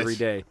sports That's hat it. every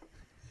day.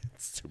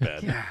 It's too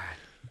bad.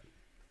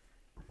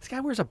 This guy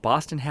wears a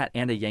Boston hat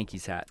and a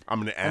Yankees hat.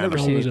 I'm an never animal.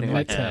 seen He wears a anything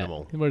like Mets hat.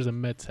 Animal. He wears a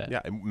Mets hat.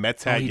 Yeah,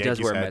 Mets hat, he does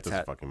Yankees wear a hat, Mets doesn't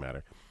hat. fucking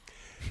matter.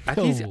 I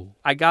think Oh.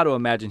 I got to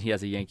imagine he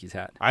has a Yankees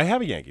hat. I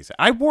have a Yankees hat.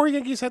 I wore a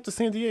Yankees hat to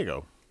San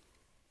Diego.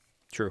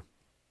 True.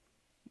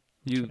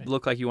 You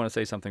look like you want to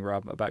say something,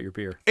 Rob, about your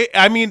beer.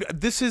 I mean,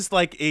 this is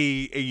like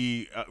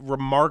a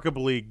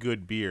remarkably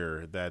good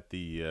beer that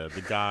the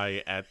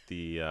guy at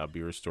the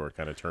beer store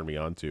kind of turned me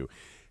on to,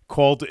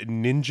 called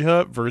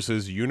Ninja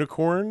versus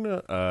Unicorn,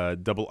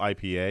 double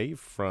IPA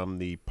from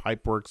the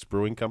Pipeworks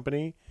Brewing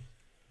Company.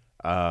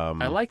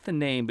 I like the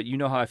name, but you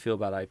know how I feel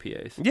about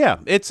IPAs. Yeah,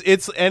 it's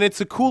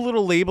a cool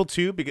little label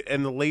too,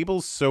 and the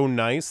label's so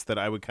nice that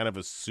I would kind of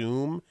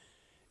assume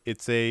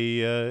it's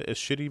a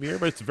shitty beer,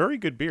 but it's a very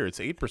good beer. It's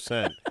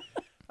 8%.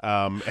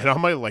 And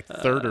I'm my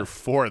third or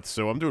fourth,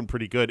 so I'm doing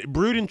pretty good.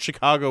 Brewed in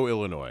Chicago,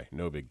 Illinois.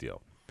 No big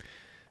deal.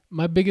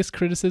 My biggest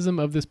criticism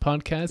of this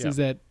podcast Yeah. is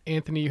that,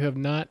 Anthony, you have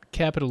not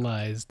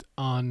capitalized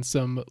on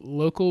some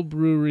local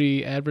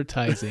brewery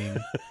advertising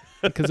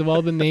because of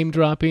all the name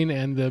dropping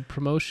and the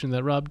promotion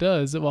that Rob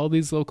does of all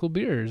these local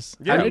beers.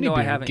 How do you Any know I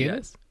beer, haven't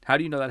Guinness? yet? How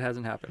do you know that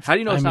hasn't happened? How do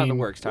you know it's not in the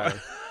works, Tyler?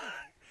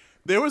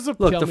 There was a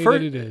Look, Tell the me first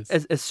that it is.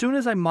 as soon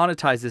as I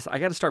monetize this, I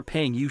got to start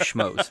paying you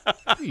schmoes.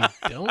 You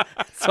don't.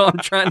 So I'm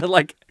trying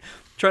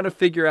to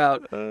figure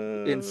out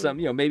in some,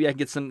 maybe I can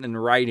get something in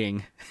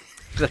writing.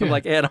 That I'm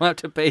like, hey, I don't have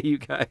to pay you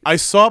guys. I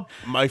saw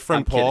my friend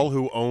I'm Paul,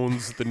 kidding. who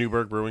owns the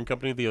Newburgh Brewing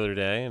Company, the other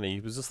day, and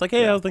he was just like,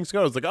 hey, how things go?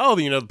 I was like, oh,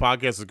 the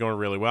podcast is going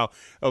really well.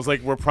 I was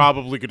like, we're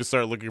probably going to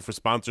start looking for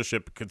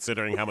sponsorship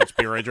considering how much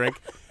beer I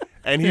drink.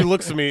 And he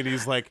looks at me and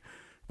he's like,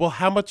 well,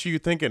 how much are you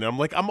thinking? I'm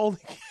like, I'm only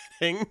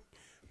kidding.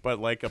 But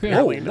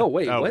apparently, no,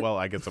 wait, oh, what? well,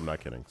 I guess I'm not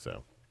kidding.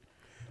 So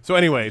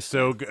anyway,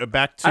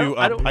 back to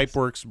I don't-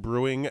 Pipeworks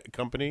Brewing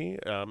Company,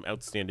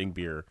 outstanding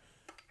beer.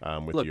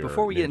 With Look, your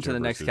before we get Ninja into the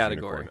next versus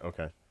category. Unicorn.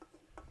 Okay.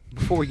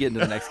 Before we get into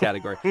the next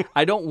category,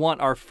 I don't want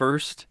our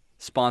first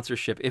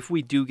sponsorship, if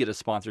we do get a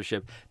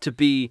sponsorship, to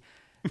be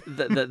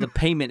the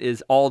payment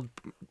is all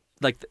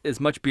like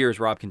as much beer as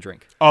Rob can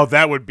drink. Oh,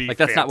 that would be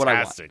That's not what I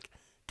want. fantastic.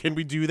 Can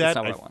we do that? That's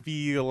not what I I want.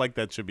 feel like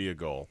that should be a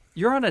goal.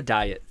 You're on a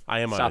diet. I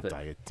am Stop on a it.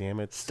 diet.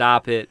 Damn it.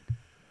 Stop it.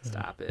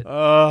 Stop it.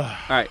 All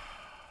right.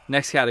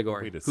 Next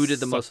category. Way to Who did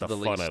the suck most of the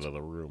fun least? out of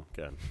the room?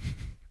 God.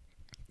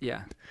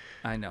 Yeah,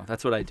 I know.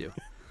 That's what I do.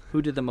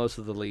 Who did the most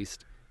of the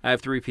least? I have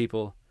 3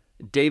 people.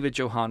 David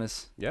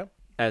Johannes Yeah.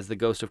 as the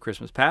Ghost of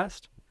Christmas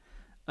Past,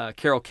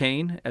 Carol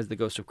Kane as the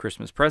Ghost of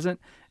Christmas Present,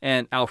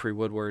 and Alfre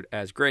Woodward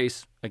as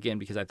Grace, again,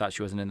 because I thought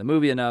she wasn't in the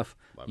movie enough.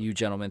 You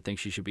gentlemen think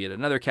she should be in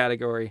another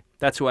category.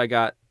 That's who I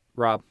got.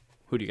 Rob,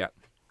 who do you got?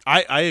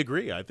 I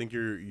agree. I think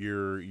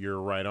you're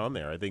right on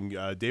there. I think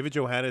David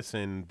Johannes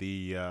and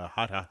the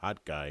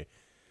hot guy.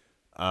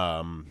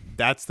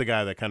 That's the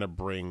guy that kind of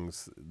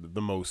brings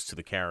the most to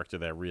the character.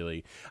 That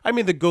really, I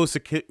mean, the Ghost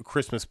of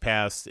Christmas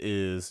Past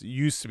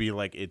used to be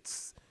like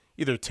it's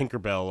either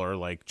Tinkerbell or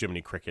like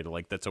Jiminy Cricket.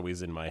 Like that's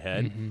always in my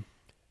head. Mm-hmm.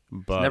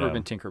 But Never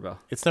been Tinkerbell.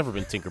 It's never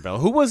been Tinkerbell.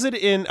 Who was it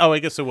in? Oh, I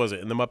guess it was it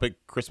in the Muppet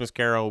Christmas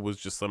Carol. Was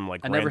just some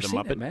like I random never seen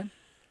Muppet. it, man.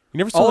 You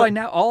never saw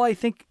that? All I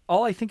think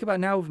about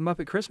now of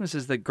Muppet Christmas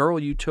is the girl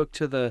you took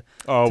to the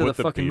with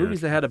the fucking beard.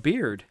 movies that had a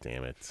beard.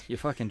 Damn it! You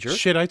fucking jerk.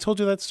 Shit, I told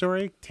you that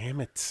story.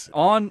 Damn it!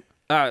 On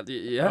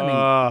yeah,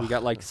 I mean, we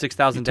got like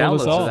 6,000 You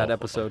told us downloads all. of that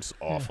episode. It's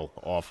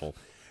awful.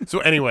 So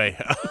anyway,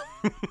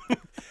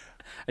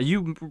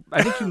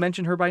 I think you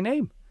mentioned her by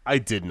name. I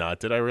did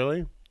not. Did I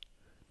really?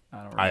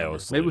 I don't I remember.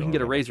 honestly Maybe we don't can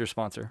get a remember. razor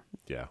sponsor.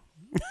 Yeah.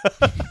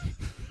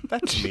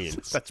 That's mean.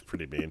 That's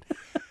pretty mean.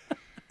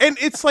 And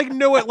it's like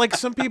no, like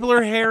some people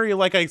are hairy.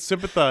 Like I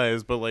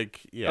sympathize, but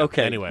like yeah.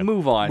 Okay, Anyway,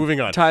 move on. Moving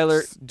on.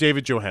 Tyler.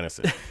 David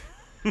Johannesson.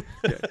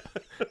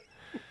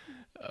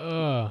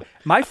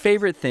 My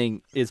favorite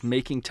thing is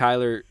making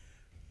Tyler,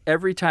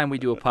 every time we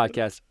do a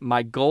podcast,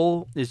 my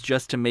goal is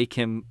just to make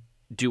him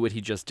do what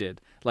he just did.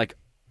 Like,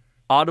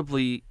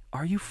 audibly,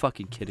 are you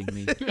fucking kidding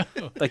me?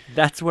 Like,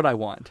 that's what I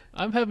want.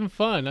 I'm having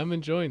fun. I'm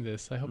enjoying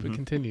this. I hope it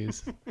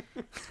continues.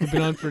 We've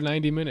been on for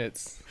 90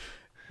 minutes.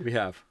 We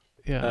have.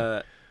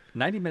 Yeah.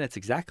 90 minutes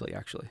exactly,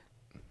 actually.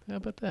 How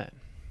about that?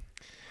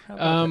 How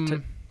about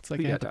that? It's like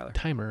Who I you have got, the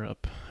Tyler? timer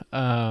up.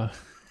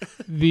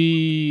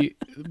 The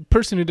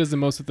person who does the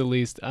most with the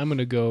least, I'm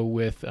gonna go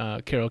with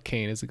Carol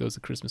Kane as it goes to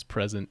Christmas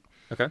Present.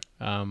 Okay.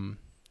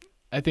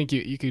 I think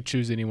you could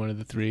choose any one of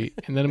the three,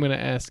 and then I'm gonna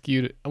ask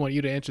you. I want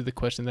you to answer the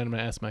question. Then I'm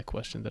gonna ask my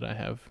question that I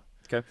have.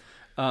 Okay.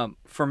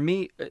 For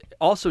me,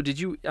 also, I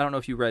don't know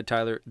if you read,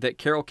 Tyler, that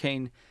Carol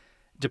Kane,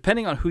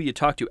 depending on who you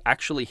talk to,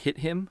 actually hit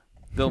him,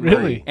 Bill Murray,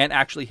 Really? and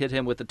actually hit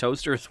him with the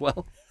toaster as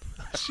well.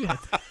 Shit.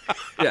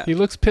 Yeah. He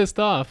looks pissed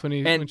off when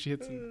she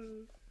hits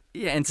him.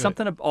 Yeah, and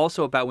something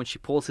also about when she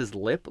pulls his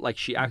lip, like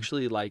she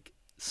actually like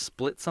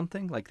split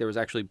something, like there was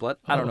actually blood.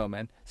 I don't know,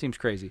 man. Seems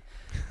crazy.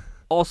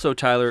 Also,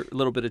 Tyler, a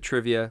little bit of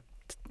trivia.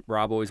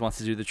 Rob always wants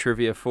to do the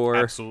trivia for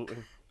Absolutely.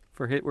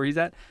 for hit where he's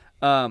at.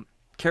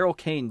 Carol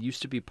Kane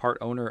used to be part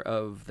owner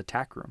of the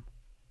Tack Room.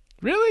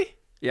 Really?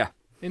 Yeah.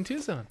 In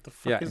Tucson.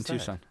 Yeah, in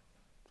Tucson.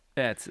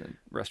 Yeah, it's a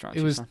restaurant. It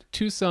in was Tucson.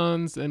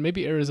 Tucson's and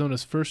maybe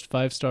Arizona's first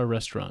 5-star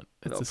restaurant.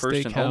 It's a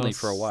First and steakhouse. only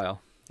for a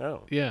while.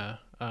 Oh. Yeah.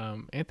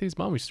 Anthony's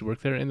mom used to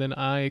work there, and then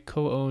I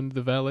co-owned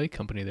the valet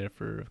company there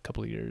for a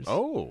couple of years.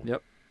 Oh.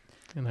 Yep.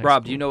 in high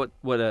Rob, school. do you know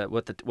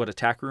what a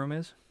tack room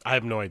is? I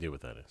have no idea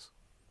what that is.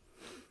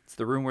 It's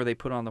the room where they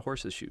put on the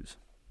horse's shoes.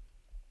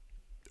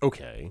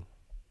 Okay.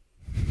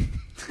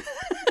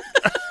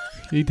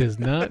 He does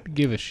not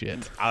give a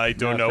shit. I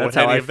don't know That's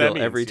what how any I of that feel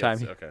means. every Yes,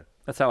 time. Okay.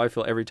 That's how I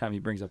feel every time he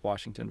brings up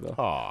Washingtonville.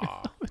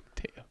 Aw.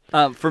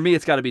 Damn. For me,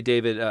 it's got to be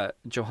David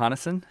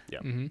Johannesson. Yeah.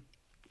 Mm-hmm.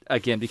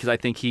 Again, because I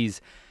think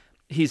he's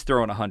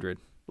throwing 100.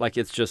 Like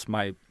it's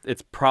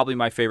probably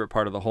my favorite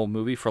part of the whole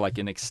movie for like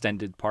an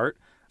extended part.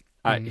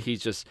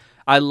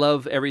 I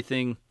love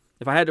everything.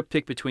 If I had to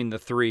pick between the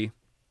three,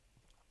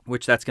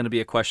 which that's going to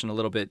be a question a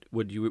little bit,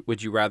 would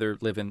you rather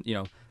live in,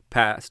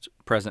 past,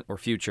 present, or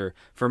future?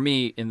 For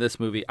me, in this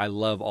movie, I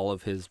love all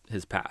of his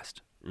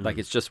past. Like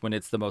it's just when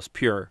it's the most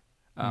pure,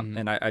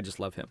 and I just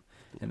love him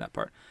in that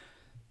part.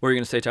 What are you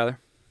going to say, Tyler?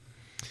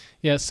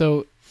 Yeah,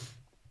 so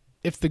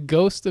if the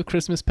ghost of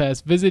Christmas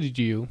past visited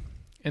you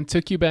and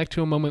took you back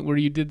to a moment where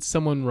you did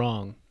someone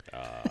wrong,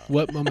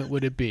 what moment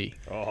would it be?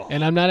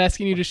 And I'm not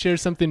asking you to share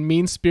something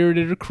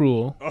mean-spirited or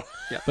cruel,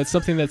 but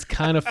something that's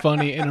kind of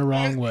funny in a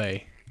wrong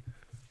way.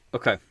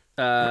 Okay.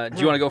 Do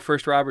you want to go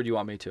first, Rob, or do you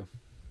want me to?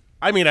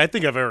 I mean, I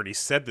think I've already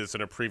said this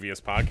in a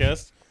previous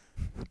podcast.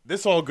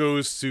 This all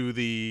goes to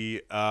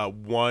the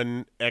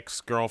one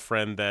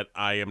ex-girlfriend that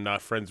I am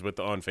not friends with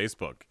on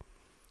Facebook.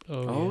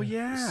 Oh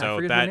yeah. I So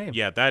forget her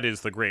name. that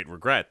is the great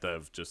regret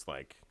of just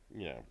like,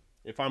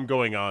 if I'm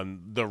going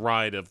on the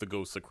ride of the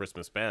Ghosts of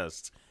Christmas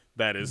Past,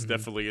 that is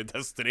definitely a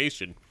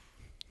destination.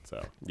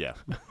 So, yeah.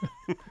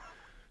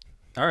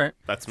 All right.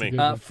 That's me.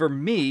 For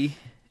me,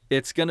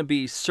 it's going to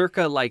be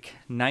circa like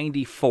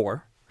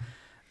 94.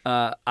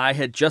 I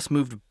had just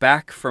moved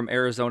back from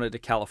Arizona to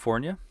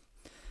California,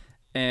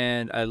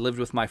 and I lived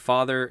with my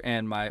father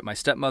and my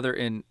stepmother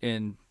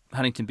in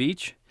Huntington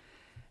Beach.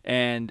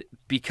 And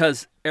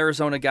because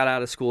Arizona got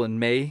out of school in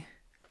May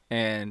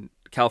and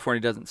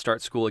California doesn't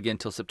start school again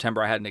until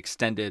September, I had an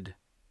extended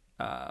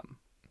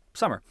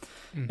summer.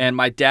 And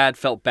my dad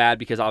felt bad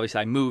because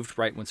obviously I moved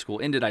right when school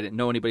ended. I didn't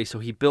know anybody, so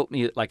he built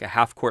me like a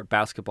half-court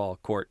basketball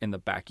court in the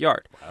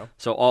backyard. Wow.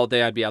 So all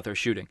day I'd be out there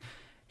shooting.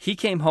 He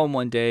came home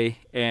one day,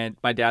 and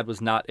my dad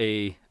was not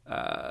he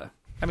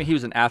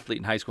was an athlete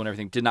in high school and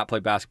everything, did not play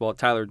basketball.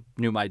 Tyler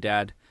knew my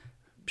dad,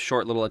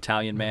 short little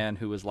Italian man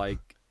who was like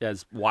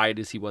as wide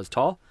as he was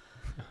tall,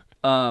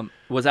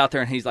 was out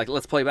there, and he's like,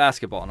 let's play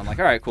basketball. And I'm like,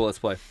 all right, cool, let's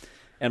play.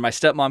 And my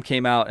stepmom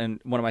came out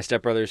and one of my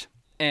stepbrothers,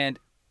 and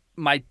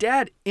my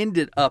dad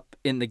ended up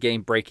in the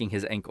game breaking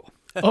his ankle.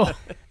 Oh.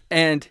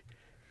 And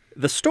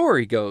the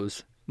story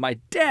goes, my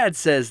dad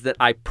says that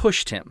I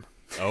pushed him.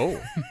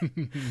 Oh.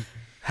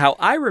 How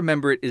I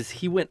remember it is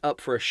he went up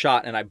for a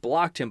shot and I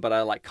blocked him, but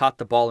I like caught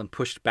the ball and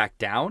pushed back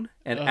down.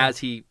 And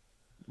as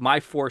my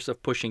force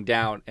of pushing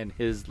down and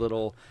his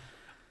little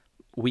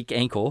weak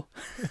ankle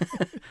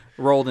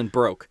rolled and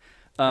broke.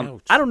 I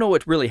don't know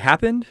what really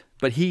happened,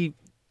 but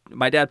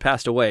my dad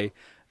passed away.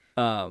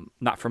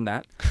 Not from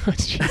that.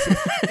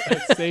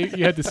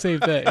 You had to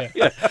save that.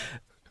 Yeah.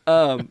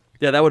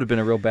 That would have been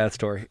a real bad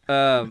story.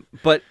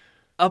 But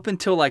up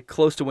until like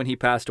close to when he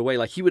passed away,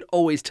 like he would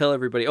always tell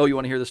everybody, "Oh, you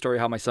want to hear the story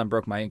how my son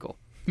broke my ankle?"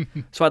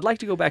 So I'd like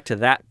to go back to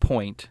that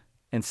point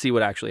and see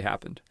what actually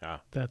happened.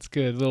 That's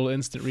good. A little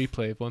instant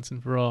replay once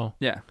and for all.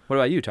 Yeah. What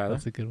about you, Tyler?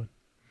 That's a good one.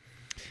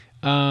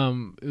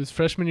 It was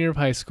freshman year of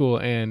high school,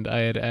 and I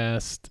had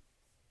asked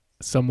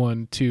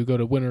someone to go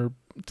to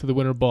the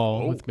winter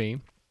ball with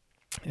me,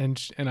 and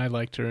I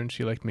liked her, and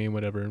she liked me, and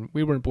whatever. And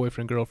we weren't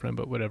boyfriend girlfriend,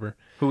 but whatever.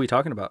 Who are we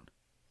talking about?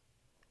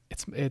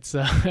 It's Is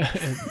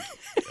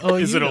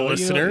it a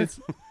listener?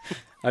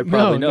 I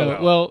probably know.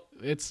 No. Well,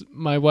 it's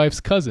my wife's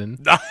cousin.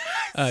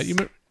 Do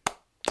you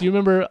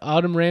remember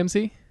Autumn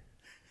Ramsey?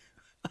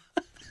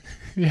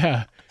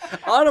 Yeah.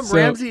 Autumn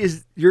Ramsey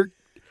is your.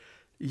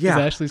 Yeah.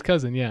 Is Ashley's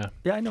cousin. Yeah.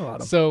 Yeah, I know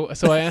Autumn. So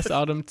I asked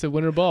Autumn to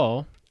winter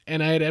ball,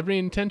 and I had every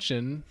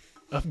intention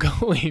of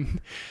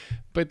going,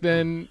 but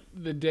then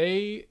the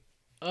day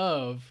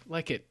of,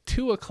 like at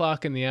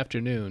 2:00 in the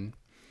afternoon,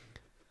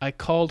 I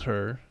called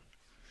her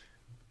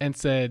and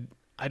said,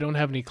 I don't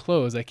have any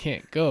clothes. I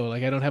can't go.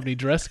 Like, I don't have any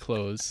dress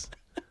clothes,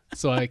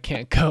 so I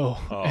can't go.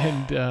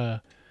 Oh.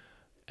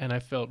 And I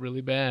felt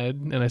really bad,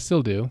 and I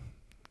still do.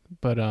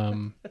 But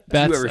Did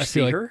that's you ever I see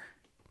feel like, her?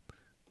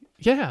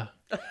 Yeah.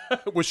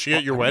 Was she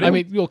at your wedding? I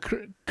mean, well,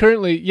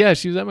 currently, yeah,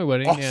 she was at my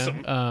wedding.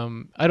 Awesome.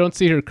 Yeah. I don't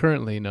see her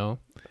currently, no.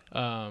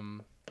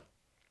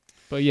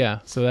 But yeah,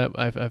 so that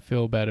I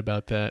feel bad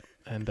about that,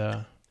 and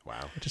wow.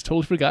 I just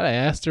totally forgot. I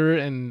asked her,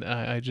 and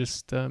I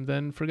just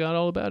then forgot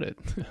all about it.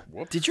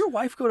 Did your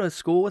wife go to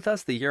school with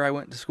us the year I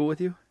went to school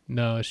with you?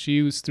 No,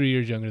 she was 3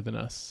 years younger than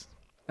us,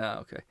 Oh,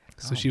 okay.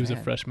 so Oh, she was a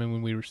man. freshman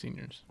when we were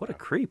seniors. What a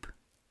creep.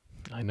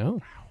 I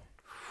know.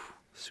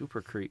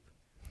 Super creep.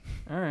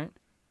 All right.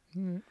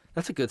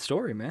 That's a good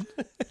story, man.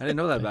 I didn't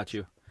know that about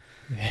you.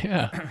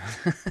 Yeah.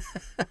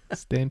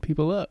 Stand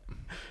people up.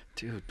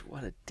 Dude,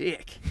 what a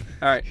dick.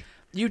 All right.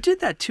 You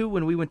did that too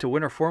when we went to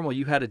Winter Formal.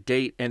 You had a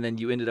date and then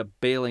you ended up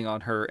bailing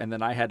on her, and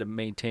then I had to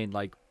maintain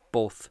like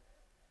both.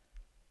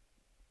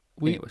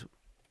 Anyways.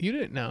 You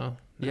didn't know.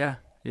 Yeah.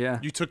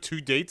 You took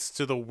 2 dates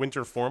to the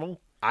winter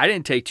formal? I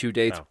didn't take 2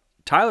 dates. No.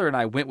 Tyler and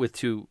I went with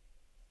 2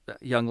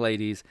 young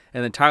ladies,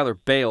 and then Tyler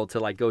bailed to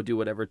like go do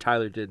whatever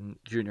Tyler did in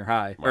junior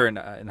high or in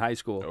high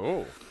school.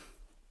 Oh.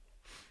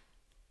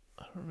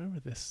 I don't remember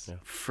this. Yeah.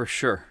 For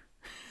sure.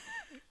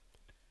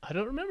 I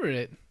don't remember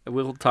it.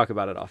 We'll talk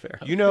about it off air.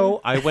 You know,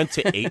 I went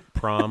to 8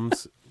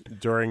 proms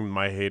during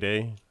my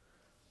heyday.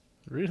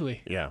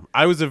 Really? Yeah.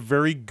 I was a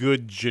very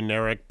good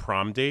generic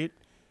prom date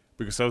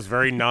because I was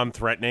very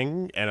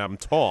non-threatening and I'm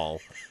tall.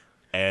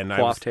 And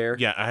Coiffed hair?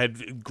 Yeah, I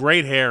had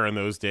great hair in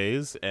those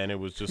days, and it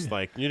was just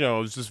like, it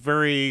was just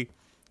very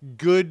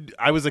good.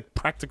 I was a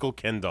practical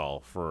Ken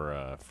doll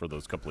for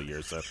those couple of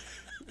years. So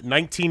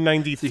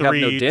 1993 So you have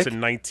no dick? to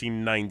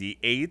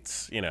 1998,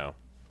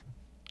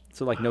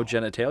 So like no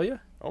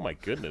genitalia? Oh my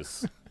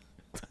goodness.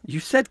 You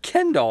said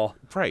Ken doll.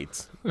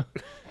 Right.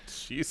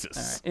 Jesus.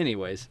 All right.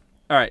 Anyways.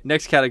 All right.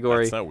 Next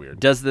category. That's not weird.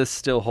 Does this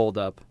still hold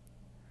up?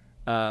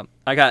 I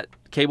got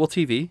cable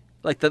TV.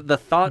 Like the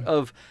thought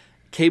of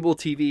cable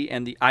TV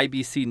and the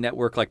IBC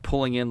network like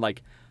pulling in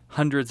like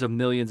hundreds of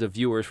millions of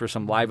viewers for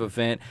some live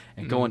event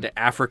and going to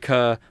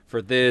Africa for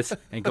this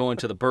and going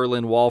to the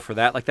Berlin Wall for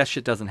that. Like that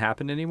shit doesn't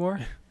happen anymore.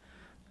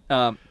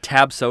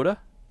 Tab soda.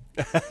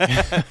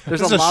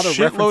 There's a lot of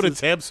shitload of references.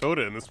 tab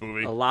soda in this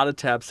movie. A lot of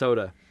tab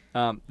soda.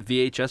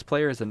 VHS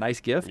player is a nice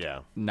gift. Yeah.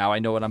 Now I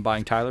know what I'm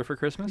buying Tyler for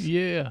Christmas.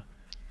 Yeah.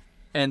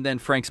 And then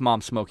Frank's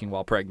mom smoking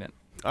while pregnant.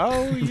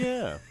 Oh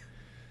yeah.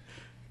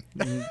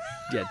 Yeah,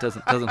 it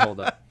doesn't hold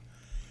up.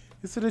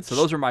 Is it So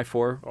those are my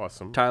 4.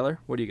 awesome. Tyler,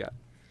 what do you got?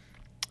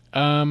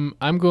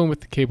 I'm going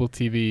with the cable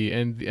TV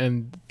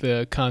and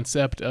the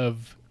concept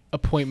of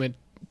appointment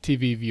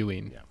TV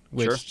viewing,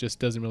 which Sure. just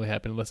doesn't really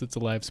happen unless it's a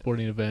live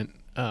sporting event.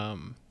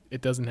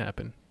 It doesn't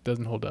happen.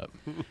 Doesn't hold up.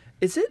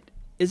 Is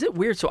it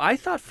weird? So I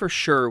thought for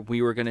sure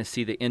we were going to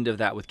see the end of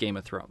that with Game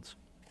of Thrones.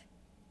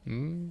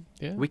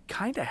 Yeah. We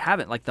kind of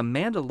haven't. Like The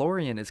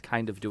Mandalorian is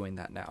kind of doing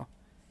that now.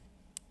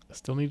 I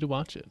still need to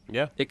watch it.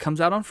 Yeah. It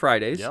comes out on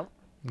Fridays. Yep.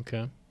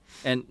 Okay.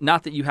 And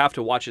not that you have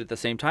to watch it at the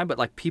same time, but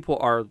like people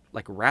are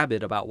like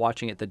rabid about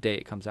watching it the day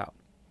it comes out.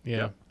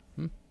 Yeah.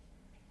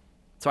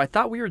 So I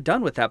thought we were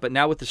done with that, but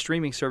now with the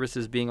streaming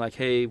services being like,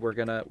 "Hey, we're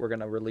gonna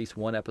release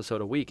 1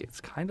 episode a week," it's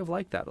kind of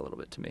like that a little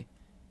bit to me.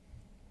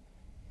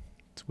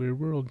 It's a weird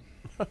world.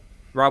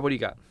 Rob, what do you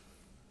got?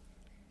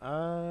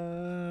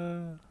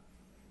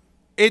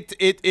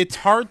 It's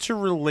hard to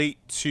relate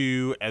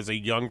to as a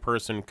young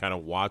person kind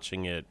of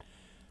watching it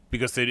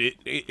because it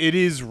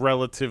is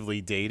relatively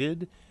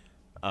dated.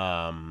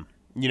 From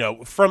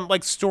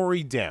like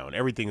story down,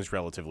 everything's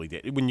relatively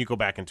dated. When you go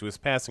back into his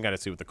past and kind of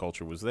see what the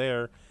culture was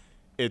there,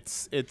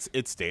 it's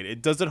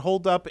dated. Does it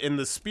hold up in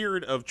the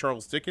spirit of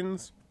Charles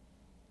Dickens?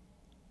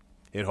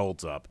 It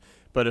holds up.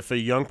 But if a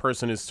young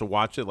person is to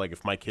watch it, like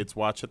if my kids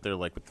watch it, they're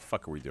like, "What the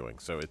fuck are we doing?"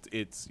 So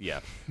it's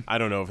I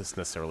don't know if it's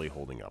necessarily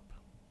holding up.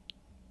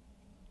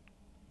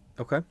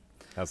 Okay.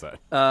 How's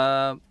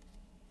that?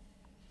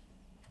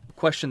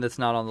 Question that's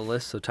not on the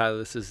list. So Tyler,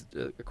 this is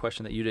a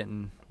question that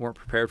you weren't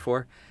prepared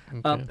for.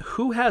 Okay.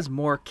 Who has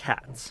more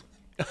cats?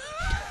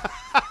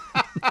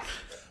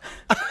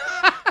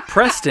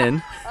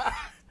 Preston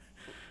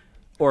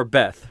or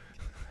Beth?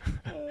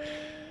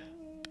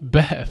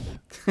 Beth.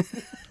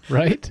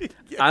 Right?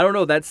 I don't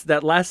know. That's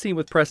that last scene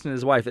with Preston and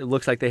his wife. It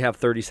looks like they have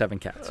 37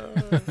 cats.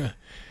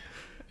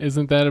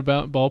 Isn't that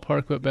about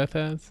ballpark what Beth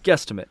has?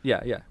 Guesstimate.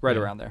 Yeah, right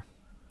around there.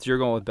 So you're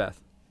going with Beth.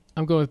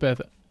 I'm going with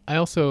Beth. I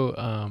also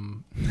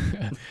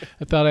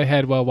I thought I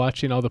had while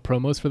watching all the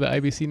promos for the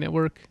IBC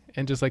network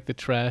and just like the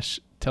trash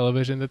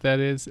television that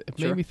is. It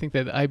Sure. made me think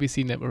that the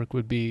IBC network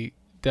would be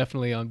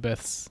definitely on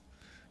Beth's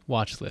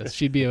watch list.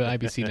 She'd be an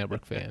IBC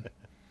network fan.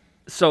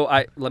 So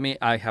I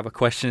have a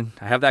question.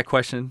 I have that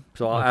question.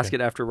 So I'll Okay. ask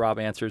it after Rob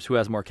answers. Who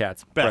has more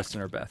cats, Beth.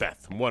 Preston or Beth?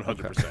 Beth,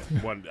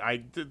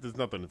 100%. There's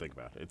nothing to think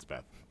about. It's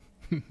Beth.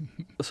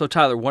 So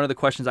Tyler, one of the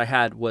questions I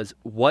had was,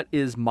 what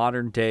is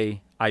modern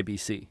day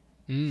IBC?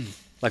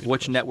 Like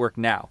which network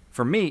now?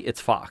 For me, it's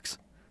Fox.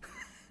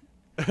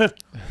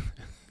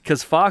 Because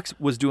because Fox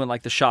was doing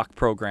like the shock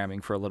programming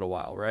for a little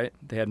while, right?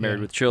 They had Married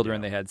with Children,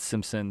 they had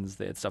Simpsons,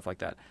 they had stuff like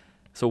that.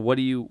 So what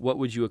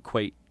would you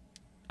equate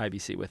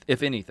IBC with,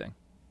 if anything?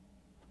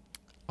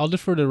 I'll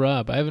defer to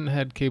Rob. I haven't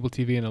had cable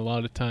TV in a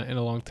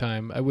long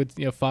time. I would,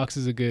 Fox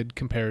is a good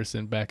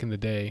comparison back in the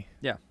day.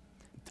 Yeah.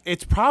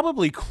 It's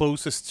probably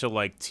closest to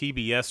like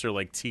TBS or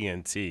like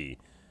TNT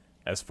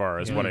as far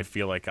as what I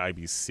feel like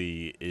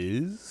IBC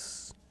is.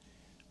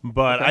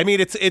 But I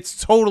mean,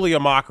 it's totally a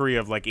mockery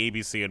of like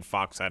ABC and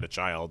Fox had a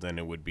child, and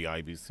it would be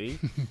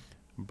IBC.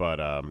 But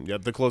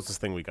the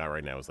closest thing we got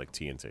right now is like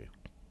TNT.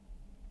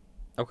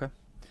 Okay.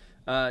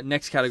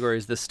 Next category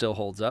is This Still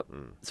Holds Up.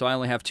 So I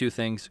only have two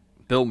things.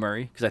 Bill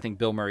Murray, because I think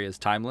Bill Murray is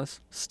timeless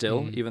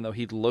still, even though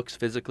he looks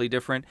physically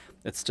different.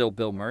 It's still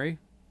Bill Murray.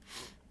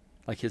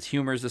 Like his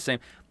humor is the same.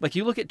 Like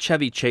you look at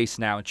Chevy Chase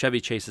now, and Chevy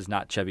Chase is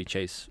not Chevy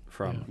Chase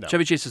from. No.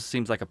 Chevy Chase just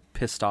seems like a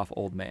pissed off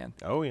old man.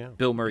 Oh yeah.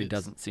 Bill Murray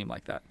doesn't seem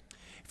like that.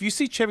 If you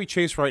see Chevy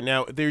Chase right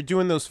now, they're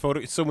doing those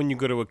photos. So when you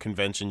go to a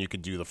convention, you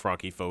could do the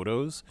Froggy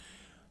photos,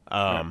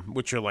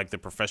 which are like the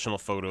professional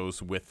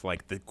photos with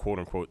like the quote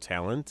unquote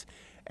talent.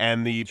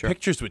 And the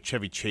pictures with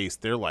Chevy Chase,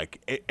 they're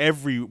like,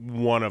 every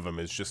one of them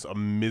is just a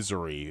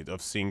misery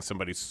of seeing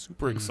somebody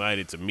super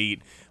excited to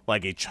meet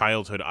like a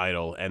childhood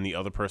idol, and the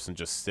other person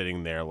just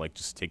sitting there like,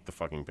 just take the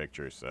fucking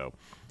picture. So,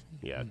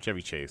 yeah,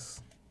 Chevy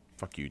Chase.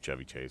 Fuck you,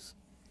 Chevy Chase.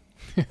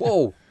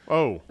 Whoa.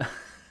 Oh.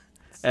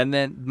 And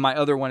then my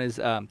other one is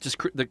just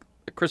the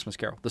Christmas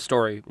Carol, the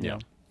story, you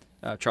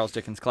know, Charles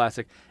Dickens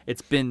classic.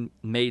 It's been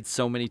made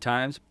so many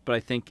times, but I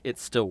think it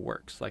still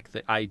works. Like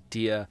the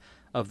idea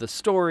of the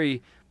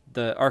story,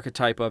 the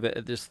archetype of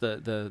it, just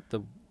the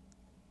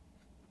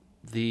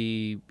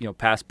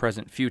past,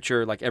 present,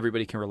 future. Like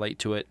everybody can relate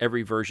to it.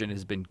 Every version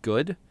has been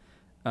good.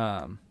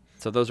 So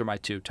those are my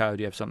two. Tyler,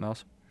 do you have something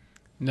else?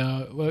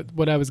 No,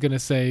 what I was gonna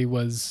say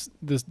was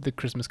the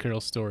Christmas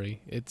Carol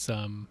story. It's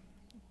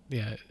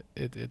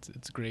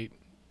it's great,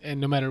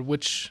 and no matter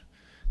which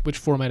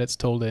format it's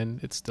told in,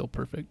 it's still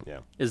perfect. Yeah.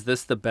 Is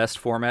this the best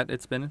format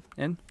it's been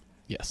in?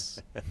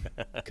 Yes,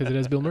 because it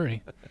has Bill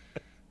Murray.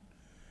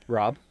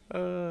 Rob?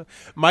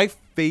 My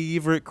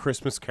favorite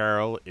Christmas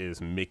Carol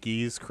is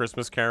Mickey's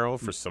Christmas Carol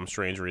for some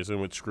strange reason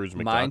with Scrooge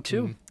McDuck. Mine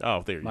too.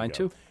 Oh, there you go. Mine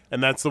too.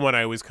 And that's the one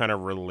I always kind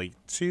of relate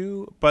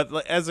to.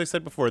 But as I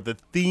said before, the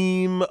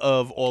theme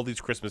of all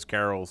these Christmas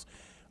carols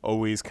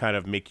always kind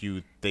of make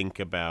you think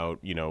about,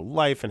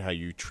 life and how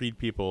you treat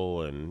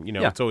people. And,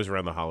 it's always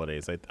around the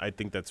holidays. I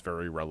think that's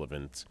very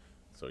relevant.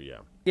 So, yeah.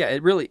 Yeah,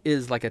 it really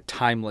is like a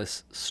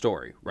timeless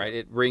story, right?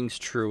 It rings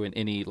true in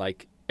any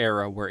like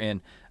era we're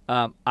in.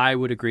 I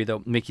would agree,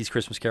 though, Mickey's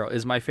Christmas Carol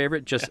is my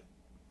favorite just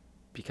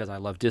because I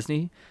love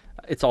Disney.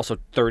 It's also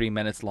 30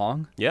 minutes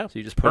long. Yeah, so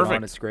you just put it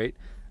on, it's great.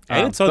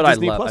 And it's on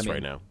Disney Plus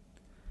right now.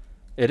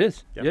 It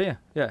is. Yep.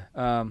 Yeah.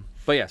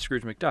 But yeah,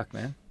 Scrooge McDuck,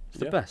 man. It's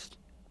the best.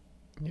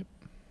 Yep.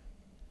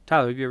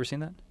 Tyler, have you ever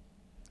seen that?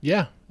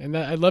 Yeah, and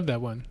I love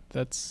that one.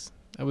 That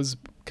was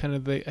kind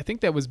of I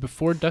think that was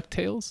before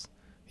DuckTales.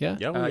 Yeah?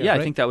 Right?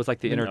 I think that was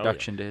like the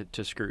introduction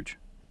to Scrooge.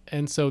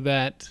 And so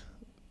that,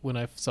 when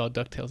I saw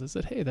DuckTales, I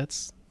said, hey,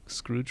 that's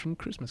Scrooge from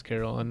Christmas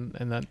Carol, and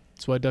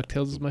that's why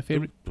DuckTales is my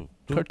favorite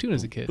cartoon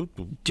as a kid.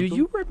 Do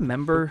you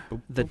remember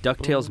the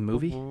DuckTales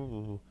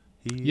movie?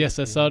 Yes,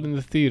 I saw it in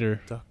the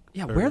theater.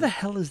 Yeah, where the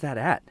hell is that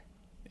at?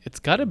 It's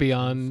got to be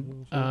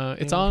on.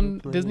 It's on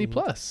Disney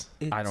Plus.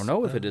 I don't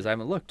know if it is. I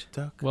haven't looked.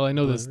 Well, I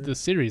know the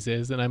series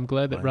is, and I'm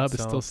glad that Rob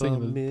is still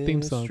singing the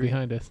theme song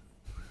behind us.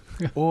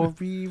 Or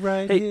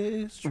rewrite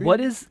history.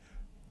 What is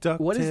the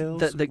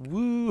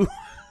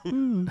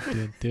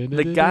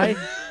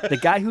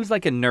guy who's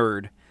like a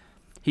nerd?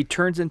 He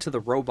turns into the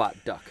robot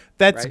duck.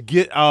 That's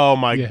right? Oh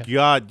my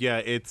god! Yeah,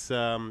 it's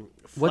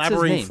what's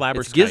his name?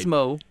 It's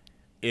Gizmo.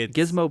 It's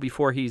Gizmo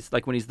before he's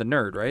like when he's the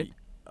nerd, right?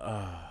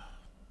 I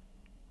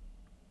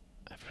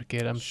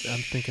forget. I'm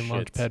thinking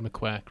Launchpad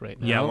McQuack right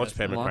now. Yeah,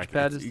 Launchpad McQuack.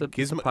 Launchpad is the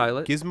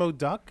pilot. Gizmo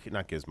Duck,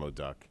 not Gizmo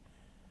Duck.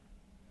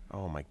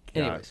 Oh my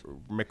god, Anyways.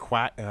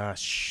 McQuack.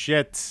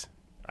 Shit,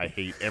 I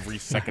hate every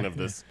second of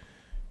this.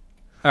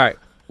 All right,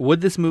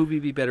 would this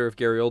movie be better if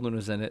Gary Oldman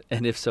was in it?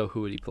 And if so,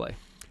 who would he play?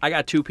 I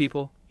got two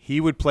people.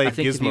 He would play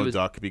Gizmo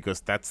Duck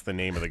because that's the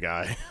name of the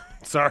guy.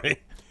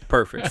 Sorry.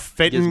 Perfect.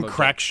 Fenton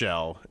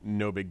Crackshell,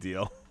 no big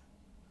deal.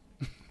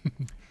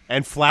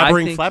 And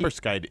Flabbering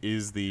Flabberskite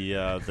is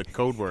the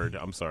code word.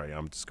 I'm sorry,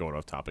 I'm just going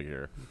off topic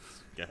here.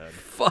 Go ahead.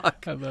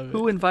 Fuck. I love it.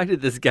 Who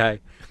invited this guy?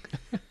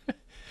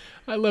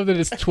 I love that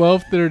it's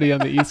 12:30 on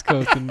the East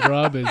Coast and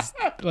Rob is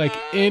like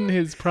in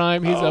his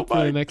prime. He's up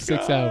for the next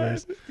 6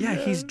 hours. Yeah,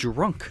 he's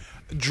drunk.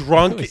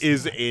 Drunk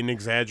is an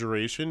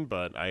exaggeration,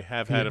 but I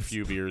have had a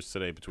few beers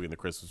today between the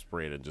Christmas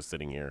parade and just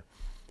sitting here.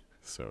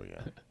 So,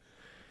 yeah.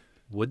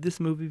 Would this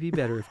movie be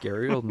better if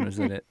Gary Oldman was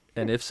in it?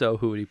 And if so,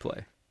 who would he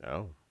play?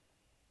 Oh.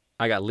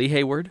 I got Lou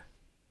Hayward.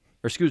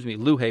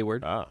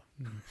 Ah.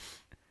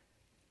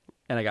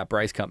 And I got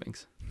Bryce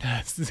Cummings.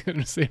 I was going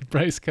to say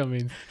Bryce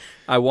Cummings.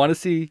 I want to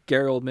see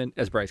Gary Oldman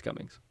as Bryce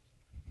Cummings.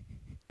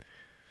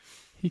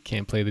 He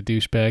can't play the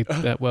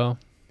douchebag that well.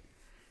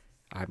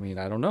 I mean,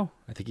 I don't know.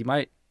 I think he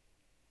might.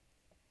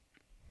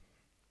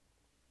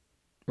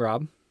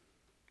 Rob?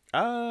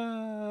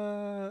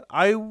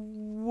 I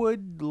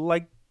would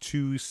like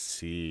to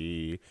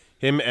see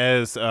him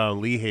as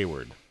Lee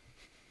Hayward.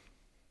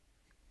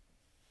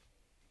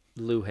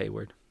 Lou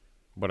Hayward.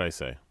 What'd I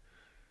say?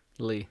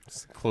 Lee.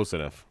 It's close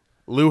enough.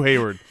 Lou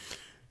Hayward.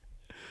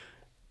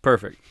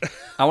 Perfect.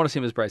 I want to see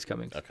him as Bryce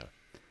Cummings. Okay.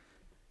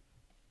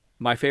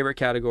 My favorite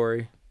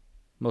category,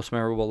 most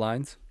memorable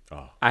lines.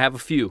 Oh. I have a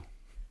few.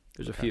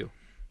 There's a few.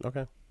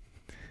 Okay.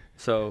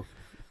 So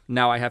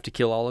now I have to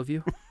kill all of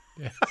you.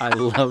 Yeah. I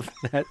love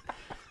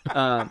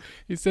that.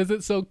 He says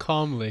it so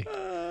calmly.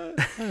 I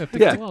have to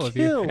Yeah. kill all of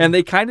you. And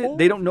they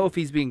don't know if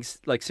he's being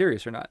like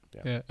serious or not.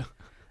 Yeah.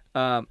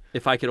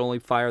 If I could only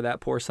fire that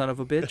poor son of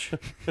a bitch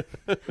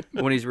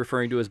when he's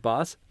referring to his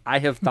boss. I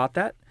have thought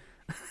that.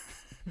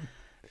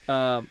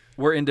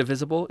 We're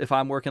indivisible. If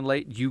I'm working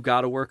late, you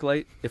got to work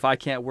late. If I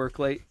can't work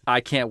late,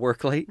 I can't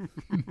work late.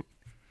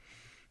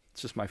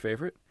 It's just my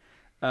favorite.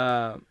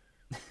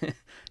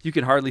 You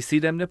can hardly see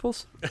them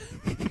nipples.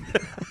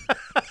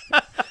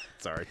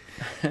 Sorry.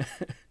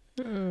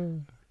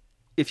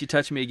 If you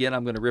touch me again,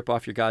 I'm going to rip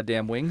off your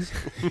goddamn wings.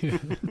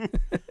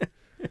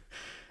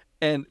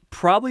 And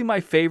probably my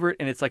favorite,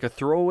 and it's like a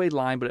throwaway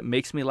line, but it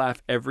makes me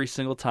laugh every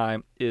single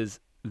time, is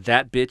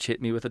that bitch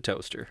hit me with a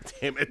toaster.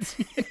 Damn it.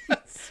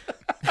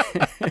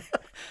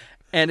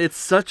 And it's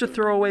such a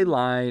throwaway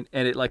line,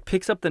 and it like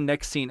picks up the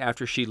next scene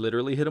after she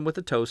literally hit him with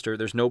a toaster.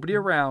 There's nobody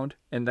around,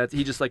 and that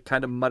he just like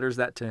kind of mutters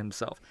that to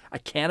himself. I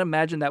can't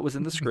imagine that was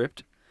in the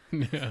script.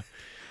 Yeah.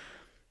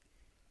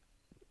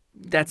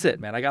 That's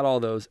it, man. I got all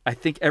those. I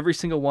think every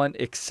single one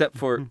except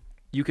for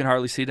You Can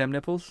Hardly See Them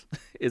Nipples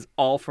is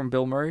all from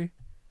Bill Murray.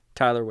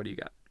 Tyler, what do you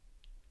got?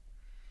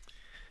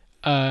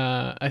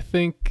 I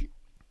think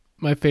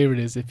my favorite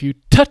is if you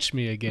touch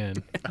me again,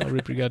 I'm gonna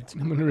rip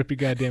your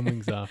goddamn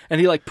wings off. And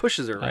he like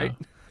pushes her, right?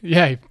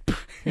 Yeah.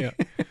 Yeah.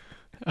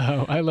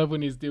 I love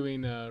when he's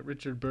doing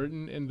Richard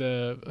Burton in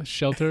the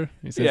shelter.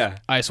 He says, Yeah.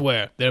 I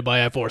swear,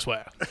 thereby I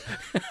forswear.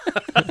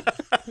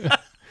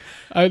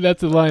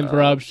 That's a line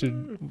Rob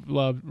should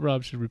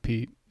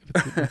repeat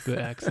with the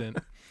accent.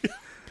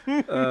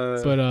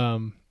 But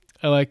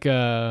I like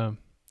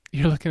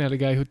you're looking at a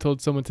guy who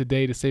told someone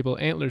today to staple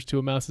antlers to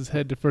a mouse's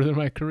head to further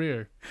my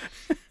career.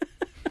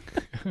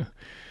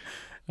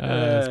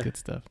 That's good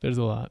stuff. There's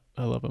a lot.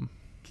 I love them.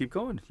 Keep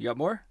going. You got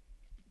more?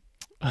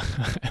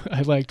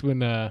 I liked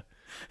when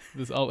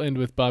I'll end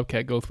with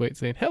Bobcat Goldthwait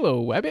saying,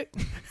 "Hello, Wabbit,"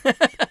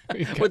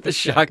 With the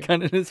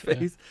shotgun in his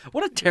face.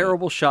 What a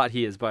terrible shot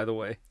he is, by the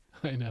way.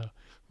 I know,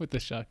 with the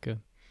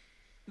shotgun.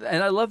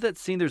 And I love that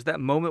scene. There's that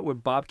moment where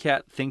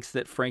Bobcat thinks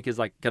that Frank is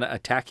like going to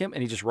attack him,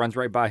 and he just runs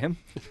right by him.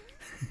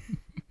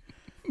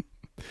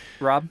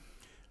 Rob?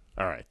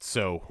 All right.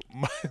 So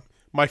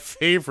my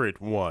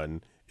favorite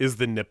one is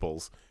the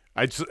nipples.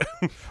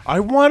 I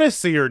want to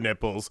see her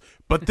nipples,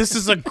 but this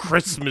is a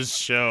Christmas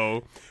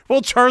show.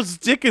 Well, Charles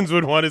Dickens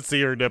would want to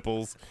see her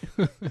nipples.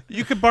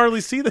 You could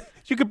barely see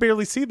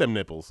them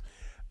nipples.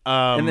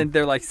 And then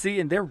they're like, see,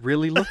 and they're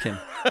really looking.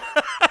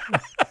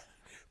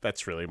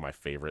 That's really my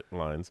favorite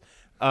lines.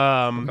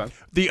 Okay.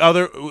 The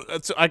other,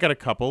 so I got a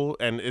couple,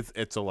 and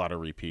it's a lot of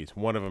repeats.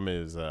 One of them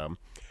is,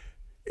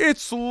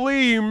 it's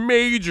Lee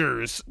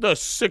Majors, the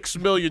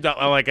 $6 million.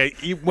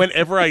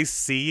 Whenever I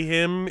see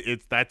him,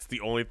 that's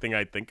the only thing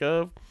I think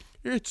of.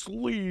 It's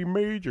Lee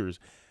Majors.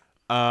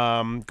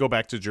 Go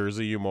back to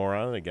Jersey, you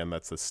moron. Again,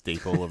 that's a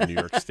staple of New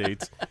York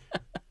State.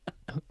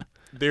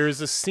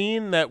 There's a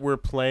scene that we're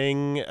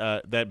playing,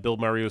 that Bill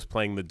Murray was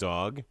playing the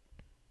dog.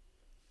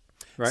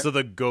 Right. So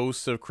the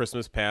ghost of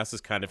Christmas Past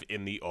is kind of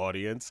in the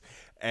audience,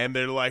 and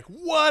they're like,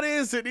 "What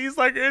is it?" He's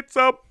like, "It's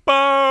a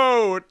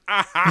bone."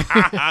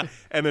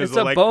 And there's It's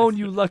a bone,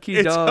 you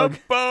lucky dog.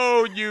 It's a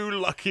bone, you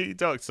lucky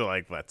dog.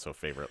 So that's a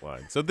favorite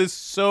line. So there's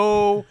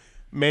so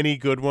many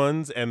good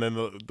ones, and then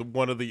the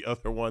one of the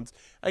other ones,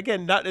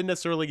 again, not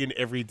necessarily an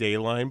everyday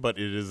line, but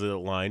it is a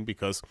line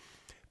because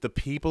the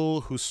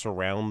people who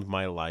surround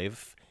my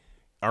life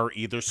are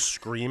either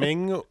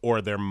screaming or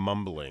they're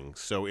mumbling.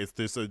 So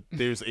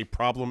there's a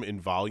problem in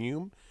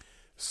volume.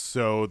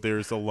 So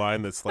there's a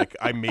line that's like,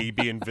 I may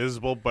be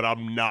invisible, but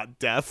I'm not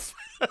deaf.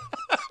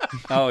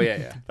 Oh,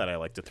 yeah. That I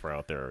like to throw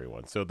out there,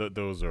 everyone. So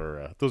those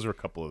are a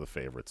couple of the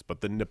favorites.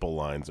 But the nipple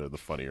lines are the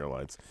funnier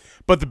lines.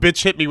 But the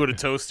bitch hit me with a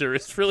toaster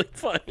is really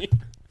funny.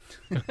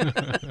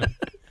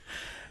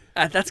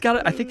 I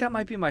think that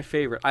might be my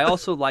favorite. I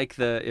also like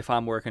the, if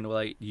I'm working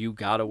late, you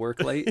gotta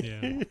work late.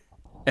 Yeah.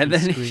 And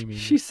then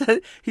she said,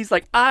 he's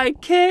like, I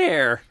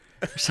care.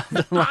 Or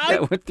something like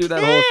that. Went through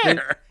that whole thing.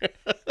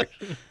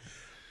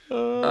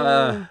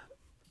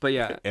 But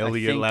yeah. Elliot I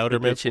think the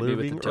Loudermilk bitch hit me with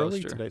the leaving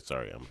early toaster. today.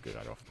 Sorry, I'm good.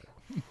 I don't.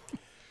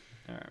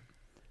 All right.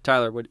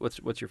 Tyler,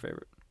 what's your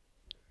favorite?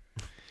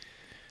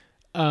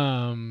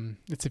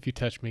 It's if you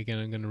touch me again,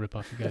 I'm gonna rip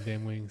off your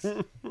goddamn wings.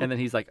 And then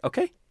he's like,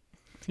 okay.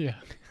 Yeah.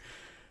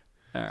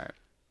 All right.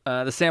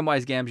 The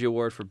Samwise Gamgee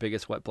Award for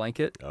Biggest Wet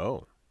Blanket.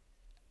 Oh.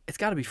 It's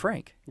got to be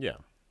Frank. Yeah.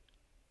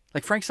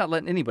 Like, Frank's not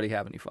letting anybody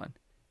have any fun.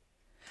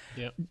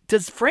 Yep.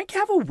 Does Frank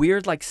have a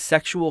weird, like,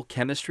 sexual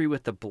chemistry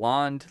with the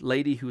blonde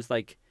lady who's,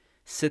 like,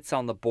 sits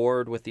on the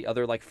board with the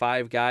other like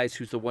 5 guys,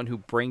 who's the one who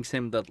brings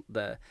him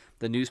the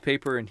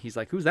newspaper, and he's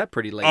like, "Who's that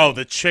pretty lady?" Oh,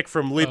 the chick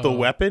from Lethal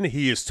Weapon.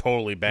 He is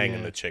totally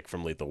banging the chick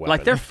from Lethal Weapon.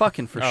 Like they're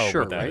fucking for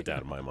sure, without right? a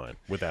doubt in my mind.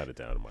 Without a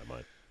doubt in my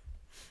mind.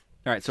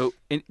 All right, so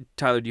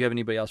Tyler, do you have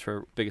anybody else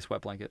for biggest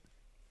wet blanket?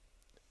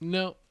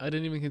 No, I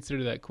didn't even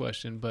consider that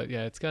question, but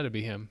yeah, it's got to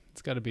be him.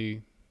 It's got to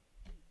be.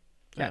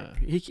 Yeah,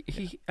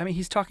 I mean,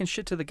 he's talking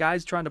shit to the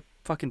guys trying to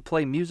fucking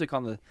play music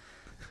on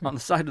the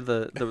side of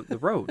the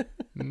road.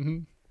 Mm-hmm.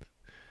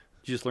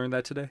 Did you just learn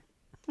that today?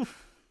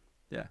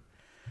 Yeah.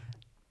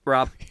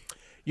 Rob.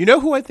 You know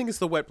who I think is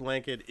the wet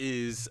blanket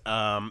is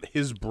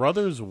his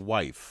brother's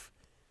wife,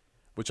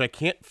 which I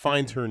can't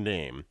find her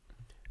name,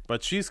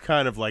 but she's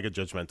kind of like a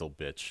judgmental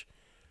bitch.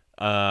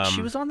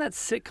 She was on that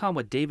sitcom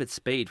with David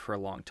Spade for a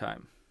long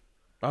time.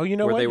 Oh, you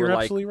know where what? They You're were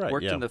absolutely like right.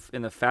 worked Yeah.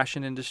 in the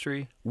fashion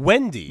industry.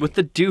 Wendy. With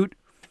the dude.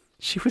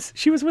 She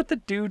was with the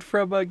dude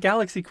from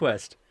Galaxy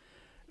Quest.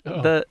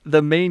 Oh.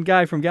 The main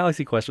guy from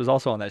Galaxy Quest was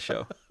also on that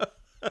show.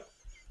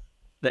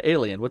 The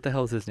alien. What the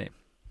hell is his name?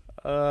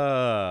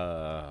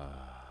 I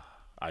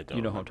don't.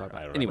 You know who I'm remember. talking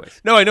I about. don't Anyways.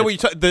 remember. No, I know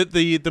what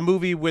you the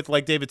movie with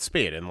like David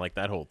Spade and like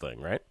that whole thing,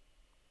 right?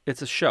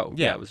 It's a show.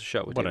 Yeah, it was a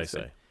show with What David I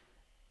Spade. say?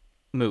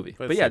 Movie.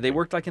 But But yeah, same they thing.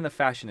 worked like in the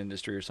fashion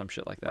industry or some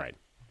shit like that. Right.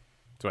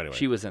 So anyway,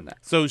 She was in that.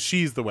 So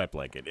she's the wet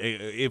blanket.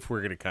 If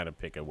we're gonna kind of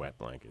pick a wet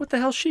blanket, What the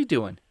hell's she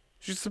doing?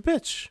 she's a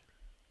bitch.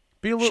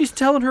 Be a little.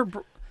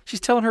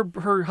 She's telling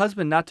her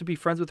husband not to be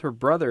friends with her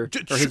brother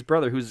or his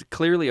brother, who's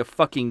clearly a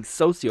fucking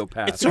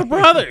sociopath. It's her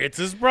brother. It's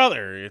his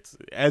brother. It's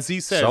as he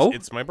says. So?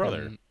 It's my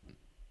brother.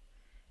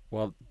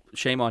 Well,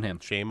 shame on him.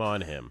 Shame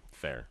on him.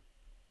 Fair.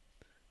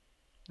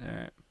 All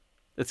right.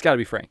 It's got to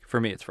be Frank. For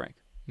me, it's Frank.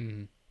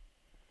 Mm-hmm.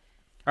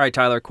 All right,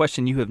 Tyler, a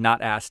question you have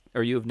not asked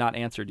or you have not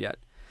answered yet,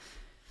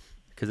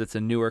 because it's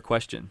a newer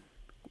question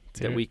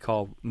that we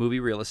call movie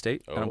real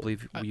estate. I don't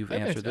believe you've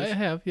answered this. I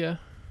have, yeah.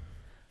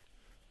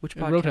 Which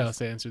In podcast?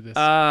 Roadhouse answered this.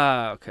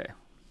 Okay.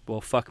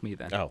 Well, fuck me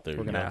then. Oh, there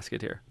We're you going to go. ask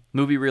it here.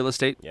 Movie real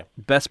estate. Yeah.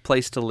 Best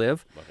place to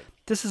live. Okay.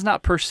 This is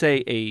not per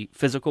se a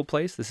physical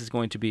place. This is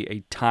going to be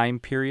a time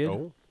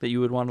period that you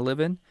would want to live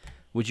in.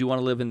 Would you want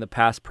to live in the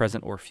past,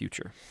 present, or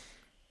future?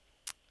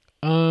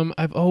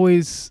 I've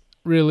always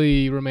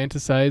really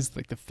romanticized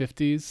like the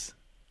 50s.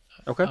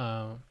 Okay.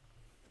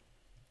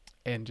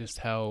 And just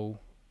how,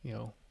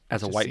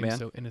 As a just white seems man?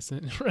 so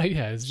innocent. Right,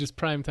 yeah, it's just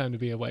prime time to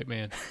be a white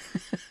man.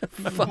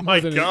 Oh my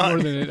God.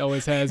 More than it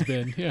always has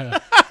been, yeah.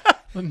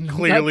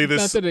 Clearly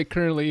not that it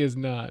currently is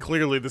not.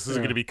 Clearly, this is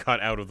going to be cut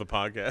out of the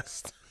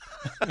podcast.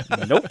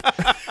 Nope.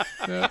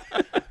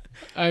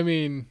 I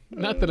mean,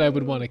 not that I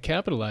would want to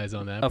capitalize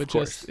on that, Of but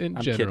course. just in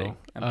I'm general. kidding.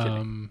 I'm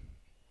kidding.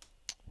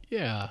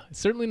 Yeah,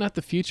 certainly not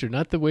the future.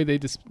 Not the way they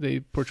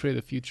portray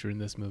the future in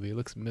this movie. It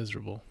looks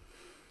miserable.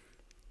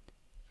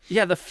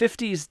 Yeah, the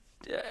 50s,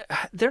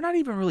 they're not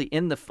even really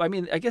in the... I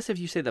mean, I guess if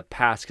you say the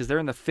past, because they're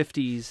in the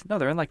 50s... No,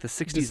 they're in like the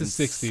 60s Just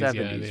the and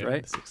 60s, 70s, yeah,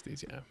 right? The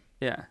 60s, yeah.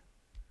 Yeah.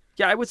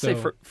 Yeah, I would say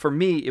So- for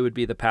me, it would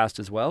be the past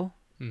as well.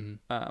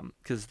 Mm-hmm.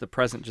 Because the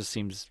present just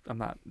seems... I'm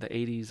not... The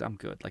 80s, I'm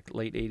good. Like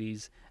late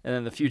 80s. And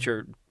then the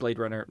future, Blade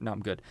Runner, no,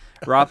 I'm good.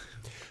 Rob?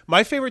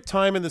 My favorite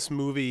time in this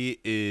movie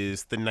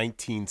is the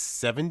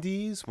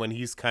 1970s when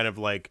he's kind of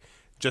like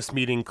just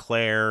meeting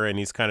Claire and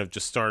he's kind of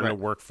just starting to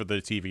work for the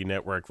TV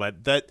network.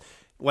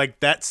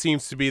 That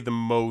seems to be the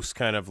most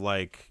kind of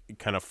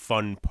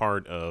fun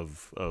part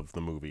of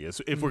the movie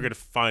is if we're going to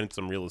find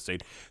some real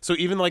estate. So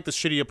even like the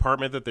shitty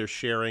apartment that they're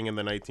sharing in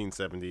the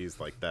 1970s,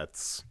 like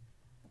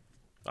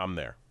I'm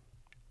there.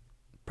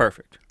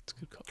 Perfect. It's a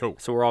good call. Cool.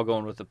 So we're all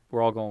going with the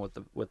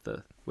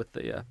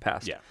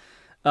past.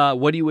 Yeah.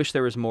 What do you wish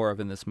there was more of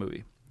in this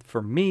movie?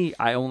 For me,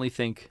 I only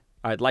think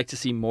I'd like to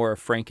see more of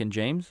Frank and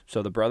James,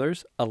 so the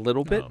brothers, a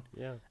little bit. Oh,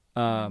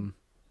 yeah.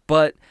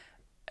 But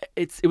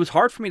it was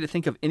hard for me to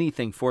think of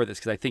anything for this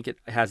because I think it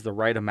has the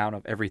right amount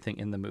of everything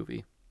in the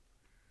movie.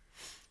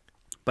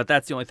 But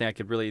that's the only thing I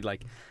could really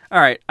like.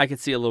 All right, I could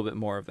see a little bit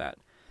more of that.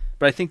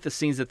 But I think the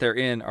scenes that they're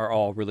in are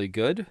all really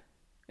good,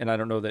 and I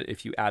don't know that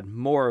if you add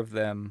more of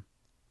them,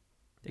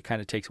 it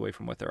kind of takes away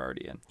from what they're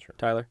already in. Sure.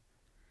 Tyler?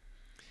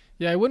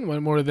 Yeah, I wouldn't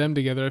want more of them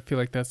together. I feel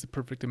like that's the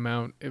perfect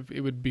amount.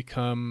 It would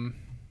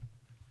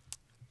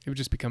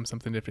just become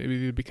something different.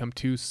 It would become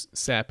too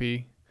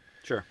sappy.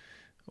 Sure.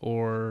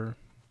 Or,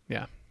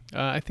 yeah.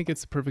 I think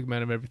it's the perfect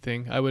amount of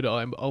everything.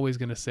 I'm always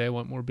going to say I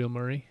want more Bill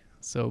Murray.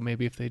 So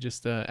maybe if they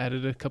just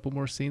added a couple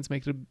more scenes,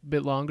 make it a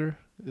bit longer,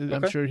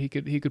 I'm sure he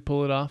could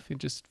pull it off and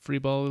just free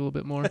ball a little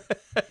bit more.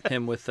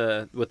 Him with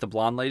the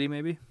blonde lady,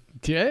 maybe?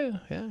 Yeah.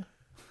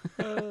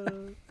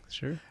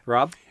 Sure.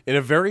 Rob? In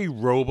a very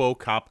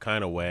RoboCop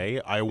kind of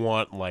way, I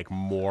want like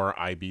more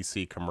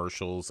IBC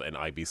commercials and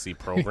IBC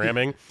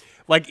programming.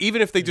 Like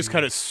even if they just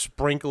kind of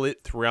sprinkle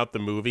it throughout the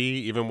movie,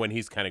 even when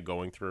he's kind of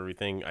going through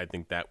everything, I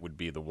think that would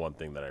be the one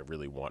thing that I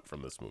really want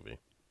from this movie.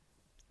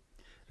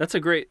 That's a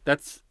great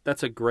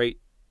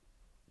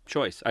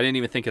choice. I didn't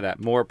even think of that.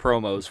 More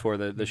promos for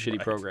the shitty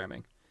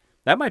programming.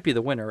 That might be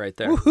the winner right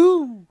there.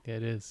 Woohoo! Yeah,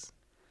 it is.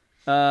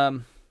 I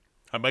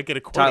might get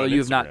a quote Tyler, on you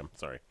have Instagram. not-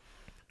 Sorry.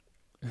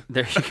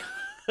 There you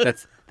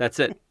That's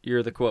it.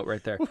 You're the quote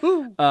right there.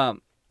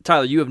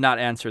 Tyler, you have not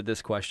answered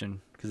this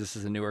question because this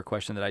is a newer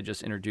question that I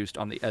just introduced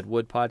on the Ed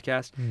Wood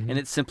podcast, and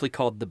it's simply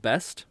called "The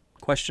Best?" ?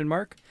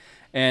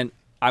 And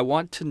I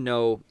want to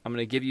know. I'm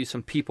going to give you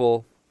some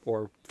people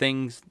or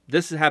things.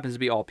 This happens to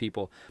be all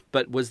people,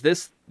 but was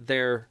this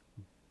their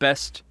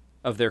best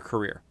of their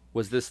career?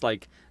 Was this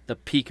like the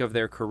peak of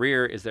their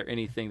career? Is there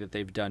anything that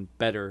they've done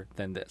better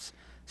than this?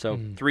 So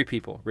 3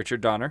 people: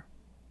 Richard Donner.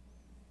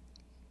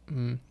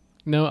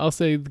 No, I'll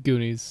say The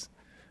Goonies.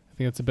 I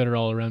think that's a better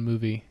all-around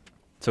movie.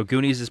 So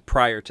Goonies is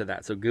prior to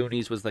that. So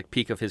Goonies was like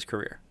peak of his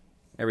career.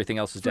 Everything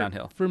else is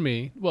downhill. For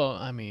me, well,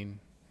 I mean,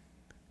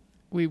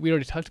 we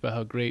already talked about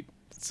how great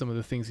some of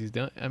the things he's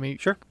done. I mean,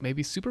 Sure.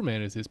 maybe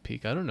Superman is his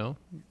peak. I don't know.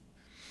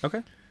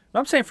 Okay.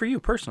 I'm saying for you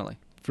personally.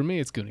 For me,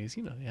 it's Goonies.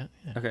 Yeah.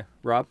 Okay.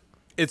 Rob?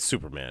 It's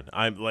Superman.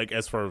 I'm like,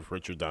 as far as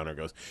Richard Donner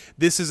goes,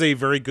 this is a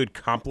very good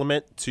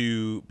compliment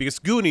to, because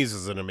Goonies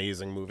is an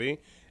amazing movie,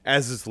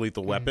 as is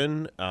Lethal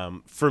Weapon.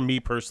 For me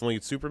personally,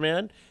 it's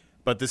Superman,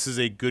 but this is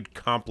a good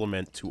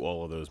compliment to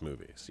all of those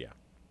movies. Yeah.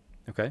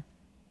 Okay.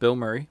 Bill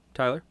Murray.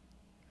 Tyler?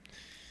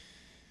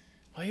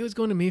 Why are you always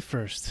going to me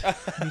first? I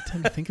need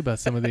time to think about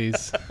some of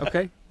these.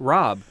 Okay.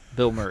 Rob.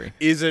 Bill Murray.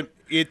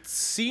 It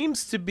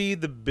seems to be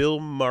the Bill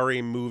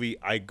Murray movie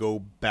I go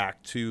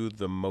back to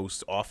the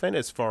most often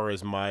as far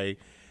as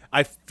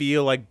I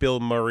feel like Bill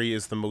Murray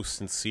is the most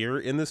sincere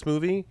in this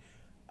movie.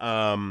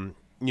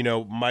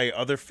 My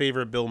other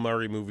favorite Bill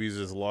Murray movies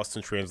is Lost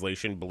in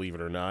Translation, believe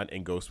it or not,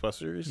 and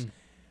Ghostbusters.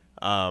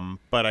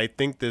 But I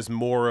think there's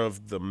more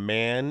of the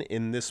man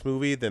in this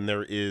movie than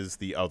there is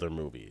the other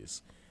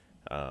movies.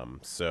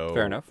 So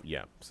Fair enough.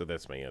 Yeah, so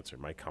that's my answer,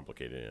 my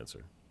complicated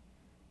answer.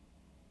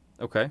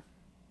 Okay.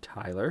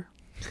 Tyler?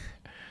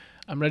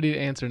 I'm ready to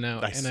answer now,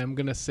 Nice. and I'm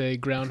gonna say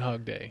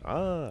Groundhog Day.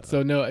 Ah.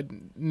 So no.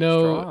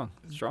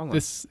 Strong one.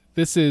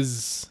 This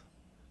is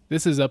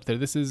up there.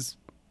 This is,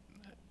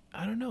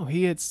 I don't know.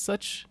 He had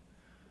such.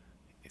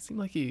 It seemed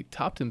like he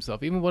topped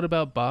himself. Even What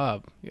About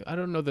Bob? I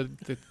don't know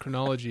the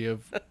chronology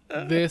of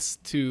this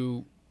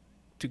to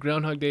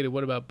Groundhog Day to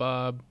What About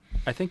Bob.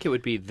 I think it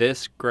would be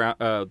this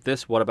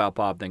What About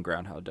Bob, then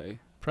Groundhog Day.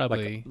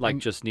 Probably Like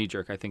just knee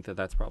jerk. I think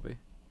that's probably.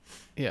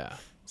 Yeah.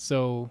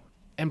 So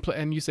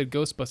and you said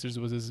Ghostbusters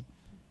was his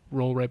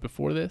role right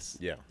before this.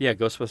 Yeah. Yeah,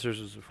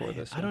 Ghostbusters was before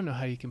this. I don't know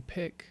how you can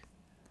pick.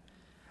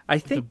 I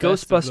the think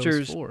best of those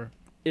Ghostbusters four.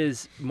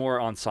 is more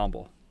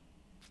ensemble.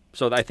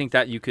 So I think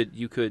that you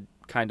could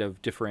kind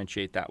of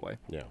differentiate that way.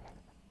 Yeah.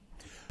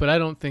 But I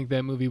don't think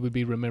that movie would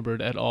be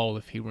remembered at all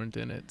if he weren't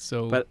in it.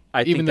 So But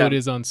I think even though that- it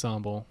is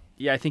ensemble.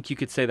 Yeah, I think you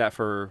could say that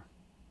for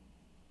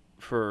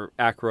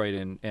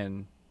Aykroyd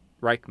and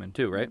Reichman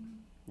too, right?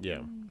 Yeah.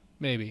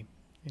 Maybe.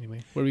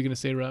 Anyway, what are we going to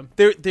say, Rob?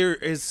 There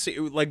is,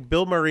 like,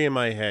 Bill Murray in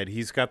my head.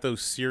 He's got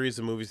those series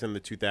of movies in the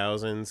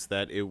 2000s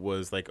that it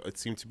was like, it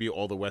seemed to be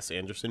all the Wes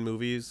Anderson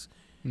movies.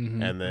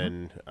 Mm-hmm. And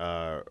then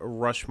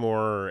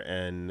Rushmore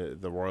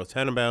and the Royal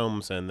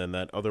Tenenbaums, and then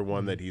that other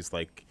one that he's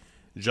like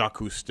Jacques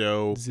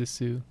Cousteau.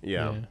 Zissou.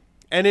 Yeah.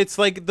 And it's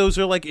like, those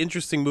are like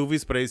interesting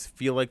movies, but I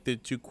feel like they're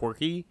too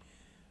quirky.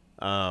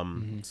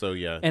 So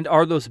yeah. And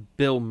are those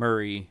Bill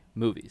Murray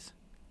movies?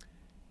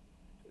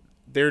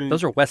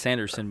 Those are Wes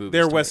Anderson movies.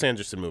 They're to Wes me.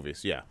 Anderson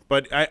movies, yeah.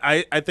 But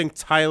I think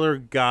Tyler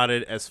got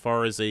it as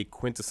far as a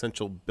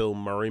quintessential Bill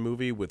Murray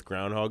movie with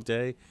Groundhog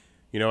Day.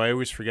 You know, I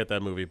always forget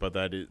that movie, but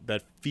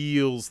that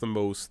feels the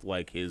most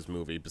like his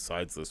movie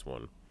besides this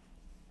one.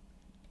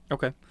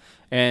 Okay.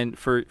 And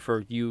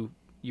for you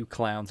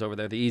clowns over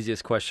there, the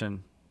easiest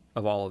question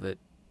of all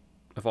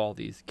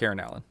these,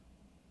 Karen Allen.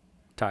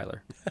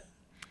 Tyler.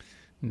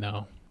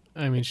 No.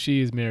 I mean,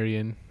 she is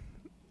Marion.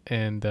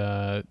 And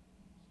no.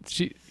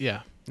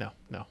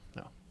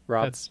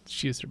 Rob?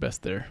 She is her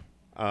best there.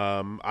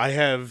 I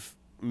have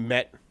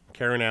met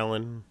Karen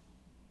Allen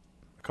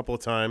a couple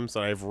of times.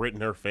 I've written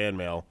her fan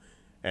mail,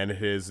 and it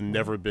has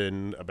never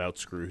been about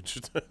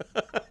Scrooged.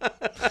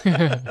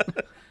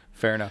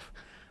 Fair enough.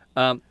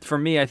 For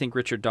me, I think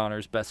Richard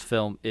Donner's best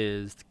film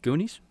is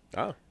Goonies.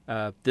 Oh.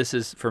 This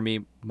is, for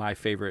me, my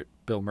favorite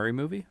Bill Murray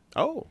movie.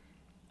 Oh.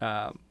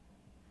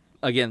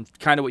 Again,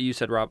 kind of what you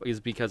said, Rob,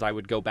 is because I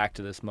would go back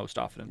to this most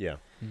often. Yeah.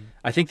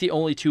 I think the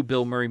only 2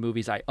 Bill Murray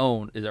movies I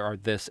own are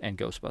this and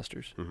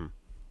Ghostbusters. Mm-hmm.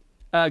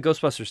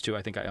 Ghostbusters 2,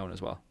 I think I own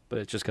as well, but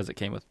it's just because it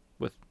came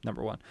with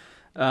number 1.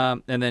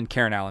 And then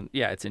Karen Allen,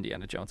 yeah, it's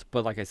Indiana Jones.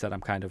 But like I said,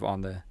 I'm kind of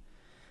on the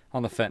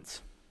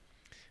fence.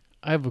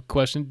 I have a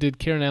question. Did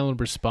Karen Allen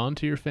respond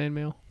to your fan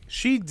mail?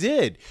 She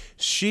did.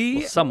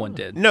 Well, someone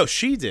did. No,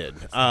 she did.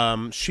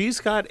 She's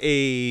got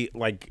a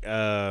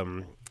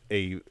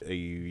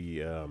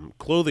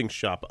clothing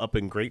shop up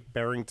in Great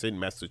Barrington,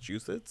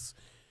 Massachusetts.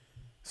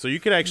 So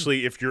you can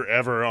actually, if you're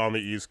ever on the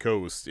East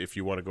Coast, if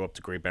you want to go up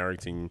to Great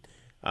Barrington,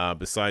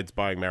 besides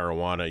buying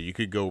marijuana, you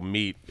could go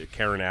meet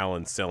Karen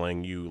Allen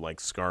selling you like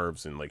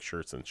scarves and like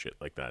shirts and shit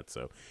like that.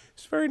 So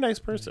she's a very nice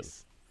person.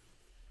 Nice.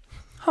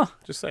 Huh.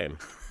 Just saying.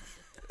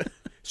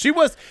 She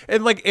was,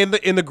 and like in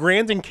the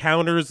grand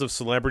encounters of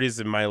celebrities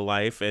in my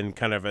life, and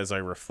kind of as I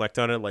reflect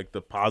on it, like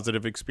the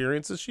positive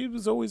experiences, she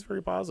was always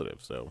very positive.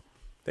 So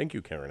Thank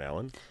you, Karen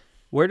Allen.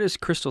 Where does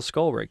Crystal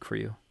Skull rank for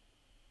you?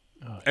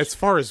 As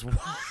far as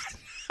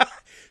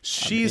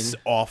she's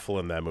awful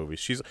in that movie.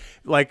 She's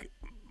like,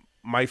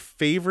 my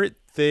favorite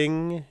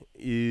thing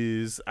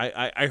is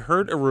I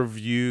heard a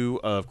review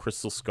of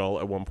Crystal Skull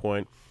at one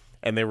point,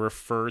 and they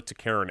referred to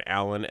Karen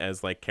Allen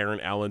as like Karen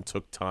Allen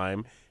took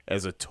time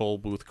as a toll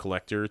booth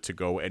collector to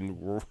go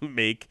and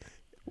make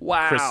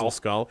Crystal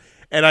Skull.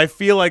 And I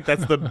feel like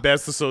that's the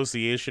best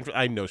association.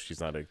 I know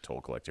she's not a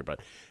toll collector, but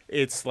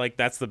it's like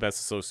that's the best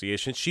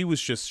association.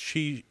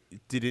 She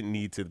didn't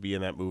need to be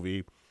in that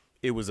movie.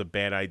 It was a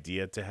bad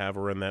idea to have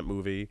her in that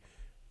movie.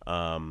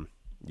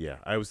 Yeah,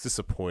 I was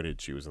disappointed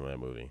she was in that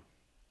movie.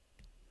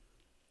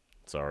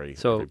 Sorry,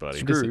 everybody.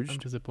 Scrooged. I'm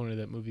disappointed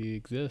that movie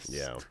exists.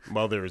 Yeah,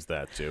 well, there is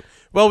that too.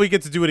 Well, we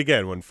get to do it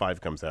again when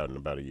 5 comes out in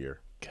about a year.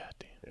 God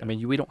damn. I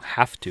mean, we don't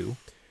have to.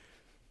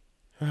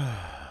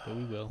 But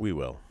we will. We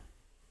will.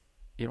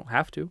 You don't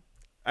have to.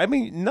 I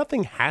mean,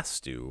 nothing has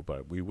to,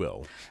 but we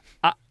will.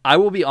 I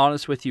will be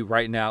honest with you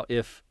right now.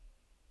 If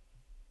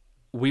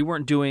we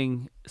weren't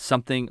doing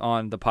something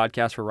on the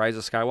podcast for Rise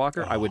of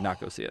Skywalker, I would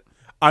not go see it.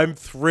 I'm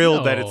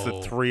thrilled that it's the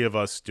No. 3 of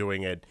us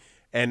doing it.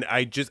 And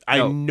I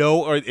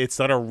know it's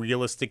not a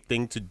realistic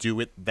thing to do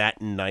it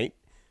that night,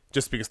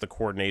 just because the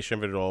coordination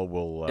of it all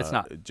will. It's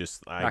not.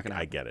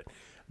 I get it,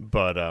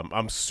 but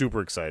I'm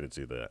super excited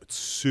to do that.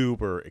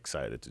 Super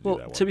excited to do that Well,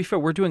 one. to be fair,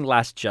 we're doing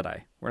Last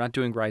Jedi. We're not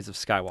doing Rise of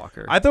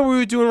Skywalker. I thought we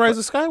were doing Rise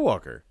of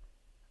Skywalker.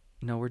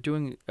 No, we're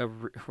doing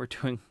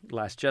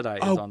Last Jedi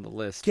is Oh, on the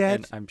list, get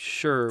and I'm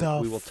sure the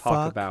we will talk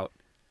fuck about.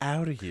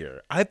 Out of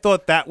here! I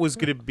thought that was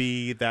gonna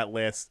be that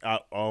last.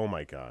 Oh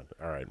my god!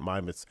 All right,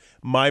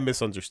 my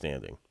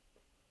misunderstanding.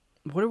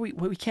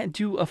 We can't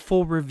do a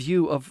full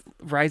review of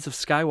Rise of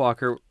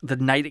Skywalker the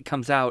night it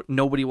comes out.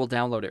 Nobody will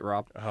download it,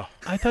 Rob.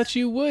 I thought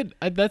you would.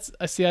 I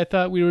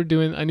thought we were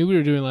doing. I knew we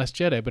were doing Last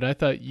Jedi, but I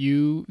thought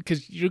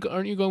because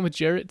aren't you going with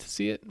Jarrett to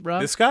see it,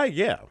 Rob? This guy,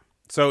 yeah.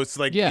 So it's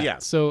like, yeah.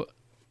 So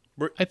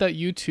We're- I thought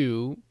you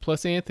two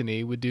plus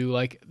Anthony would do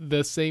like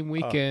the same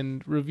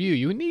weekend review.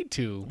 You need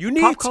to. You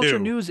need Pop culture to.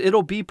 news.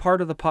 It'll be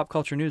part of the Pop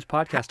Culture News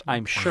podcast,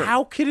 I'm sure.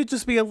 How could it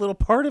just be a little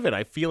part of it?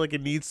 I feel like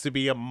it needs to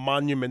be a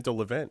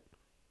monumental event.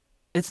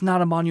 It's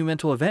not a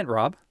monumental event,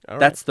 Rob. All right.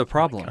 That's the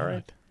problem. All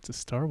right. It's a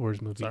Star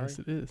Wars movie. Sorry. Yes,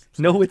 it is.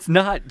 No, it's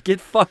not.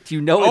 Get fucked.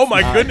 You know. Oh it's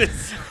my not.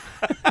 goodness!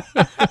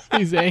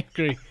 He's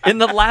angry. In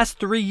the last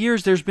 3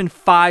 years, there's been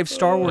 5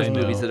 Star Wars I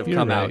know. movies that have You're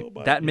come right.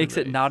 out. That makes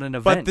it not an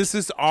event. But this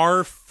is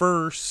our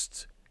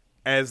first,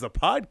 as the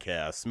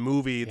podcast,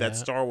 movie that Yeah.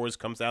 Star Wars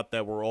comes out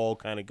that we're all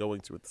kind of going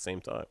to at the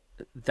same time.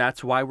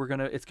 That's why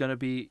it's gonna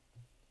be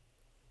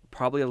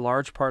probably a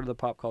large part of the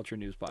Pop Culture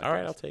News podcast. All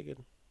right, I'll take it.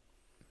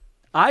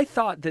 I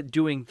thought that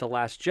doing The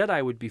Last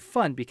Jedi would be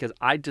fun because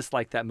I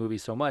dislike that movie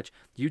so much.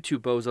 You two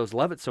bozos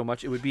love it so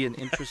much. It would be an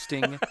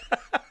interesting.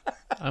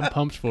 I'm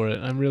pumped for it.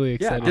 I'm really Yeah,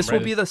 excited. this for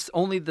will be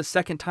only the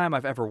second time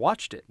I've ever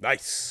watched it.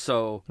 Nice.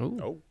 So Ooh.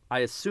 Oh I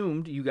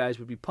assumed you guys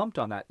would be pumped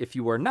on that. If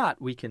you are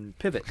not, we can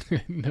pivot.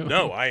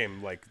 no, I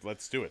am like,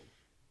 let's do it.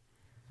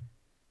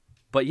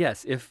 But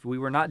yes, if we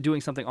were not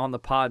doing something on the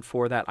pod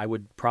for that, I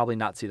would probably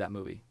not see that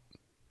movie.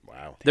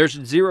 Wow. There's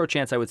zero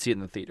chance I would see it in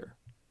the theater.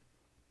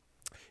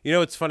 You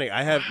know, it's funny.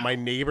 I have my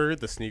neighbor,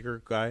 the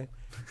sneaker guy,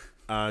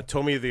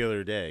 told me the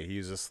other day. He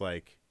was just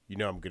like, I'm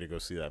going to go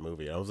see that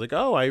movie. I was like,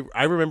 oh,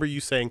 I remember you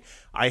saying,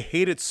 I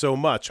hate it so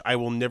much, I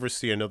will never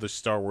see another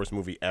Star Wars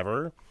movie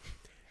ever.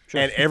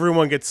 Sure. And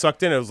everyone gets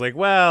sucked in. I was like,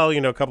 well,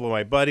 a couple of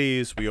my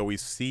buddies, we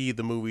always see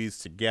the movies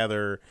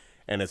together,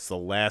 and it's the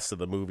last of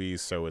the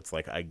movies, so it's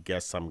like, I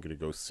guess I'm going to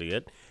go see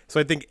it.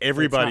 So I think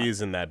everybody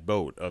is in that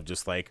boat of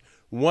just like,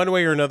 one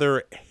way or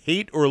another,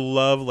 hate or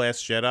love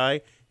Last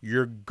Jedi,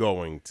 you're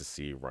going to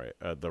see the Rise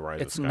of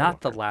Skywalker. It's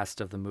not the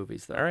last of the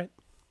movies, though. All right.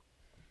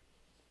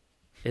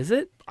 Is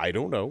it? I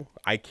don't know.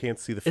 I can't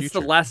see the future. It's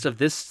the last of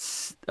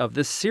this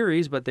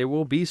series, but there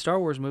will be Star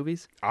Wars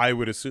movies. I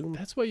would assume.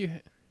 That's why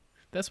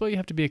you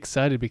have to be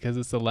excited because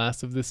it's the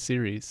last of this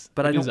series.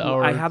 But It is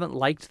I haven't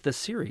liked the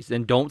series.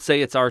 And don't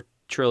say it's our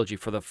trilogy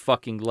for the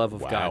fucking love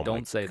of Wow, God. my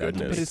Don't say that.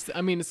 goodness. But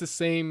it's the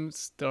same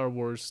Star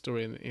Wars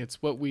story, and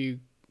it's what we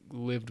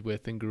lived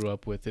with and grew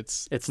up with.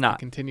 It's not. a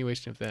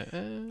continuation of that.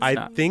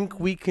 I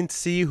think we can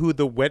see who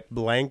the wet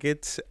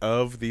blanket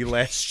of The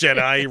Last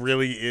Jedi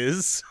really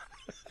is.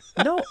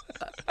 No,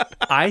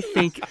 I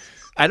think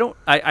I don't.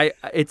 I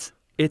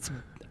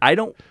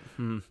don't.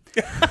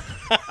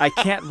 I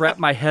can't wrap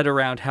my head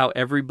around how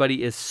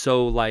everybody is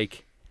so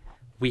like,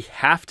 we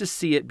have to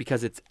see it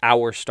because it's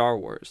our Star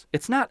Wars.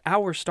 It's not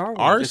our Star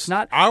Wars. It's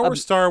not our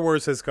Star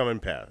Wars has come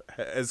and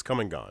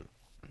gone.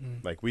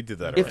 Like we did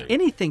that If already.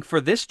 anything,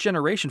 for this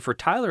generation, for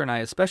Tyler and I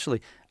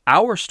especially,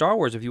 our Star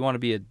Wars, if you want to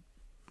be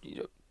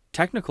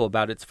technical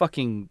about it,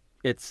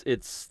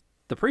 it's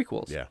the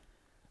prequels. Yeah.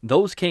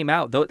 Those came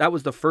out. That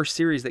was the first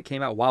series that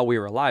came out while we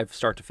were alive,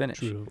 start to finish.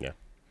 True. Yeah.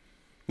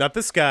 Not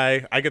this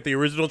guy. I got the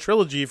original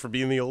trilogy for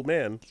being the old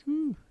man.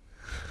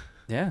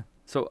 Yeah.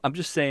 So I'm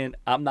just saying,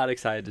 I'm not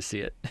excited to see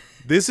it.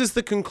 This is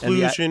the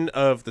conclusion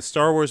of the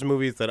Star Wars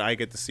movies that I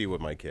get to see with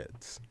my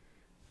kids.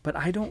 But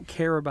I don't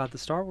care about the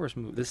Star Wars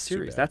movie, this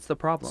series. bad. That's the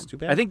problem. It's too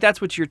bad. I think that's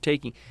what you're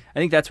taking. I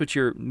think that's what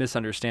you're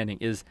misunderstanding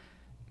is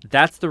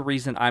that's the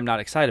reason I'm not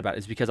excited about it,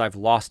 is because I've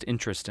lost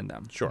interest in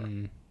them. Sure.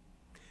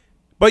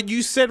 But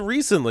you said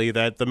recently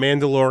that The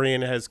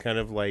Mandalorian has kind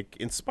of like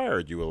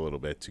inspired you a little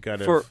bit to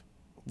kind of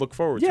look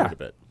forward to it a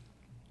bit.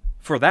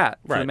 For that,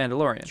 for Right. The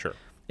Mandalorian. Sure.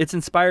 It's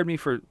inspired me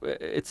for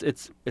it's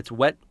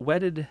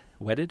whetted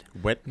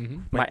Wet.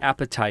 my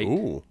appetite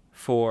Ooh,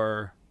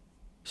 for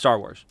Star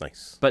Wars.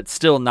 nice. But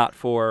still not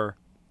for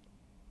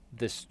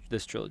this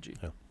trilogy.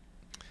 Yeah.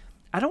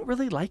 I don't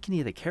really like any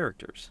of the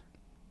characters.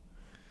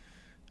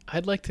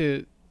 I'd like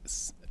to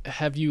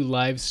have you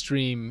live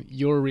stream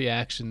your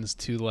reactions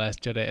to The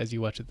Last Jedi as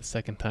you watch it the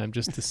second time,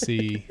 just to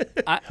see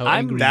how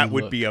angry That you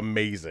would look. be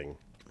amazing.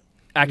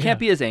 I can't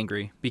be as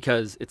angry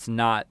because it's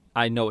not.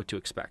 I know what to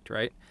expect,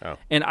 right? Oh.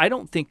 And I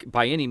don't think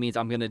by any means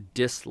I'm going to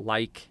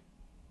dislike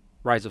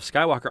Rise of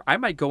Skywalker. I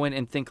might go in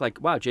and think like,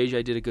 wow,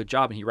 JJ did a good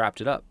job and he wrapped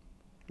it up.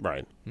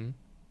 Right.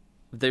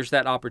 There's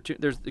that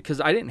opportunity.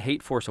 Because I didn't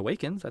hate Force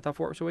Awakens. I thought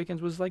Force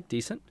Awakens was like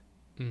decent.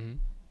 Mm-hmm.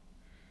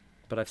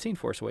 But I've seen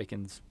Force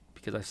Awakens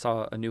because I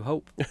saw A New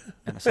Hope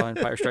and I saw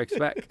Empire Strikes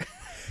Back.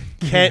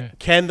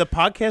 Can the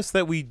podcast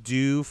that we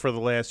do for The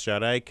Last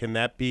Jedi, can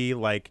that be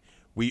like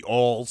we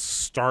all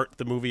start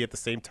the movie at the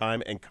same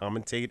time and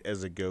commentate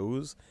as it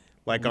goes?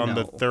 Like on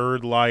the No.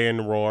 third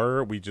lion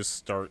roar, we just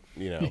start,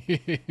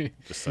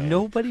 just saying.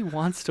 Nobody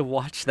wants to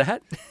watch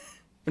that.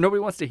 Nobody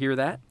wants to hear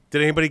that.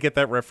 Did anybody get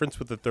that reference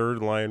with the third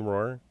lion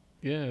roar?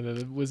 Yeah,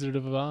 the Wizard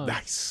of Oz.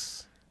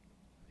 Nice.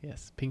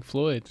 Yes, Pink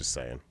Floyd. Just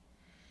saying.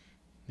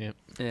 Yep.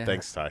 Yeah.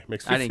 Thanks, Ty.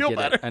 Makes me I didn't feel get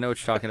better. it. I know what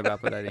you're talking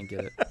about, but I didn't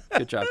get it.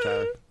 Good job,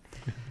 Tyler.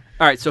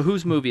 All right, so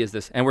whose movie is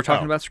this? And we're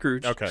talking about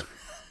Scrooge. Okay.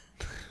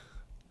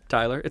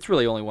 Tyler. It's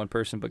really only one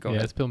person, but go Yeah,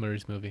 ahead. it's Bill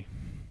Murray's movie.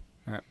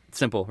 All right.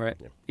 Simple, right?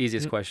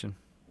 Easiest question.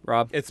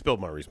 Rob? It's Bill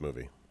Murray's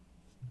movie.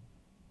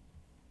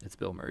 It's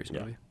Bill Murray's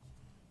Yeah. movie.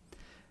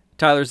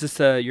 Tyler, is this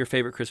your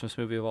favorite Christmas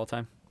movie of all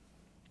time?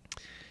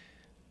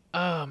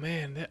 Oh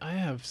man, I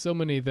have so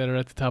many that are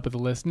at the top of the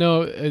list.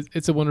 No,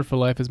 It's a Wonderful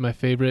Life is my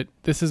favorite.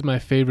 This is my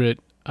favorite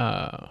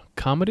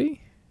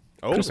comedy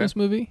Oh, Christmas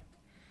movie.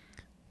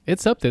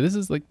 It's up there. This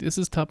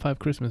is top 5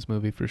 Christmas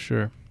movie for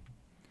sure.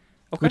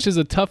 Okay. Which is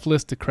a tough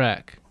list to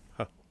crack.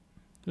 Huh.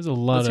 There's a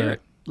lot Let's of hear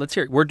it. Let's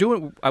hear it.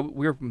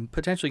 We're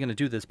potentially going to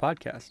do this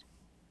podcast.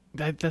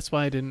 That's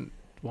why I didn't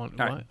want.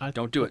 All right.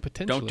 Don't do it.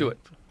 Potentially. Don't do it.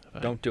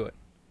 Don't do it.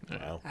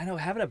 Wow. I know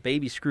having a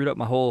baby screwed up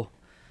my whole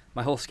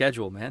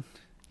schedule, man.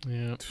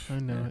 Yeah, I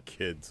know it.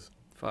 Kids.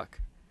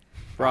 Fuck.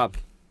 Rob,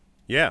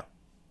 Yeah.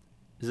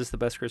 is this the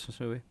best Christmas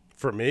movie?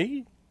 For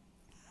me,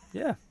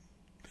 Yeah.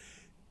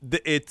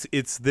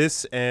 it's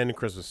this and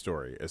Christmas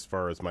Story as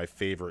far as my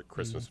favorite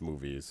Christmas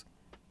movies.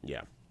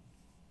 Yeah.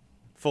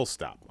 Full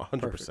stop.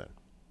 100%.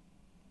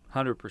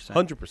 100%.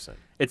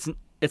 100%.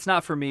 It's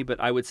not for me, but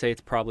I would say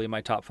it's probably in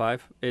my top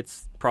 5.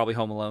 It's probably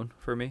Home Alone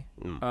for me.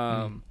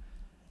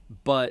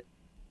 But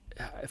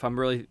if I'm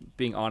really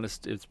being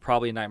honest, it's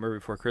probably a Nightmare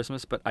Before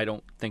Christmas, but I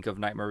don't think of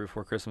Nightmare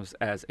Before Christmas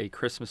as a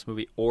Christmas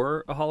movie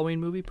or a Halloween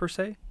movie per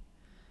se,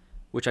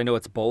 which I know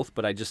it's both,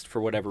 but I just,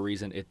 for whatever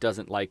reason, it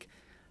doesn't like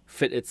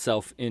fit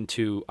itself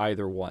into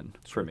either one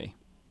for me.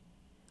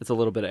 It's a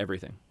little bit of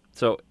everything.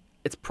 So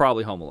it's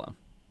probably Home Alone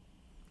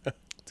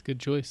It's a good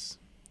choice.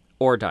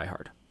 or Die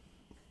Hard.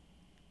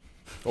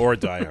 Or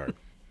Die Hard.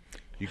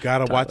 You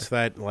got to watch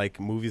that, like,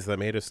 movies that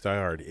made us Die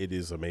Hard. It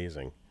is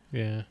amazing.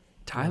 Yeah.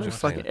 Tyler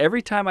fucking,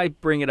 every time I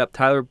bring it up,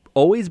 Tyler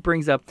always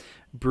brings up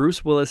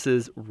Bruce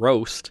Willis's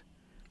roast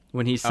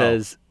when he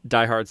says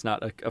Die Hard's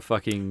not a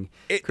fucking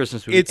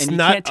Christmas movie. It's and you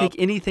not can't take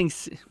anything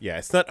Yeah,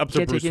 it's not up to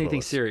can't Bruce take anything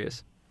Willis.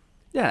 serious.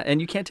 Yeah, and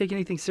you can't take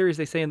anything serious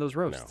they say in those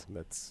No, roasts.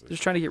 that's They're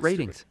just trying to get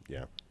ratings.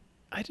 Yeah.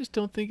 I just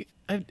don't think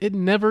it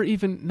never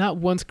even not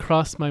once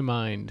crossed my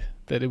mind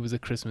that it was a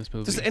Christmas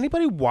movie. Does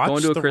anybody watch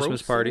Going to a the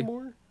Christmas roast party?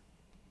 anymore?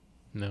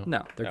 No.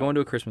 No, they're going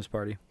to a Christmas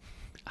party.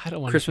 I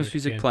don't want Christmas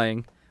music again.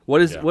 playing. What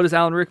does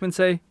Alan Rickman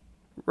say,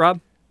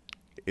 Rob?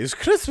 It's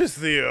Christmas,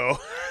 Theo.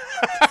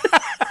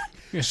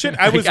 Shit,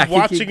 I was I can keep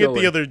watching it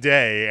going. the other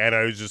day, and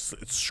I was just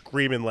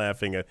screaming,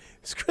 laughing at,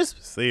 it's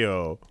Christmas,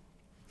 Theo.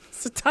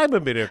 It's the time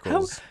of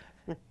miracles.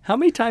 How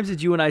many times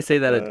did you and I say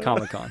that at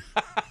Comic-Con?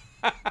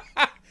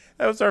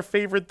 That was our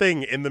favorite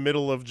thing in the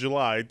middle of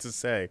July to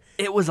say.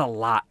 It was a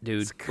lot,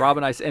 dude. Rob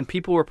and I, and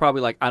people were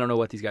probably like, I don't know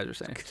what these guys are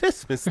saying.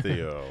 Christmas,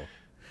 Theo.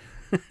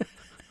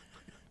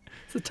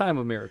 It's the time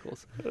of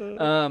miracles.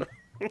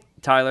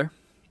 Tyler,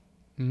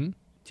 Mhm. do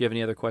you have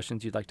any other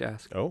questions you'd like to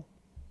ask? Oh.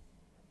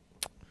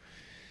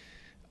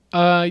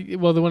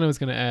 Well, the one I was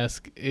going to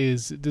ask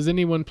is, does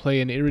anyone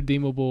play an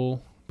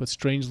irredeemable but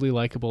strangely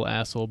likable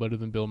asshole better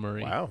than Bill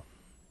Murray? Wow.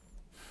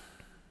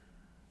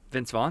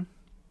 Vince Vaughn?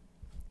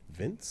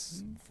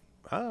 Vince?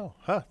 Oh,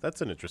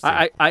 that's an interesting.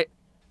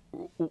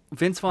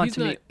 Vince Vaughn He's to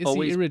me not, is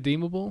always he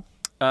irredeemable?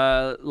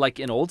 like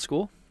in old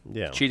school,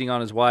 yeah. cheating on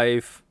his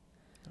wife,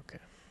 Okay.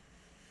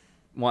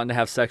 wanting to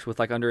have sex with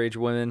like underage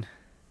women.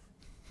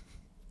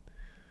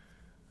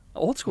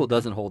 Old school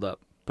doesn't hold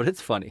up, but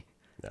it's funny.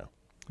 No.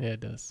 Yeah,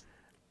 it does.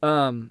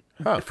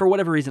 For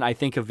whatever reason, I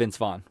think of Vince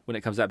Vaughn when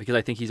it comes out because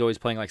I think he's always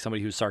playing like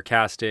somebody who's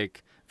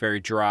sarcastic, very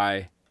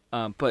dry.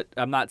 But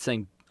I'm not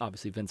saying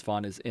obviously Vince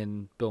Vaughn is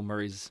in Bill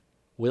Murray's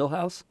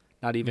wheelhouse,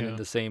 not even in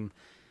the same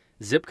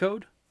zip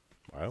code.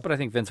 Wow. But I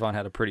think Vince Vaughn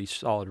had a pretty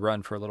solid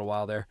run for a little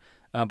while there.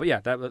 But yeah,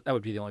 that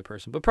would be the only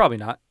person, but probably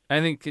not. I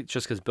think it's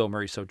just because Bill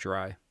Murray's so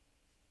dry.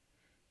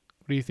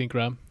 What do you think,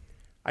 Rob?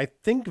 I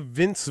think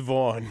Vince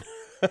Vaughn.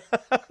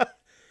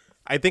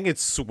 I think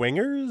it's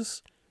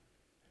Swingers.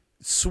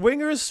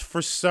 Swingers,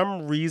 for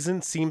some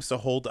reason, seems to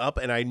hold up,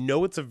 and I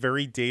know it's a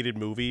very dated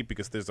movie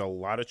because there's a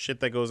lot of shit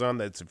that goes on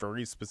that's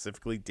very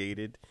specifically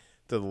dated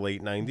to the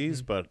late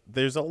 90s, but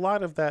there's a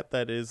lot of that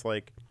is,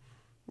 like,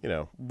 you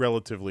know,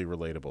 relatively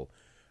relatable.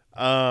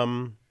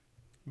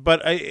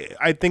 But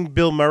I think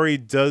Bill Murray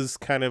does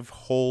kind of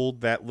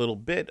hold that little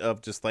bit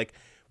of just like,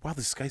 wow,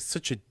 this guy's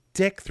such a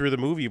dick through the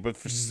movie, but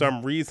for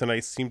some reason I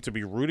seem to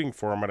be rooting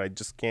for him, and I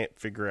just can't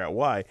figure out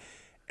why.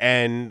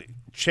 And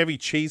Chevy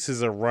Chase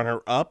is a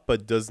runner-up,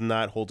 but does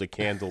not hold a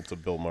candle to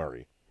Bill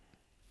Murray.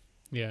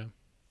 Yeah.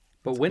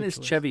 But when is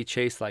Chevy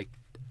Chase like,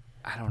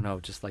 I don't know,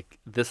 just like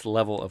this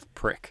level of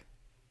prick?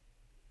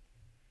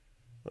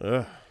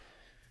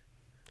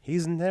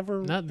 He's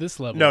never Not this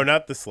level. No,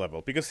 not this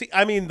level. Because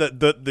I mean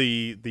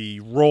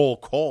the role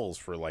calls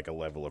for like a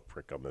level of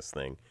prick on this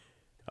thing.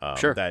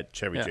 Sure. That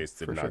Chevy Yeah, Chase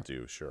did for not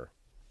do, sure.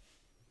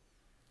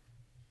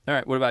 All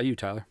right, what about you,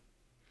 Tyler?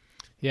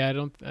 Yeah, I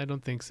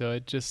don't think so. I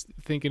just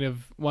thinking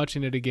of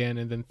watching it again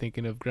and then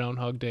thinking of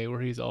Groundhog Day,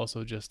 where he's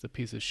also just a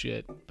piece of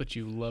shit, but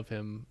you love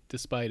him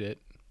despite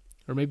it,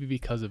 or maybe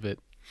because of it.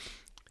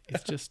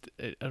 It's just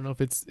I don't know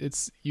if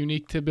it's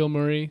unique to Bill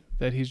Murray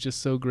that he's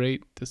just so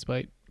great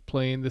despite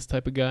playing this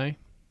type of guy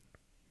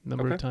a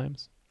number of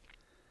times.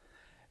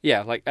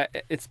 Yeah, like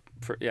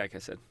like I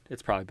said,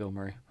 it's probably Bill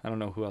Murray. I don't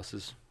know who else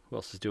is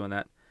doing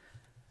that.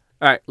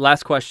 All right,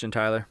 last question,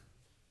 Tyler.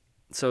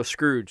 So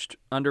Scrooged,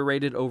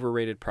 underrated,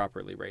 overrated,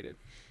 properly rated.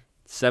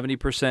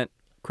 70%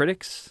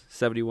 critics,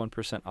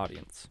 71%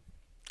 audience.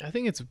 I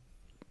think it's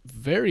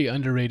very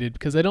underrated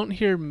because I don't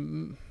hear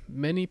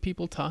many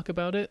people talk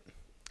about it.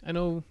 I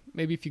know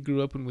maybe if you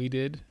grew up when we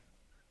did,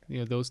 you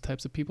know, those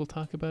types of people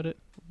talk about it.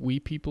 We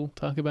people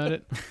talk about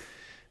it.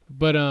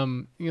 But,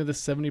 you know, the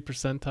 70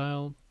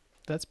 percentile,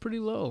 that's pretty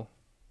low.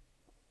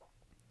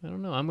 I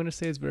don't know. I'm going to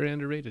say it's very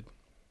underrated.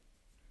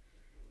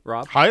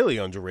 Rob? Highly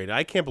underrated.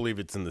 I can't believe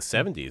it's in the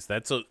 70s.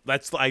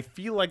 That's I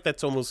feel like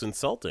that's almost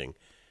insulting.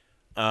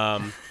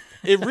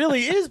 It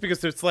really is,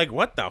 because it's like,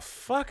 what the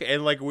fuck?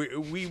 And like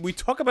we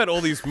talk about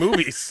all these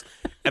movies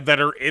that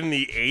are in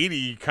the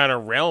 80 kind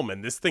of realm,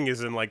 and this thing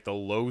is in like the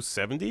low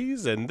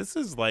 70s, and this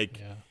is like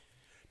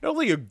not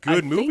only a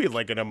good movie,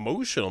 like an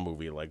emotional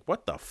movie. Like,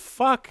 what the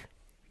fuck?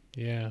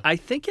 Yeah. I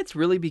think it's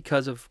really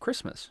because of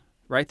Christmas,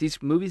 right?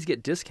 These movies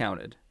get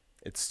discounted.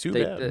 It's too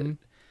bad.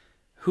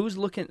 Who's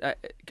looking?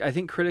 I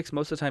think critics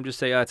most of the time just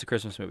say, it's a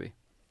Christmas movie.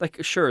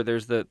 Like, sure,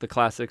 there's the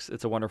classics,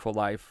 It's a Wonderful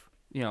Life,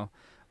 you know.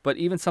 But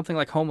even something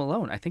like Home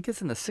Alone, I think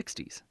it's in the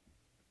 60s.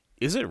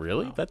 Is it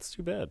really? Wow. That's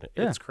too bad.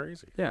 Yeah. It's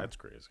crazy. Yeah. That's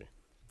crazy.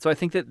 So I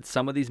think that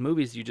some of these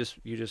movies, you just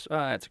it's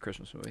a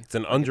Christmas movie. It's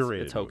an Like,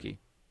 underrated It's hokey.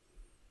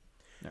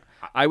 Yeah.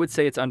 I would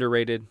say it's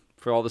underrated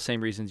for all the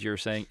same reasons you're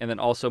saying. And then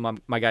also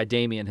my guy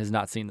Damien has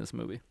not seen this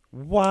movie.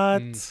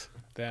 What?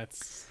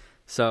 That's...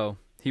 So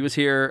he was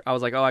here. I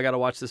was like, I got to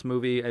watch this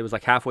movie. It was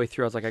like halfway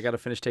through. I was like, I got to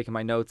finish taking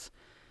my notes.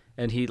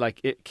 And he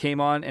it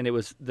came on, and it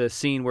was the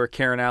scene where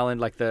Karen Allen,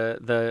 like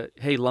the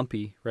hey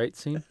Lumpy, right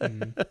scene.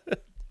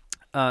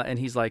 And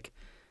he's like,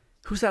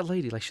 who's that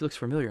lady? Like, she looks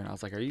familiar. And I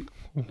was like,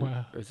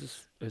 Wow.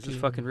 Is this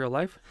fucking real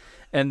life?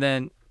 And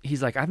then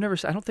he's like, I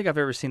don't think I've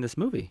ever seen this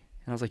movie.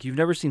 And I was like, you've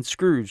never seen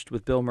Scrooged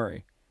with Bill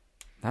Murray?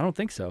 I don't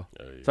think so.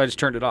 So I just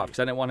turned it off because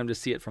I didn't want him to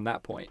see it from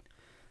that point.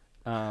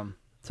 So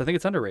I think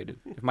it's underrated.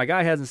 If my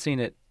guy hasn't seen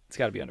it, it's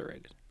got to be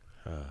underrated.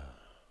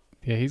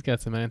 Yeah, he's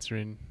got some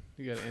answering.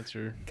 You got to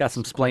answer. Got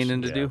some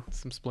splaining to do.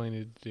 Some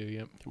splaining to do,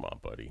 yep. Come on,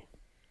 buddy.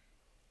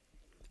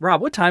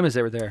 Rob, what time is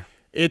it there?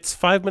 It's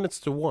 5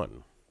 minutes to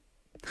 1.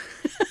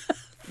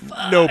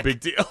 No big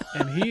deal.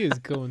 And he is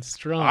going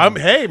strong.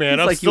 Hey, man,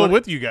 I'm like, still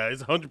with you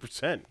guys,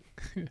 100%.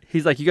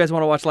 He's like, you guys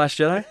want to watch Last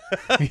Jedi?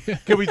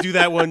 Can we do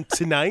that one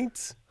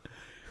tonight?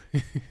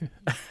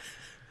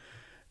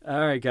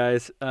 All right,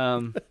 guys.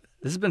 This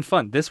has been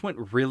fun. This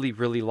went really,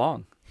 really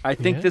long. I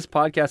think this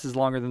podcast is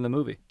longer than the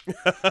movie.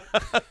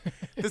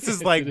 This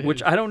is like,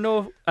 which I don't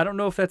know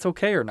if that's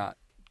okay or not.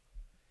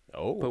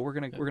 Oh, but we're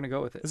gonna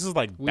go with it. This is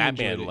like We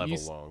Batman enjoyed it.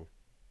 level long.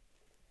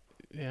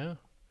 Yeah.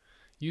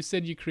 You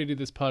said you created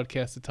this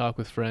podcast to talk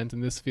with friends,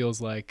 and this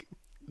feels like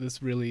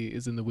this really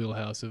is in the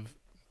wheelhouse of...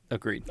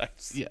 Agreed.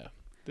 Yeah.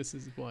 This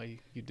is why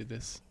you did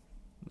this.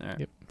 All right.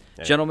 Yep.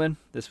 Gentlemen,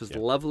 this was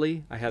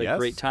lovely. I had a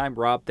great time.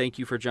 Rob, thank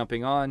you for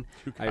jumping on.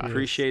 I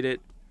appreciate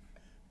it.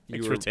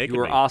 Thanks for taking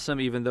You were me.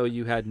 awesome, even though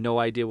you had no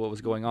idea what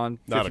was going on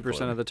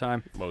 50% of the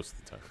time. Most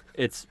of the time.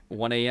 It's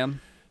 1 a.m.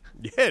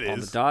 Yeah, it on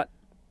is. the dot.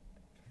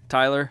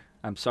 Tyler,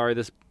 I'm sorry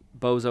this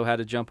bozo had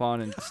to jump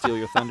on and steal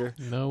your thunder.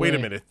 No Wait way.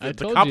 a minute. I The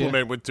told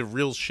compliment went to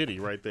real shitty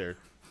right there.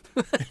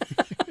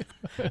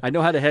 I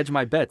know how to hedge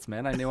my bets,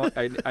 man. I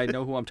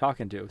know who I'm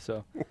talking to.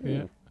 So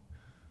Yeah.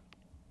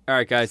 all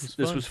right, guys,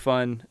 this was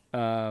fun.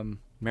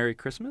 Merry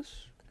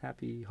Christmas,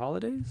 Happy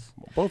Holidays.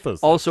 Both those.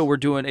 Also, we're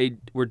doing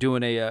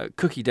a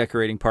cookie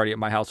decorating party at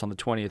my house on the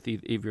 20th.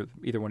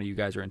 Either one of you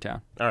guys are in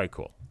town. All right,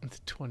 cool. It's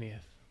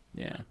 20th.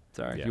 Yeah,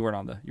 sorry, Yeah. you weren't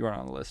on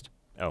the list.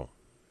 Oh.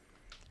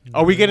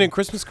 Are we getting a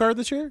Christmas card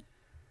this year?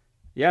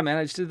 Yeah, man,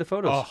 I just did the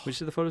photos. Oh, We just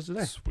did the photos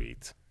today.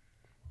 Sweet.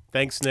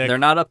 Thanks, Nick. They're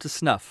not up to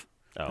snuff.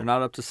 Oh. They're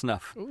not up to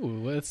snuff.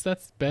 Ooh,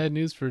 that's bad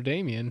news for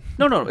Damien.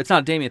 No, it's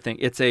not a Damien thing.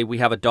 It's we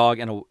have a dog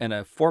and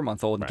a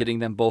 4-month-old, and Right. getting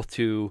them both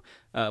to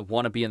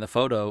want to be in the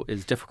photo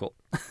is difficult.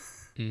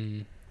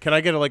 Can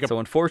I get So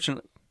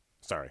unfortunately,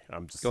 Sorry,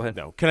 I'm just. Go ahead.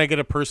 No. Can I get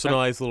a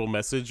personalized little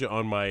message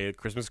on my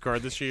Christmas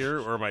card this year,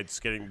 or am I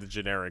just getting the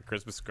generic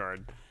Christmas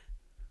card?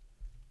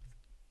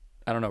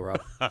 I don't know, Rob.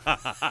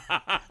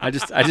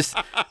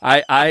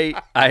 I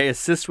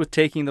assist with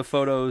taking the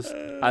photos.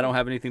 I don't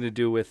have anything to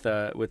do with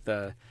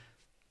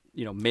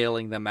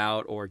mailing them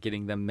out or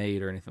getting them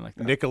made or anything like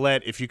that.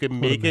 Nicolette, if you could Poor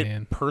make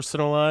man. it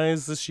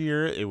personalized this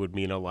year, it would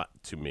mean a lot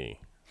to me.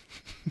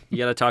 You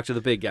got to talk to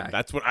the big guy.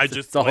 That's what I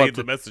just it's all laid up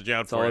the to- message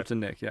out It's for all you. up to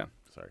Nick. Yeah.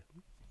 Sorry.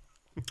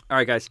 All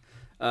right, guys.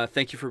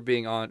 Thank you for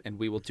being on, and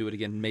we will do it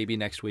again maybe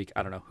next week.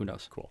 I don't know. Who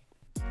knows? Cool.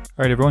 All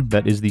right, everyone.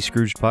 That is the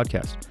Scrooged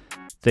podcast.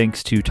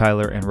 Thanks to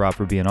Tyler and Rob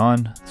for being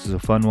on. This is a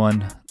fun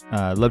one.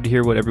 I'd love to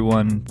hear what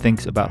everyone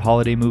thinks about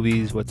holiday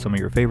movies, what some of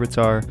your favorites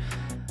are.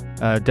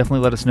 Definitely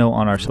let us know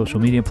on our social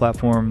media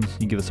platforms. You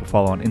can give us a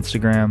follow on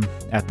Instagram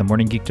at The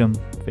Morning Geekdom,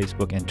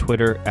 Facebook and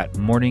Twitter at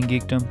Morning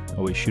Geekdom.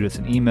 Always shoot us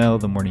an email,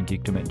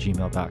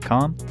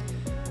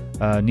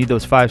 themorninggeekdom@gmail.com. Need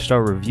those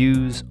 5-star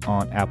reviews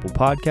on Apple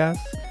Podcasts.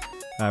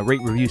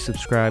 Rate, review,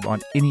 subscribe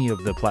on any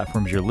of the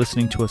platforms you're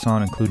listening to us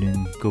on,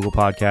 including Google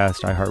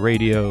Podcast,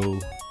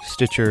 iHeartRadio,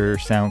 Stitcher,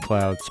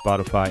 SoundCloud,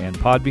 Spotify, and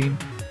Podbean.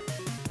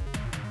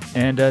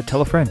 And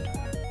tell a friend.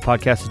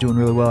 Podcast is doing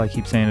really well. I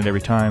keep saying it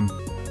every time.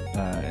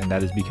 And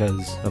that is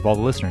because of all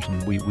the listeners,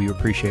 and we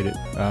appreciate it.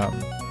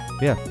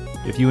 Yeah,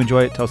 if you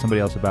enjoy it, tell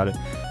somebody else about it.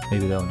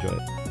 Maybe they'll enjoy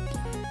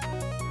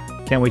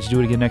it. Can't wait to do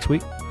it again next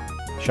week.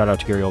 Shout out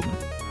to Gary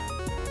Oldman.